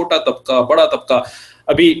 چھوٹا طبقہ, بڑا طبقہ.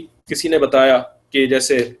 ابھی کسی نے بتایا کہ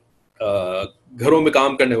جیسے گھروں میں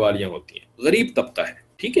کام کرنے والیاں ہوتی ہیں, غریب طبقہ ہے.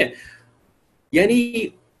 ٹھیک ہے, یعنی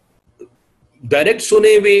ڈائریکٹ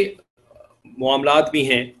سنے ہوئے معاملات بھی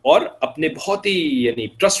ہیں اور اپنے بہت ہی یعنی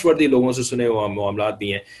ٹرسٹ وردی لوگوں سے سنے ہوئے معاملات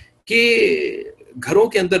بھی ہیں کہ گھروں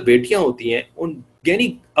کے اندر بیٹیاں ہوتی ہیں, ان یعنی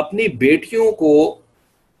اپنی بیٹیوں کو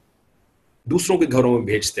دوسروں کے گھروں میں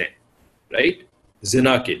بھیجتے ہیں, رائٹ,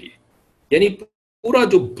 زنا کے لیے. یعنی پورا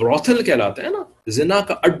جو بروتھل کہلاتا ہے نا, زنا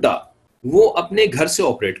کا اڈا, وہ اپنے گھر سے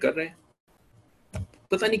آپریٹ کر رہے ہیں.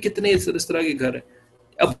 پتہ نہیں کتنے اس طرح کے گھر ہیں.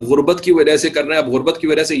 اب غربت کی وجہ سے کر رہے ہیں, اب غربت کی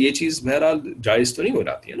وجہ سے یہ چیز بہرحال جائز تو نہیں ہو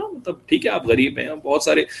جاتی ہے نا, مطلب ٹھیک ہے آپ غریب ہیں, بہت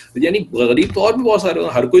سارے یعنی غریب تو اور بھی بہت سارے,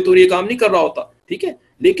 ہر کوئی تو یہ کام نہیں کر رہا ہوتا. ٹھیک ہے,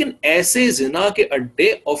 لیکن ایسے زنا کے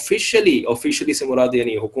اڈے آفیشلی سے مراد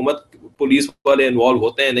یعنی حکومت پولیس والے انوالو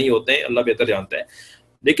ہوتے ہیں نہیں ہوتے ہیں اللہ بہتر جانتا ہے,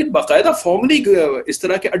 لیکن باقاعدہ فارملی اس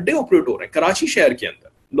طرح کے اڈے آپریٹ ہو رہے ہیں کراچی شہر کے اندر.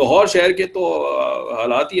 لاہور شہر کے تو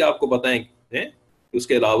حالات ہی آپ کو بتائیں اس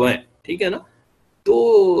کے علاوہ ہیں. ٹھیک ہے نا,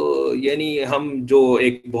 تو یعنی ہم جو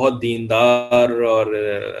ایک بہت دیندار اور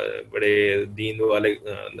بڑے دین والے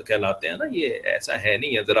کہلاتے ہیں نا, یہ ایسا ہے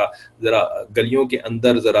نہیں ہے. ذرا گلیوں کے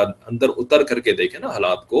اندر ذرا اندر اتر کر کے دیکھیں نا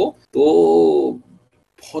حالات کو, تو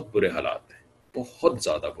بہت برے حالات ہیں, بہت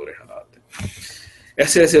زیادہ برے حالات ہیں.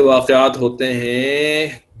 ایسے واقعات ہوتے ہیں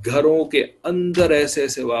گھروں کے اندر,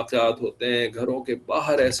 ایسے واقعات ہوتے ہیں گھروں کے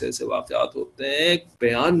باہر, ایسے واقعات ہوتے ہیں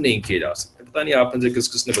بیان نہیں کیے جا سکتے. پتہ نہیں آپ میں سے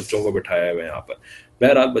کس نے بچوں کو بٹھایا ہے یہاں پر.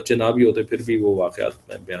 بہرحال بچے نہ بھی ہوتے پھر بھی وہ واقعات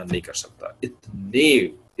میں بیان نہیں کر سکتا.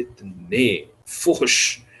 اتنے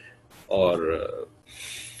فحش, اور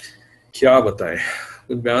کیا بتائیں,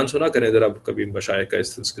 کچھ بیان سنا کریں ذرا کبھی مشائخ کا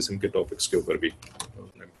اس قسم کے ٹاپکس کے اوپر بھی.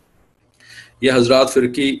 یہ حضرات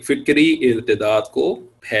فکری ارتداد کو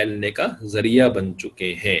پھیلنے کا ذریعہ بن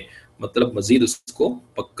چکے ہیں, مطلب مزید اس کو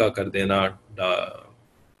پکا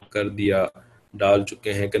ڈال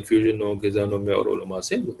چکے ہیں, کنفیوژن لوگوں کے ذہنوں میں اور علماء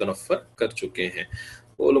سے متنفر کر چکے ہیں.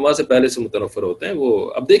 وہ علماء سے پہلے سے متنفر ہوتے ہیں.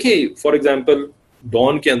 وہ اب دیکھیں فار ایگزامپل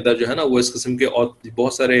ڈان کے اندر جو ہے نا وہ اس قسم کے اور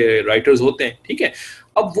بہت سارے رائٹرز ہوتے ہیں. ٹھیک ہے,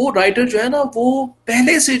 اب وہ رائٹر جو ہے نا وہ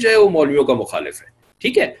پہلے سے جو ہے وہ مولویوں کا مخالف ہے.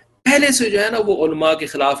 ٹھیک ہے, پہلے سے جو ہے نا وہ علماء کے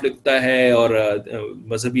خلاف لکھتا ہے اور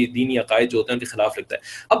مذہبی دینی عقائد جو ہوتے ہیں ان کے خلاف لکھتا ہے.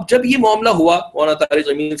 اب جب یہ معاملہ ہوا مولانا طارق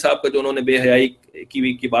جمیل صاحب کا جو انہوں نے بے حیائی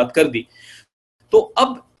کی بات کر دی, تو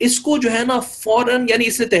اب اس کو جو ہے نا فوراً یعنی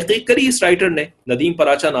اس نے تحقیق کری, اس رائٹر نے, ندیم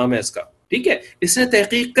پراچا نام ہے اس کا. ٹھیک ہے, اس نے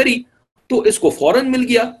تحقیق کری تو اس کو فوراً مل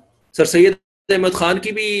گیا سر سید احمد خان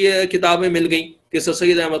کی بھی کتابیں مل گئیں کہ سر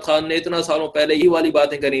سید احمد خان نے اتنا سالوں پہلے یہ والی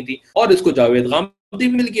باتیں کری تھی، اور اس کو جاوید غامدی بھی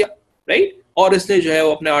مل گیا، رائٹ، اور اس نے جو ہے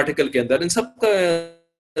وہ اپنے آرٹیکل کے اندر ان سب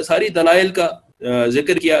کا ساری دلائل کا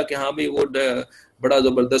ذکر کیا کہ ہاں بھائی وہ بڑا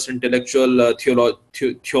زبردست انٹلیکچوئل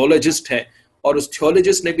تھیولوجسٹ ہے، اور اس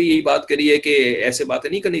تھیولوجسٹ نے بھی یہی بات کری ہے کہ ایسے باتیں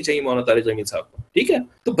نہیں کرنی چاہیے مولانا طارق جمیل صاحب کو، ٹھیک ہے.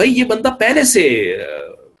 تو بھائی یہ بندہ پہلے سے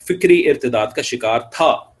فکری ارتداد کا شکار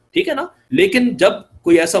تھا، ٹھیک ہے نا، لیکن جب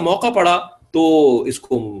کوئی ایسا موقع پڑا تو اس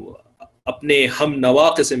کو اپنے ہم نوا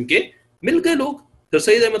قسم کے مل گئے لوگ، سر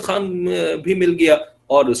سید احمد خان بھی مل گیا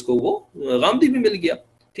اور اس کو وہ غامدی بھی مل گیا،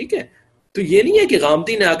 ٹھیک ہے. تو یہ نہیں ہے کہ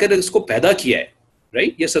غامدی نے آ کر اس کو پیدا کیا ہے،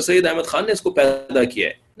 رائٹ، یہ سر سید احمد خان نے اس کو پیدا کیا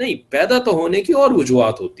ہے، نہیں، پیدا تو ہونے کی اور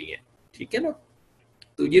وجوہات ہوتی ہیں، ٹھیک ہے نا.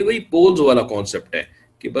 تو یہ وہی پولز والا کانسیپٹ ہے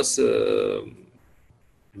کہ بس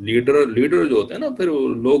لیڈر جو ہوتے ہیں نا، پھر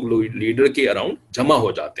لوگ لیڈر کے اراؤنڈ جمع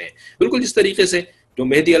ہو جاتے ہیں، بالکل جس طریقے سے جو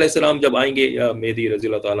مہدی علیہ السلام جب آئیں گے، یا مہدی رضی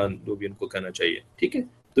اللہ تعالیٰ جو بھی ان کو کہنا چاہیے، ٹھیک ہے،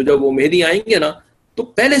 تو جب وہ مہدی آئیں گے نا تو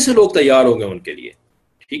پہلے سے لوگ تیار ہوں گے ان کے لیے،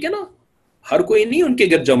 ٹھیک ہے نا. ہر کوئی نہیں ان کے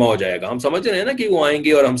گرد جمع ہو جائے گا. ہم سمجھ رہے ہیں نا کہ وہ آئیں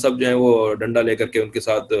گے اور ہم سب جو ہیں وہ ڈنڈا لے کر کے ان کے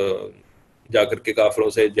ساتھ جا کر کے کافروں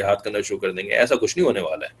سے جہاد کرنا شروع کر دیں گے، ایسا کچھ نہیں ہونے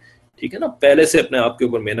والا ہے، ٹھیک ہے نا. پہلے سے اپنے آپ کے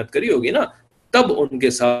اوپر محنت کری ہوگی نا، تب ان کے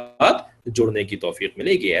ساتھ جڑنے کی توفیق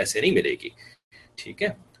ملے گی، ایسے نہیں ملے گی، ٹھیک ہے.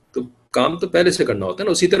 تو کام تو پہلے سے کرنا ہوتا ہے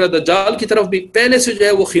نا. اسی طرح دجال کی طرف بھی پہلے سے جو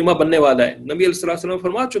ہے وہ خیمہ بننے والا ہے، نبی علیہ الصلوۃ والسلام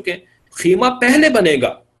فرما چکے ہیں خیمہ پہلے بنے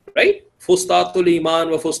گا، رائٹ، فسطاط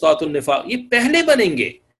الایمان و فسطاط النفاق، یہ پہلے بنیں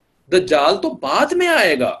گے، دجال تو بعد میں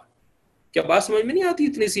آئے گا. کیا بات سمجھ میں نہیں آتی؟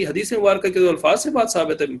 اتنی سی حدیث مبارکہ کے الفاظ سے بات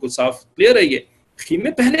ثابت ہے، بالکل صاف کلیئر ہے. یہ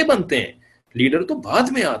خیمے پہلے بنتے ہیں، لیڈر تو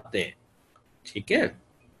بعد میں آتے ہیں، ٹھیک ہے.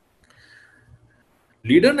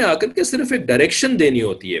 لیڈر نے آ کر کے صرف ایک ڈائریکشن دینی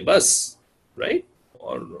ہوتی ہے بس، رائٹ،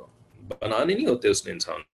 اور بنانے نہیں ہوتے اس نے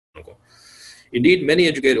انسانوں کو. انڈیڈ مینی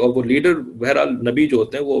ایجوکیٹ، اور وہ لیڈر بہرحال نبی جو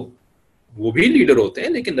ہوتے ہیں وہ بھی لیڈر ہوتے ہیں،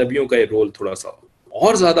 لیکن نبیوں کا یہ رول تھوڑا سا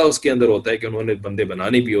اور زیادہ اس کے اندر ہوتا ہے کہ انہوں نے بندے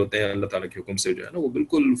بنانے بھی ہوتے ہیں اللہ تعالیٰ کے حکم سے، جو ہے نا وہ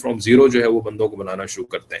بالکل فرام زیرو جو ہے وہ بندوں کو بنانا شروع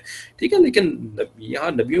کرتے ہیں، ٹھیک ہے. لیکن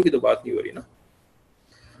یہاں نبیوں کی تو بات نہیں ہو رہی نا.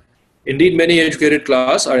 Indeed, many educated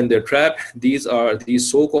class are in their trap. These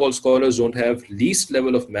so-called scholars don't have least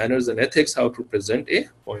level of manners and ethics how to present a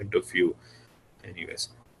point of view. Anyways,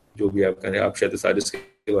 جو بھی آپ کہنے، آپ شاید سادس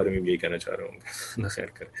کے بارے میں بھی یہی کہنا چاہ رہے ہوں گے. نہ خیر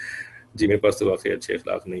کریں جی، میرے پاس تو واقعی اچھے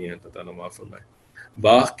اخلاق نہیں ہیں، اللہ تعالیٰ معاف فرمائے.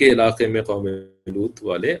 باغ کے علاقے میں قوم لوط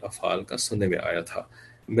والے افعال کا سننے میں آیا تھا.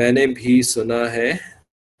 میں نے بھی سنا ہے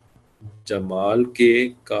جمال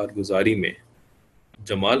کی کارگزاری میں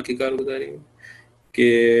کہ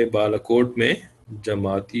بالاکوٹ میں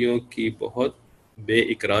جماعتیوں کی بہت بے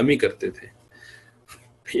اکرامی کرتے تھے.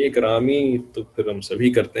 بے اکرامی تو پھر ہم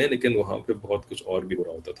سبھی کرتے ہیں، لیکن وہاں پہ بہت کچھ اور بھی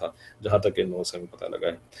برا ہوتا تھا جہاں تک ان لوگوں سے ہمیں پتہ لگا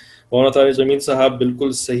ہے. مولانا طارق جمیل صاحب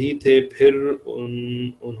بالکل صحیح تھے، پھر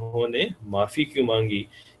انہوں نے معافی کیوں مانگی؟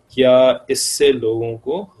 کیا اس سے لوگوں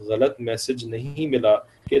کو غلط میسج نہیں ملا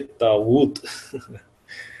کہ طاغوت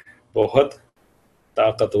بہت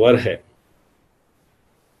طاقتور ہے؟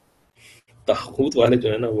 طاغوت والے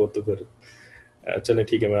جو ہے نا وہ تو پھر چلیں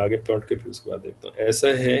ٹھیک ہے، میں آگے پلٹ کے پھر اس کے بعد دیکھتا ہوں.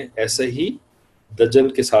 ایسا ہی دجل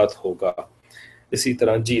کے ساتھ ہوگا، اسی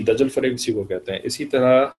طرح جی دجل فریب اسی کو کہتے ہیں، اسی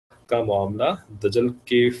طرح کا معاملہ دجل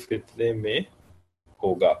کے فتنے میں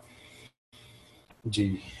ہوگا. جی،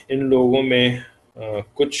 ان لوگوں میں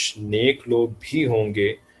کچھ نیک لوگ بھی ہوں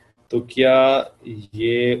گے، تو کیا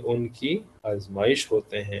یہ ان کی آزمائش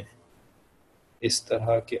ہوتے ہیں؟ اس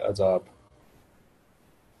طرح کے عذاب،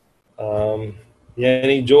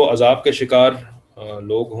 یعنی جو عذاب کے شکار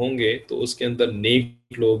لوگ ہوں گے تو اس کے اندر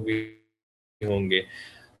نیک لوگ بھی ہوں گے،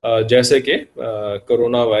 جیسے کہ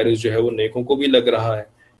کرونا وائرس جو ہے وہ نیکوں کو بھی لگ رہا ہے،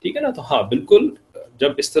 ٹھیک ہے نا. تو ہاں بالکل،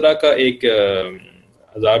 جب اس طرح کا ایک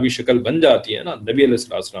عذابی شکل بن جاتی ہے نا نبی علیہ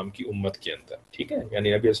السلام کی امت کے اندر، ٹھیک ہے، یعنی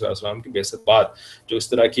نبی علیہ السلام کی بعثت بعد جو اس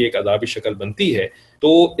طرح کی ایک عذابی شکل بنتی ہے،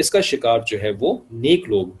 تو اس کا شکار جو ہے وہ نیک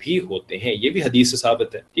لوگ بھی ہوتے ہیں. یہ بھی حدیث سے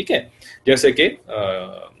ثابت ہے، ٹھیک ہے. جیسے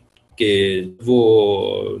کہ وہ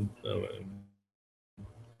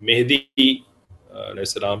مہدی علیہ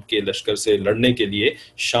السلام کے لشکر سے لڑنے کے لیے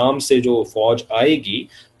شام سے جو فوج آئے گی،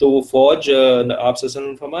 تو وہ فوج آپ سے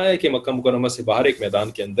فرمایا کہ مکہ مکرمہ سے باہر ایک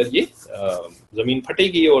میدان کے اندر یہ زمین پھٹے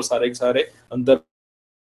گی اور سارے کے سارے اندر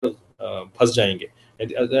پھنس جائیں گے،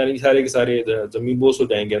 یعنی سارے کے سارے زمین بوس ہو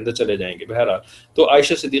جائیں گے، اندر چلے جائیں گے. بہرحال تو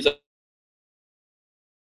عائشہ صدیقہ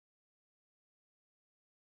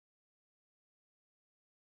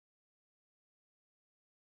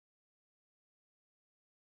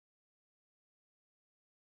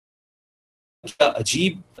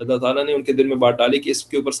عجیب اللہ تعالیٰ نے ان کے دل میں بات ڈالی کہ اس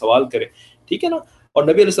کے اوپر سوال کرے، ٹھیک ہے نا. اور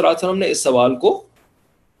نبی علیہ السلام نے اس سوال کو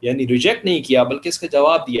یعنی ریجیکٹ نہیں کیا بلکہ اس کا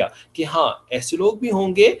جواب دیا کہ ہاں ایسے لوگ بھی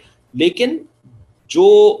ہوں گے لیکن جو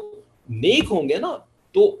نیک ہوں گے نا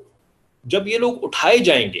تو جب یہ لوگ اٹھائے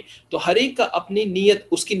جائیں گے تو ہر ایک کا اپنی نیت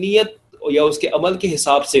اس کی نیت یا اس کے عمل کے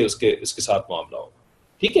حساب سے اس کے ساتھ معاملہ ہوگا.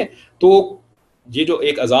 ٹھیک ہے. تو یہ جو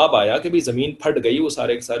ایک عذاب آیا کہ بھی زمین پھٹ گئی وہ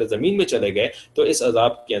سارے کے سارے زمین میں چلے گئے تو اس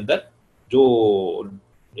عذاب کے اندر جو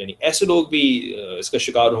یعنی ایسے لوگ بھی اس کا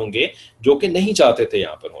شکار ہوں گے جو کہ نہیں چاہتے تھے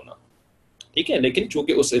یہاں پر ہونا. ٹھیک ہے. لیکن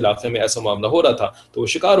چونکہ اس علاقے میں ایسا معاملہ ہو رہا تھا تو وہ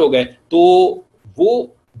شکار ہو گئے تو وہ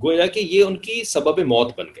گویا کہ یہ ان کی سبب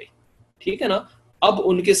موت بن گئی. ٹھیک ہے نا. اب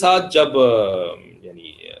ان کے ساتھ جب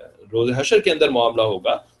یعنی روز حشر کے اندر معاملہ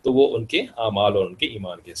ہوگا تو وہ ان کے اعمال اور ان کے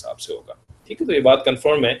ایمان کے حساب سے ہوگا. ٹھیک ہے. تو یہ بات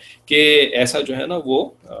کنفرم ہے کہ ایسا جو ہے نا وہ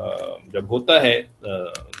جب ہوتا ہے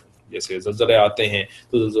جیسے زلزلے آتے ہیں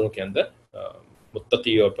تو زلزلوں کے اندر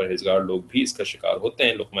متقی اور پرہیزگار لوگ بھی اس کا شکار ہوتے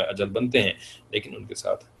ہیں, لقمہ اجل بنتے ہیں, لیکن ان کے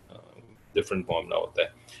ساتھ ڈفرینٹ معاملہ ہوتا ہے.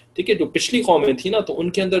 ٹھیک ہے. جو پچھلی قومیں تھیں نا تو ان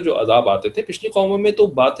کے اندر جو عذاب آتے تھے پچھلی قوموں میں تو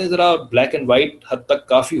باتیں ذرا بلیک اینڈ وائٹ حد تک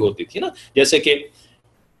کافی ہوتی تھی نا, جیسے کہ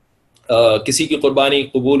کسی کی قربانی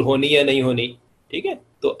قبول ہونی یا نہیں ہونی. ٹھیک ہے.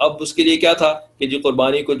 تو اب اس کے لیے کیا تھا کہ جی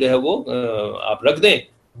قربانی کو جو ہے وہ آپ رکھ دیں,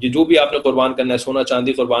 جو بھی آپ نے قربان کرنا ہے, سونا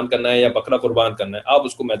چاندی قربان کرنا ہے یا بکرا قربان کرنا ہے, آپ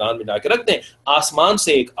اس کو میدان میں جا کے رکھ دیں, آسمان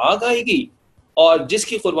سے ایک آگ آئے گی اور جس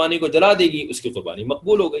کی قربانی کو جلا دے گی اس کی قربانی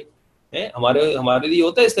مقبول ہو گئی. ہمارے لیے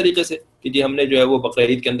ہوتا ہے اس طریقے سے کہ جی ہم نے جو ہے وہ بقرہ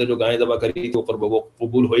عید کے اندر جو گائیں ذبح کری تھی وہ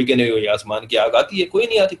قبول ہوئی کہ نہیں ہوئی, آسمان کی آگ آتی ہے کوئی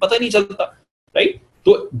نہیں آتی, پتہ نہیں چلتا. رائٹ.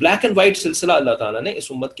 تو بلیک اینڈ وائٹ سلسلہ اللہ تعالیٰ نے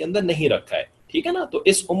اس امت کے اندر نہیں رکھا ہے. ٹھیک ہے نا. تو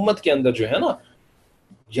اس امت کے اندر جو ہے نا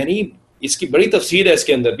یعنی اس کی بڑی تفسیر ہے اس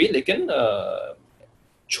کے اندر بھی, لیکن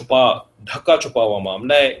ڈھکا چھپا ہوا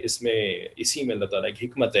معاملہ ہے اس میں. اسی میں اللہ تعالیٰ کی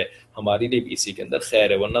حکمت ہے, ہمارے لیے بھی اسی کے اندر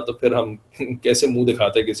خیر ہے, ورنہ تو پھر ہم کیسے منہ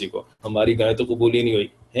دکھاتے کسی کو, ہماری گائیں تو قبول ہی نہیں ہوئی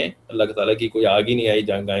ہیں, اللہ تعالیٰ کی کوئی آگ ہی نہیں آئی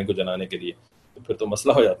گائیں کو جلانے کے لیے, تو پھر تو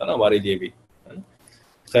مسئلہ ہو جاتا نا ہمارے لیے بھی.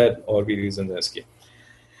 خیر اور بھی ریزن ہے اس کے.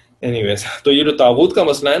 اینیویز, تو یہ جو طاغوت کا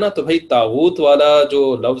مسئلہ ہے نا, تو بھائی طاغوت والا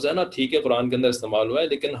جو لفظ ہے نا ٹھیک ہے قرآن کے اندر استعمال ہوا ہے,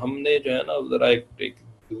 لیکن ہم نے جو ہے نا ذرا ایک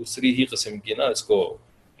دوسری ہی قسم کی نا اس کو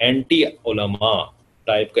اینٹی علماء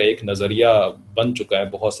ٹائپ کا ایک نظریہ بن چکا ہے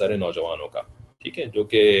بہت سارے نوجوانوں کا. ٹھیک ہے. جو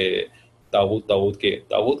کہ طاغوت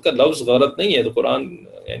کا لفظ غلط نہیں ہے, تو قرآن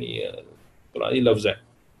یعنی قرآنی لفظ ہے.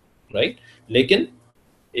 رائٹ. لیکن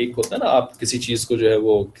ایک ہوتا ہے نا آپ کسی چیز کو جو ہے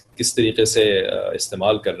وہ کس طریقے سے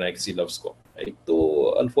استعمال کر رہے ہیں کسی لفظ کو. تو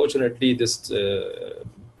unfortunately this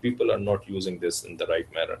people are not using this in the right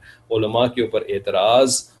manner. علماء کے اوپر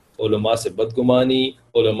اعتراض, علماء سے بدگمانی,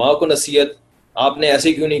 علماء کو نصیحت, آپ نے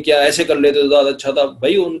ایسے کیوں نہیں کیا, ایسے کر لیتے تو زیادہ اچھا تھا.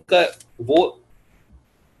 بھائی ان کا وہ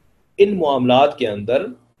ان معاملات کے اندر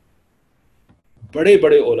بڑے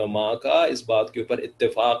بڑے علماء کا اس بات کے اوپر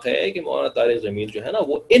اتفاق ہے کہ مولانا طارق جمیل جو ہے نا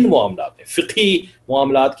وہ ان معاملات میں, فقہی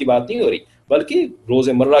معاملات کی بات نہیں ہو رہی بلکہ روز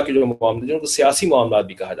مرہ کے جو معاملات جن کو سیاسی معاملات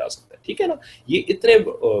بھی کہا جا سکتا ہے. ٹھیک ہے نا. یہ اتنے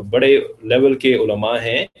بڑے لیول کے علماء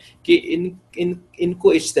ہیں کہ ان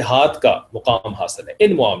کو اجتہاد کا مقام حاصل ہے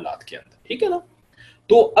ان معاملات کے اندر. ٹھیک ہے نا.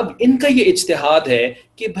 تو اب ان کا یہ اجتہاد ہے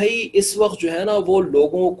کہ بھائی اس وقت جو ہے نا وہ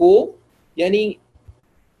لوگوں کو یعنی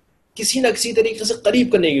کسی نہ کسی طریقے سے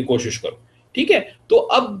قریب کرنے کی کوشش کرو. ٹھیک ہے. تو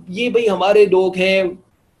اب یہ بھائی ہمارے لوگ ہیں,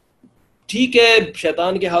 ٹھیک ہے,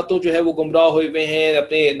 شیطان کے ہاتھوں جو ہے وہ گمراہ ہوئے ہوئے ہیں,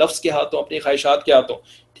 اپنے نفس کے ہاتھوں, اپنی خواہشات کے ہاتھوں.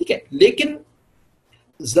 ٹھیک ہے. لیکن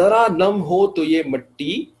ذرا نم ہو تو یہ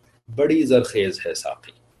مٹی بڑی زرخیز ہے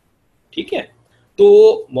ساقی. ٹھیک ہے.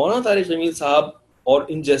 تو مولانا طارق جمیل صاحب اور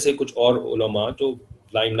ان جیسے کچھ اور علماء جو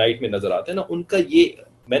لائم لائٹ میں نظر آتے ہیں نا, ان کا یہ,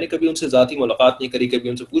 میں نے کبھی ان سے ذاتی ملاقات نہیں کری, کبھی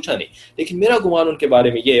ان سے پوچھا نہیں, لیکن میرا گمان ان کے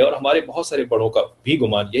بارے میں یہ ہے, اور ہمارے بہت سارے بڑوں کا بھی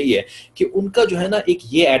گمان یہی ہے کہ ان کا جو ہے نا ایک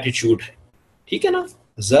یہ ایٹیچیوڈ ہے. ٹھیک ہے نا.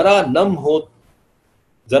 ذرا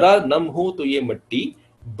نم ہو تو یہ مٹی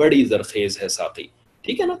بڑی زرخیز ہے ساقی.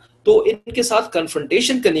 ٹھیک ہے نا. تو ان کے ساتھ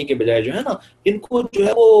کنفرنٹیشن کرنے کے بجائے جو ہے نا ان کو جو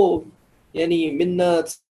ہے وہ یعنی منت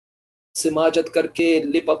سماجت کر کے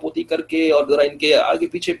لپا پوتی کر کے اور ذرا ان کے آگے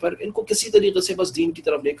پیچھے پر ان کو کسی طریقے سے بس دین کی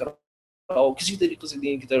طرف لے کر آؤ, کسی طریقے سے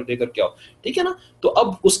دین کی طرف لے کر کے آؤ. ٹھیک ہے نا. تو اب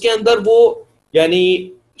اس کے اندر وہ یعنی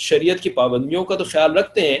شریعت کی پابندیوں کا تو خیال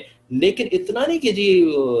رکھتے ہیں, لیکن اتنا نہیں کہ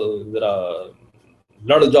جی ذرا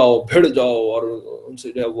لڑ جاؤ بھیڑ جاؤ اور ان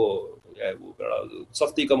سے جو ہے وہ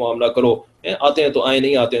سختی کا معاملہ کرو, آتے ہیں تو آئے,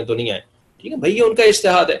 نہیں آتے ہیں تو نہیں آئے. ٹھیک ہے. بھائی یہ ان کا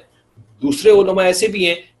اجتہاد ہے. دوسرے علماء ایسے بھی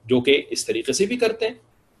ہیں جو کہ اس طریقے سے بھی کرتے ہیں.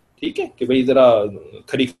 ٹھیک ہے. کہ بھئی ذرا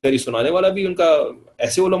کھری کھری سنانے والا بھی ان کا,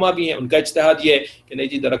 ایسے علماء بھی ہیں ان کا اجتہاد یہ ہے کہ نہیں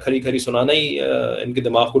جی ذرا کھری کھری سنانا ہی ان کے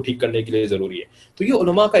دماغ کو ٹھیک کرنے کے لیے ضروری ہے. تو یہ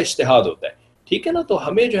علماء کا اجتہاد ہوتا ہے. ٹھیک ہے نا. تو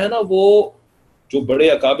ہمیں جو ہے نا وہ جو بڑے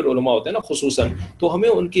اکابر علماء ہوتے ہیں نا خصوصاً, تو ہمیں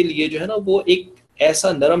ان کے لیے جو ہے نا وہ ایک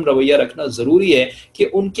ایسا نرم رویہ رکھنا ضروری ہے کہ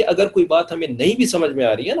ان کی اگر کوئی بات ہمیں نہیں بھی سمجھ میں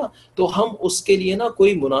آ رہی ہے نا تو ہم اس کے لیے نا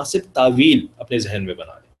کوئی مناسب تعویل اپنے ذہن میں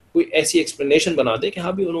بنا لیں، کوئی ایسی ایکسپلینیشن بنا دے کہ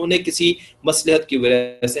ہاں بھی انہوں نے کسی مصلحت کی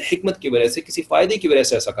وجہ سے، حکمت کی وجہ سے، کسی فائدے کی وجہ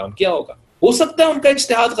سے ایسا کام کیا ہوگا. ہو سکتا ہے ان کا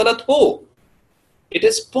اجتہاد غلط ہو، اٹ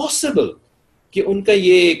از پاسبل کہ ان کا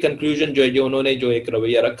یہ کنکلوژن جو ہے، جو انہوں نے جو ایک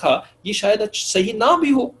رویہ رکھا، یہ شاید صحیح نہ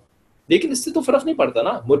بھی ہو، لیکن اس سے تو فرق نہیں پڑتا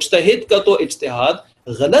نا. مجتہد کا تو اجتہاد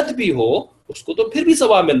غلط بھی ہو اس کو تو پھر بھی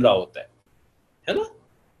ثواب مل رہا ہوتا ہے نا.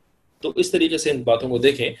 تو اس طریقے سے ان باتوں کو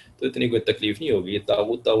دیکھیں تو اتنی کوئی تکلیف نہیں ہوگی. یہ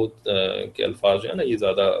طاغوت کے الفاظ جو ہے نا، یہ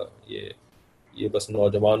زیادہ یہ بس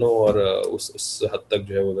نوجوانوں اور اس حد تک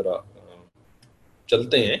جو ہے وہ ذرا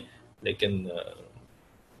چلتے ہیں، لیکن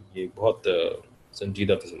یہ بہت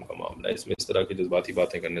سنجیدہ قسم کا معاملہ ہے. اس میں اس طرح کی جذباتی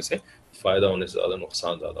باتیں کرنے سے فائدہ ہونے سے زیادہ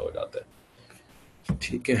نقصان زیادہ ہو جاتا ہے.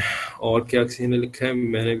 ٹھیک ہے، اور کیا کسی نے لکھا ہے؟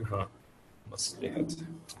 میں نے ہاں، مصلحت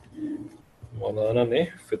مولانا نے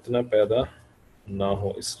فتنہ پیدا نہ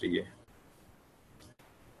ہو اس لیے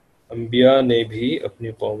انبیاء نے بھی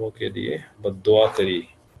اپنی قوموں کے لیے بد دعا کری،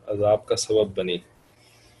 عذاب کا سبب بنی.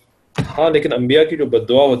 ہاں لیکن انبیاء کی جو بد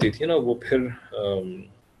دعا ہوتی تھی نا، وہ پھر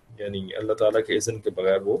یعنی اللہ تعالیٰ کے اذن کے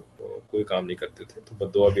بغیر وہ کوئی کام نہیں کرتے تھے، تو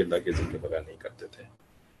بد دعا بھی اللہ کے اذن کے بغیر نہیں کرتے تھے.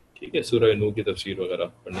 ٹھیک ہے، سورہ نوح کی تفسیر وغیرہ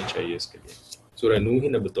پڑھنی چاہیے اس کے لیے. سورہ نوح ہی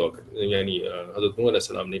نے بد دعا کری، یعنی حضرت نوح علیہ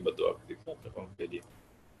السلام نے بد دعا کری تھی اپنے قوم کے لیے.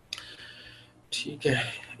 ٹھیک ہے،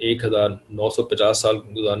 1950 سال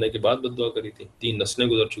گزارنے کے بعد بد دعا کری تھی، 3 نسلیں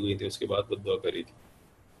گزر چکی تھی، اس کے بعد بد دعا کری تھی.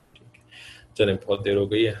 ٹھیک ہے، چلیں بہت دیر ہو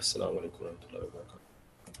گئی ہے. السلام علیکم ورحمۃ اللہ وبرکاتہ.